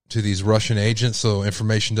to these Russian agents so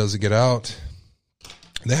information doesn't get out.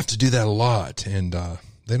 They have to do that a lot, and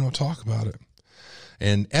they don't talk about it.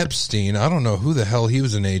 And Epstein, I don't know who the hell he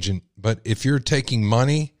was an agent, but if you're taking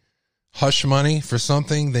money, hush money for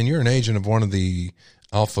something, then you're an agent of one of the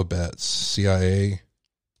alphabets, CIA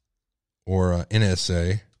or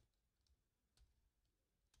NSA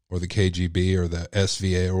or the KGB or the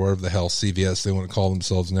SVA or whatever the hell CVS they want to call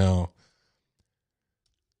themselves now.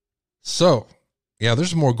 So, yeah,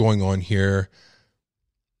 there's more going on here.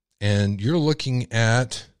 And you're looking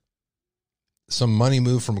at some money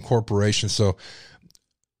move from a corporation. So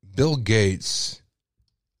Bill Gates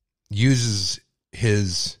uses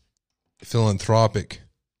his philanthropic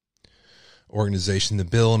organization, the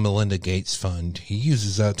Bill and Melinda Gates Fund. He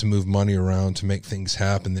uses that to move money around to make things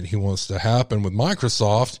happen that he wants to happen. With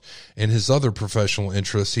Microsoft and his other professional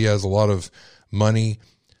interests, he has a lot of money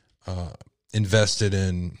invested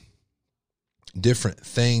in different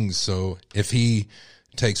things. So if he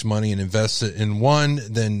takes money and invests it in one,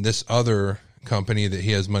 then this other company that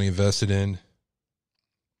he has money invested in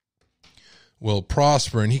will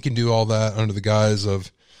prosper, and he can do all that under the guise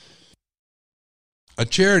of a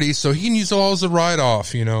charity. So he can use it all as a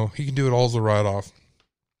write-off, he can do it all as a write-off.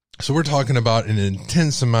 So we're talking about an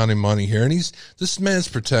intense amount of money here, and this man's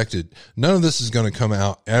protected. None of this is going to come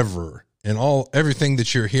out ever, and everything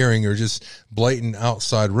that you're hearing are just blatant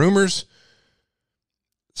outside rumors.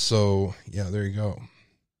 So yeah, there you go.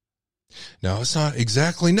 Now, it's not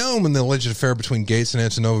exactly known when the alleged affair between Gates and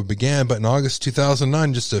Antonova began, but in August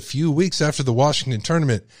 2009, just a few weeks after the Washington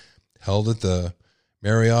tournament held at the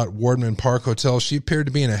Marriott Wardman Park Hotel, she appeared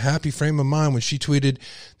to be in a happy frame of mind when she tweeted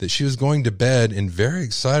that she was going to bed and very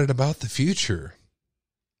excited about the future.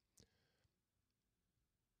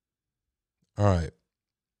 All right.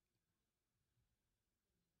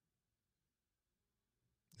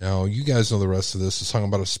 Now, you guys know the rest of this. It's talking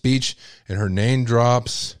about a speech and her name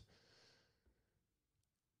drops.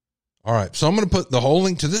 All right, so I'm going to put the whole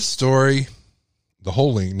link to this story, the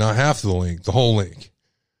whole link, not half the link, the whole link.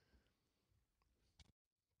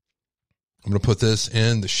 I'm going to put this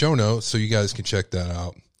in the show notes so you guys can check that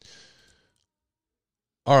out.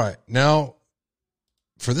 All right, now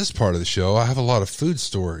for this part of the show, I have a lot of food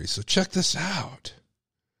stories, so check this out.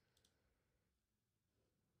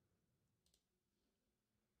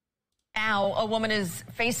 Now, a woman is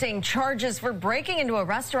facing charges for breaking into a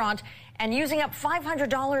restaurant and using up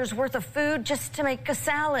 $500 worth of food just to make a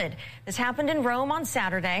salad. This happened in Rome on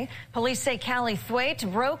Saturday. Police say Callie Thwaite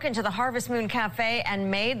broke into the Harvest Moon Cafe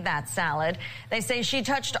and made that salad. They say she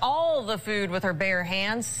touched all the food with her bare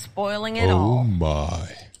hands, spoiling it all. Oh, my.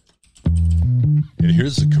 And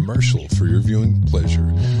here's a commercial for your viewing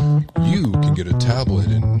pleasure. You can get a tablet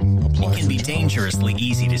and apply. It can be dangerously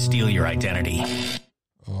easy to steal your identity.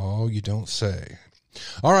 Oh, you don't say.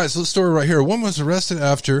 All right, so the story right here. A woman was arrested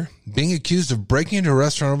after being accused of breaking into a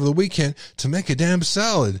restaurant over the weekend to make a damn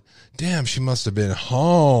salad. Damn, she must have been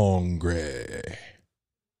hungry.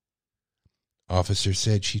 Officers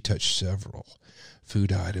said she touched several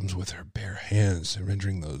food items with her bare hands,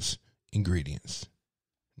 rendering those ingredients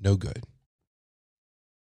no good.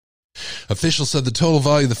 Officials said the total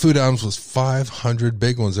value of the food items was 500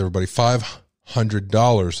 big ones, everybody.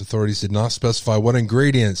 $500. Authorities did not specify what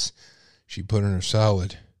ingredients she put in her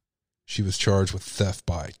salad. She was charged with theft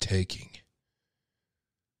by taking.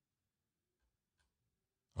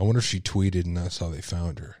 I wonder if she tweeted and that's how they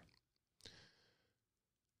found her.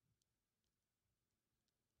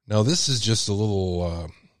 Now, this is just a little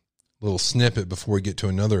snippet before we get to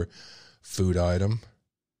another food item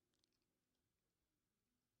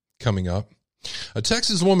coming up. A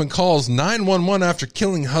Texas woman calls 911 after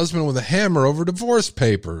killing husband with a hammer over divorce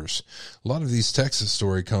papers. A lot of these Texas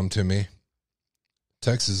stories come to me.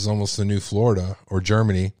 Texas is almost the new Florida or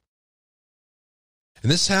Germany.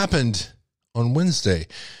 And this happened on Wednesday.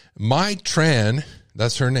 Mai Tran,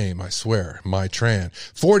 that's her name, I swear, Mai Tran,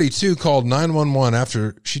 42, called 911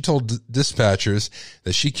 after she told dispatchers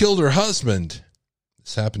that she killed her husband.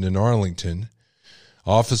 This happened in Arlington.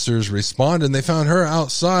 Officers responded and they found her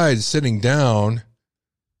outside sitting down.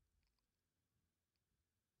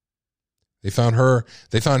 They found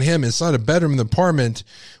him inside a bedroom in the apartment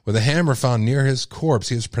with a hammer found near his corpse.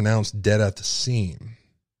 He was pronounced dead at the scene.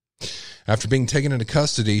 After being taken into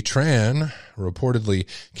custody, Tran reportedly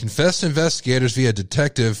confessed to investigators via a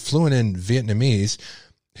detective fluent in Vietnamese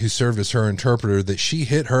who served as her interpreter that she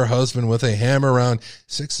hit her husband with a hammer around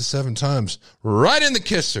 6 to 7 times, right in the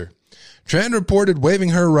kisser. Tran reported waiving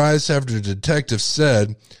her rights after the detective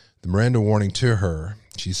said the Miranda warning to her.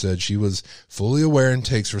 She said she was fully aware and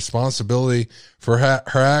takes responsibility for her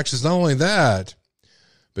actions. Not only that,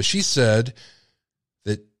 but she said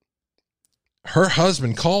that her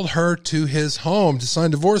husband called her to his home to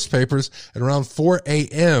sign divorce papers at around 4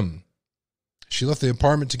 a.m. She left the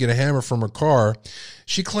apartment to get a hammer from her car.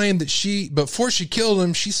 She claimed that before she killed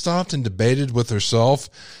him, she stopped and debated with herself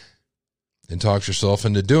and talked herself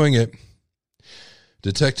into doing it.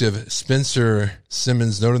 Detective Spencer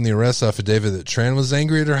Simmons noted in the arrest affidavit that Tran was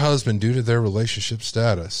angry at her husband due to their relationship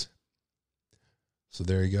status. So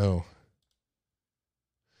there you go.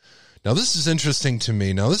 Now, this is interesting to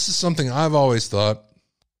me. Now, this is something I've always thought.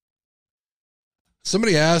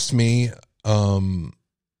 Somebody asked me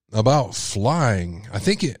about flying. I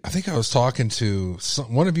think I was talking to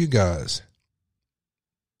one of you guys.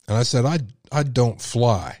 And I said, I don't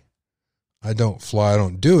fly. I don't fly. I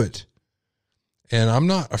don't do it. And I'm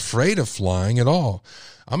not afraid of flying at all.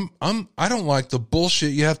 I don't like the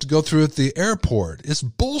bullshit you have to go through at the airport. It's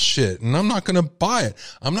bullshit, and I'm not going to buy it.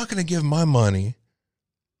 I'm not going to give my money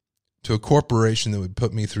to a corporation that would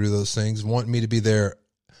put me through those things, want me to be there.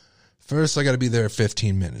 First, I got to be there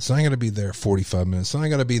 15 minutes. Then I got to be there 45 minutes. Then I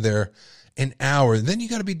got to be there an hour. Then you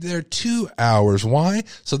got to be there 2 hours. Why?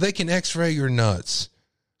 So they can x-ray your nuts.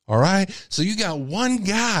 All right? So you got one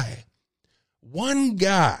guy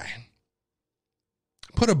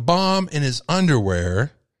put a bomb in his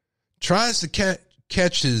underwear, tries to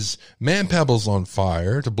catch his man pebbles on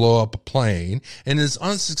fire to blow up a plane, and is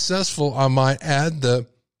unsuccessful. I might add, the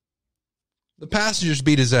passengers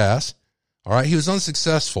beat his ass. All right, he was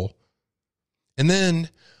unsuccessful. And then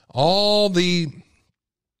all the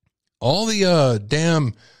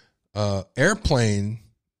damn airplane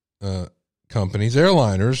companies,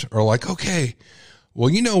 airliners are like, okay, well,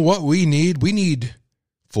 you know what we need? We need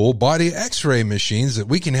full body x-ray machines that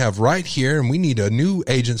we can have right here. And we need a new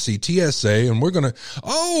agency, TSA. And we're going to,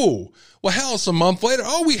 well, hell, it's a month later.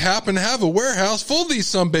 We happen to have a warehouse full of these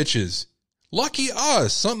sumbitches. Lucky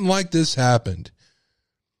us. Something like this happened.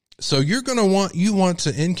 So you want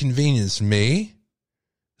to inconvenience me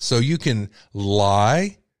so you can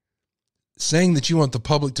lie saying that you want the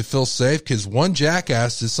public to feel safe because one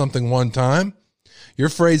jackass did something one time. You're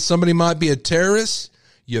afraid somebody might be a terrorist?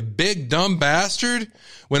 You big dumb bastard.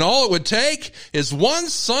 When all it would take is one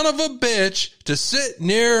son of a bitch to sit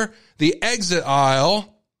near the exit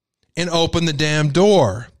aisle and open the damn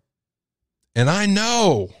door. And I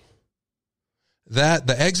know that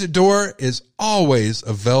the exit door is always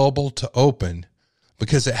available to open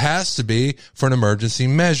because it has to be for an emergency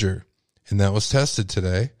measure. And that was tested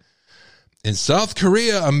today. In South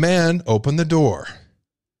Korea, a man opened the door.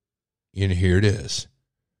 And here it is,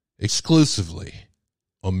 exclusively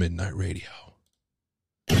on Midnight Radio.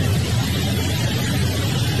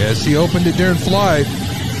 Yes, he opened it during flight.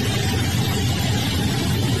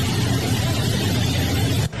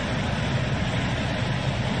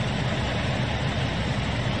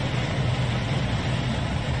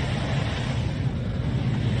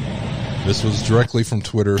 This was directly from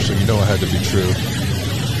Twitter, so you know it had to be true.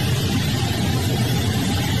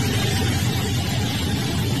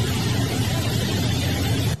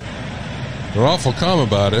 They're awful calm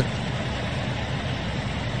about it.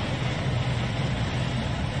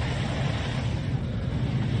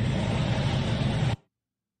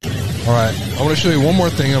 All right, I want to show you one more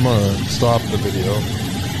thing. I'm going to stop the video.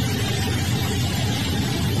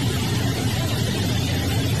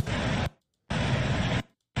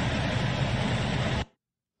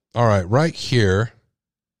 All right, right here,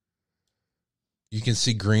 you can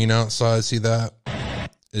see green outside. See that?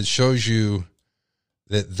 It shows you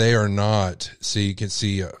that they are not. See, you can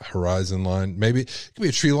see a horizon line. Maybe it could be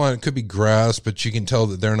a tree line. It could be grass, but you can tell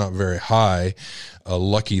that they're not very high.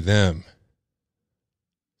 Lucky them.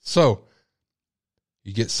 So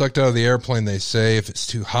you get sucked out of the airplane, they say. If it's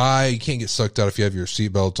too high, you can't get sucked out if you have your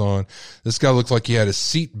seatbelt on. This guy looked like he had his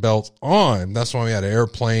seatbelt on. That's why we had an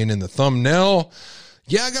airplane in the thumbnail.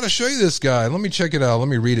 Yeah, I got to show you this guy. Let me check it out. Let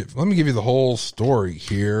me read it. Let me give you the whole story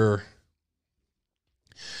here.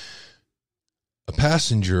 A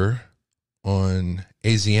passenger on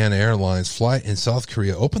Asiana Airlines flight in South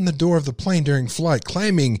Korea opened the door of the plane during flight,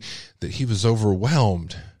 claiming that he was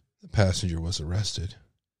overwhelmed. The passenger was arrested.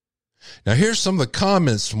 Now, here's some of the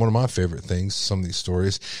comments from one of my favorite things, some of these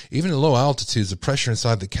stories. Even at low altitudes, the pressure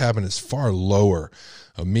inside the cabin is far lower.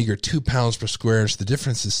 A meager 2 pounds per square inch. The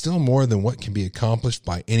difference is still more than what can be accomplished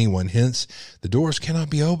by anyone. Hence, the doors cannot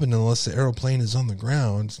be opened unless the airplane is on the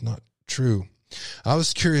ground. It's not true. I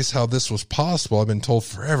was curious how this was possible. I've been told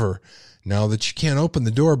forever now that you can't open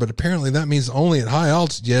the door, but apparently that means only at high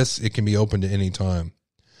altitude. Yes, it can be opened at any time.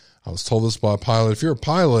 I was told this by a pilot. If you're a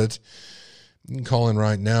pilot, you can call in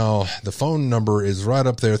right now. The phone number is right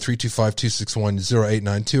up there,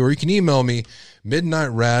 325-261-0892, or you can email me,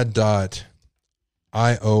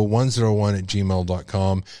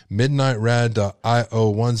 midnightrad.io101@gmail.com,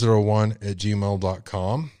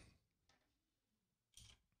 midnightrad.io101@gmail.com.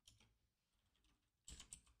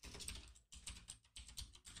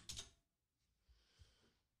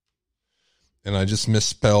 And I just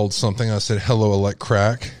misspelled something. I said, hello, elect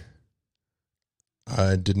crack.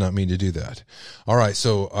 I did not mean to do that. All right,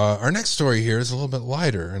 so our next story here is a little bit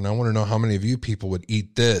lighter, and I want to know how many of you people would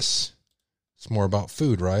eat this. It's more about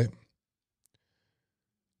food, right?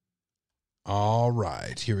 All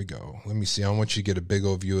right, here we go. Let me see. I want you to get a big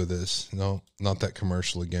old view of this. No, not that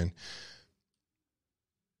commercial again.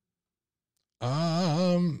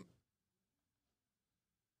 A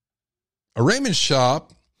Ramen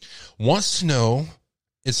shop wants to know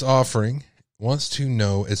it's offering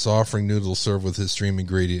noodles served with his dream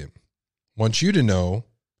ingredient. Wants you to know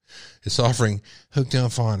it's offering hooked down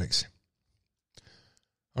phonics.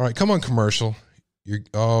 All right, come on, commercial.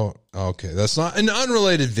 Okay. That's not an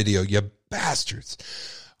unrelated video, you bastards.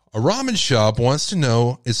 A ramen shop wants to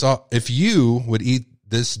know if you would eat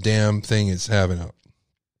this damn thing it's having up.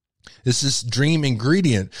 This is dream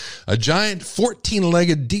ingredient, a giant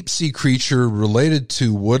 14-legged deep-sea creature related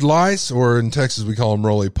to woodlice, or in Texas we call them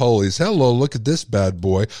roly-polies. Hello, look at this bad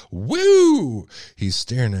boy. Woo! He's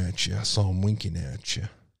staring at you. I saw him winking at you.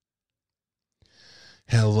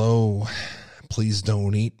 Hello. Please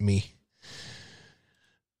don't eat me.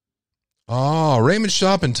 Oh, ramen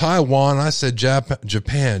shop in Taiwan. I said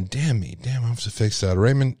Japan. Damn, I have to fix that. A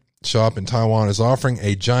ramen shop in Taiwan is offering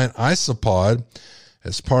a giant isopod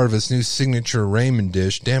as part of its new signature ramen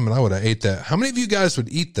dish. Damn it, I would have ate that. How many of you guys would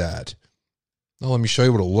eat that? Well, let me show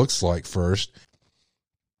you what it looks like first.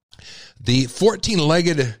 The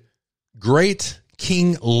 14-legged great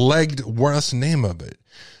king-legged worm. That's the name of it.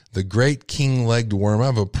 The great king-legged worm. I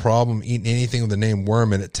have a problem eating anything with the name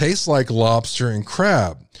worm, and it tastes like lobster and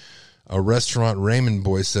crab. A restaurant ramen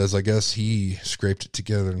boy says, I guess he scraped it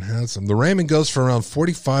together and had some. The ramen goes for around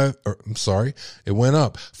it went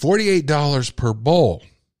up $48 per bowl.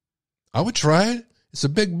 I would try it. It's a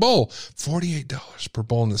big bowl. $48 per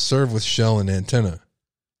bowl, and it's served with shell and antenna.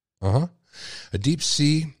 A deep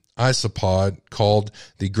sea isopod called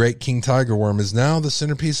the Great King Tiger Worm is now the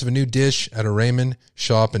centerpiece of a new dish at a ramen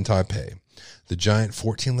shop in Taipei. The giant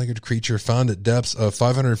 14-legged creature found at depths of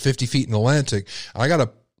 550 feet in the Atlantic. I got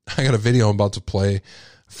a video I'm about to play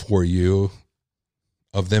for you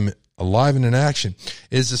of them alive and in action.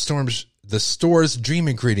 Is the store's dream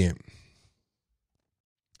ingredient.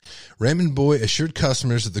 Ramen Boy assured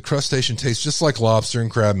customers that the crustacean tastes just like lobster and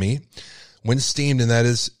crab meat. When steamed, and that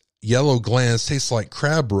is yellow glands, tastes like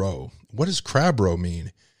crab roe. What does crab roe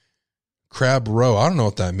mean? Crab roe. I don't know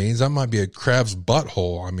what that means. That might be a crab's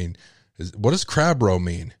butthole. I mean, what does crab roe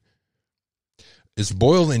mean? It's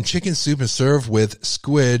boiled in chicken soup and served with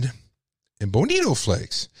squid and bonito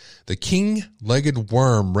flakes. The king-legged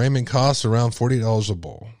worm ramen costs around $40 a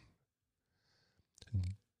bowl.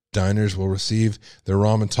 Diners will receive their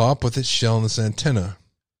ramen top with its shell and its antenna.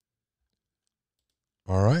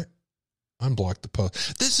 All right. Unblock the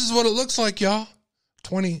post. This is what it looks like, y'all.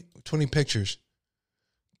 20 pictures.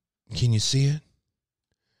 Can you see it?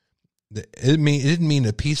 It didn't mean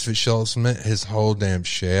a piece of shell. It meant his whole damn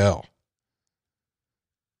shell.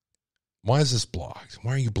 Why is this blocked?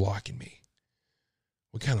 Why are you blocking me?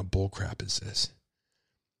 What kind of bullcrap is this?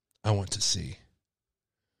 I want to see.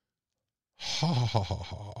 Ha ha ha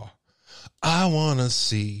ha. I want to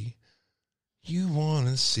see. You want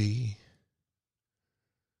to see.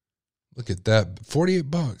 Look at that.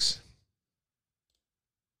 $48.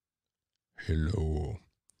 Hello.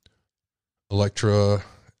 Electra,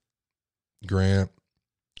 Grant,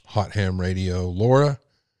 Hot Ham Radio. Laura,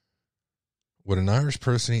 would an Irish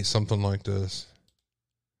person eat something like this?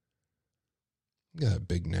 Look at that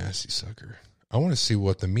big nasty sucker. I want to see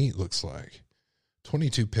what the meat looks like.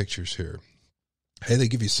 22 pictures here. Hey, they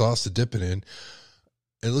give you sauce to dip it in.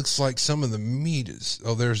 It looks like some of the meat is.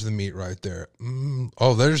 Oh, there's the meat right there.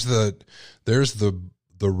 Oh, there's the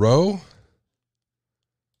roe.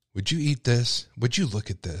 Would you eat this? Would you look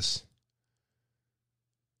at this?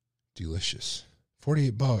 Delicious.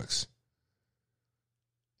 $48.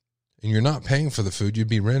 And you're not paying for the food. You'd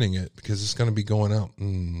be renting it because it's going to be going out.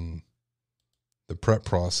 The prep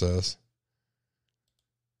process.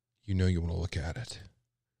 You know you want to look at it.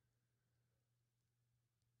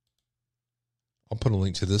 I'll put a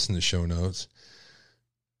link to this in the show notes.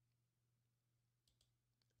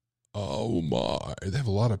 Oh my. They have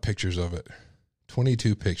a lot of pictures of it.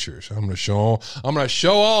 22 pictures. I'm going to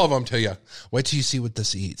show all of them to you. Wait till you see what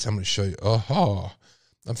this eats. I'm going to show you. Oh,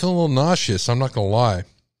 I'm feeling a little nauseous. I'm not going to lie.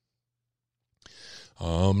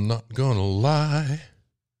 I'm not going to lie.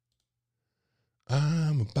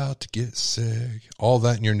 I'm about to get sick. All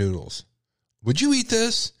that in your noodles. Would you eat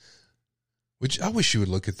this? I wish you would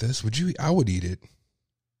look at this. Would you? I would eat it.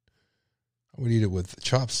 I would eat it with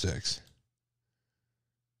chopsticks.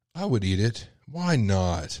 I would eat it. Why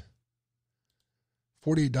not?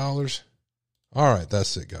 $48. All right,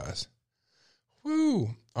 that's it, guys. Woo.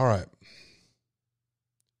 All right.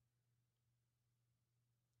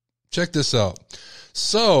 Check this out.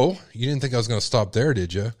 So, you didn't think I was going to stop there,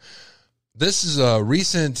 did you? This is a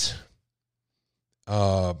recent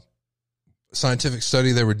scientific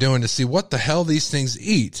study they were doing to see what the hell these things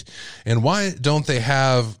eat and why don't they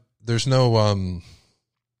have, there's no,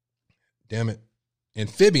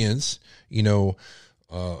 amphibians,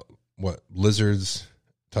 lizards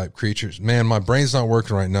type creatures. Man, my brain's not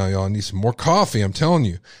working right now, y'all. I need some more coffee, I'm telling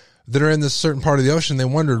you. That are in this certain part of the ocean. They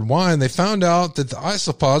wondered why, and they found out that the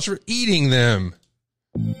isopods were eating them.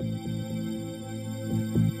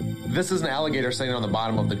 This is an alligator sitting on the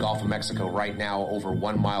bottom of the Gulf of Mexico right now, over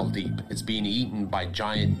 1 mile deep. It's being eaten by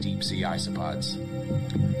giant deep-sea isopods.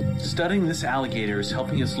 Studying this alligator is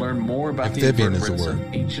helping us learn more about the invertebrates of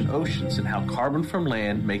ancient oceans and how carbon from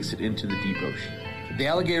land makes it into the deep ocean. The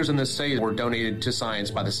alligators in this study were donated to science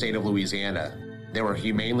by the state of Louisiana. They were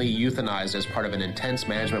humanely euthanized as part of an intense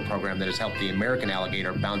management program that has helped the American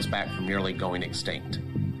alligator bounce back from nearly going extinct.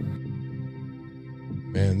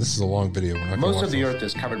 Man, this is a long video. Most of the earth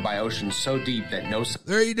is covered by oceans so deep that no...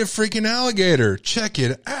 They're eating a freaking alligator. Check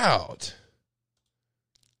it out.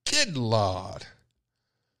 Good Lord.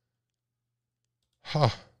 Huh.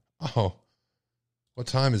 Oh. What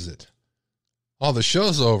time is it? Oh, the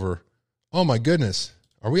show's over. Oh, my goodness.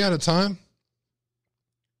 Are we out of time?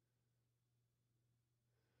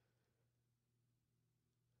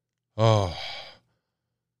 Oh.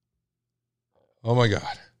 Oh, my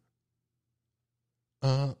God.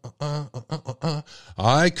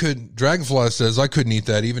 I couldn't. Dragonfly says I couldn't eat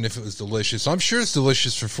that even if it was delicious. I'm sure it's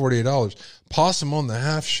delicious for $48. Possum on the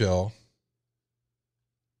half shell.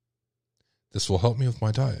 This will help me with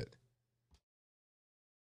my diet.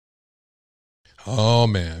 Oh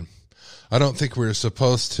man, I don't think we're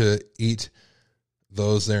supposed to eat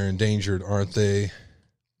those. They're endangered, aren't they?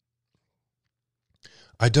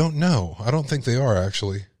 I don't know. I don't think they are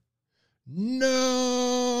actually.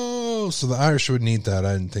 No. So the Irish wouldn't eat that.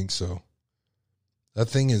 I didn't think so. That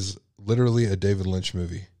thing is literally a David Lynch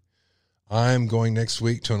movie. I'm going next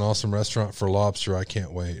week to an awesome restaurant for lobster. I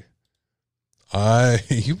can't wait.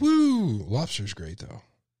 Woo. Lobster's great, though.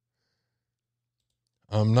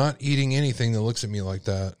 I'm not eating anything that looks at me like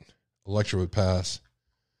that. Electra would pass.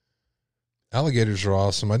 Alligators are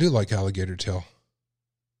awesome. I do like alligator tail.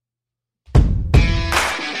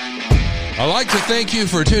 I'd like to thank you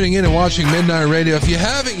for tuning in and watching Midnight Radio. If you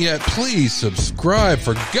haven't yet, please subscribe.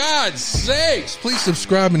 For God's sakes, please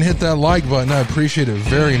subscribe and hit that like button. I appreciate it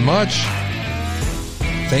very much.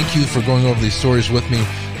 Thank you for going over these stories with me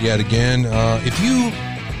yet again. If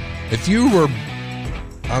you were,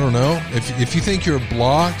 I don't know, if you think you're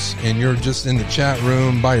blocked and you're just in the chat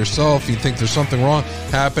room by yourself, you think there's something wrong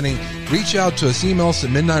happening, reach out to us. Email us at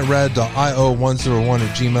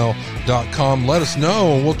midnightrad.io101@gmail.com. Let us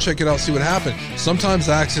know, and we'll check it out, see what happened. Sometimes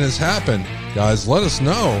accidents happen, guys. Let us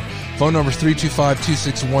know. Phone number is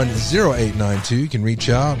 325-261-0892. You can reach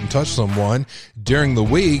out and touch someone during the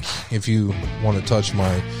week if you want to touch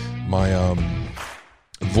my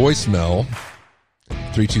voicemail.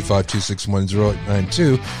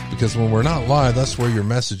 325-261-0892, because when we're not live, that's where your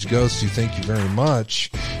message goes to. Thank you very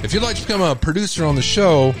much. If you'd like to become a producer on the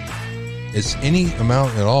show, it's any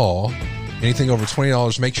amount at all. Anything over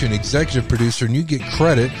 $20 makes you an executive producer, and you get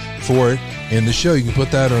credit for it in the show. You can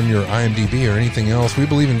put that on your IMDb or anything else. We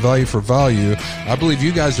believe in value for value. I believe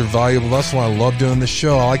you guys are valuable. That's why I love doing this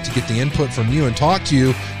show. I like to get the input from you and talk to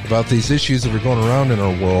you about these issues that are going around in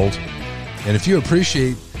our world. And if you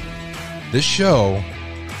appreciate this show,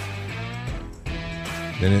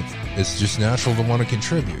 then it's just natural to want to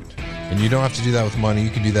contribute. And you don't have to do that with money. You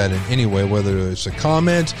can do that in any way, whether it's a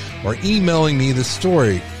comment or emailing me the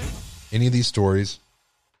story. Any of these stories,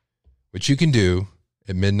 which you can do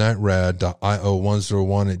at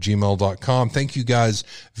midnightrad.io101@gmail.com. Thank you guys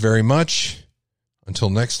very much. Until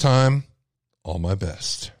next time, all my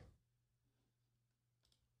best.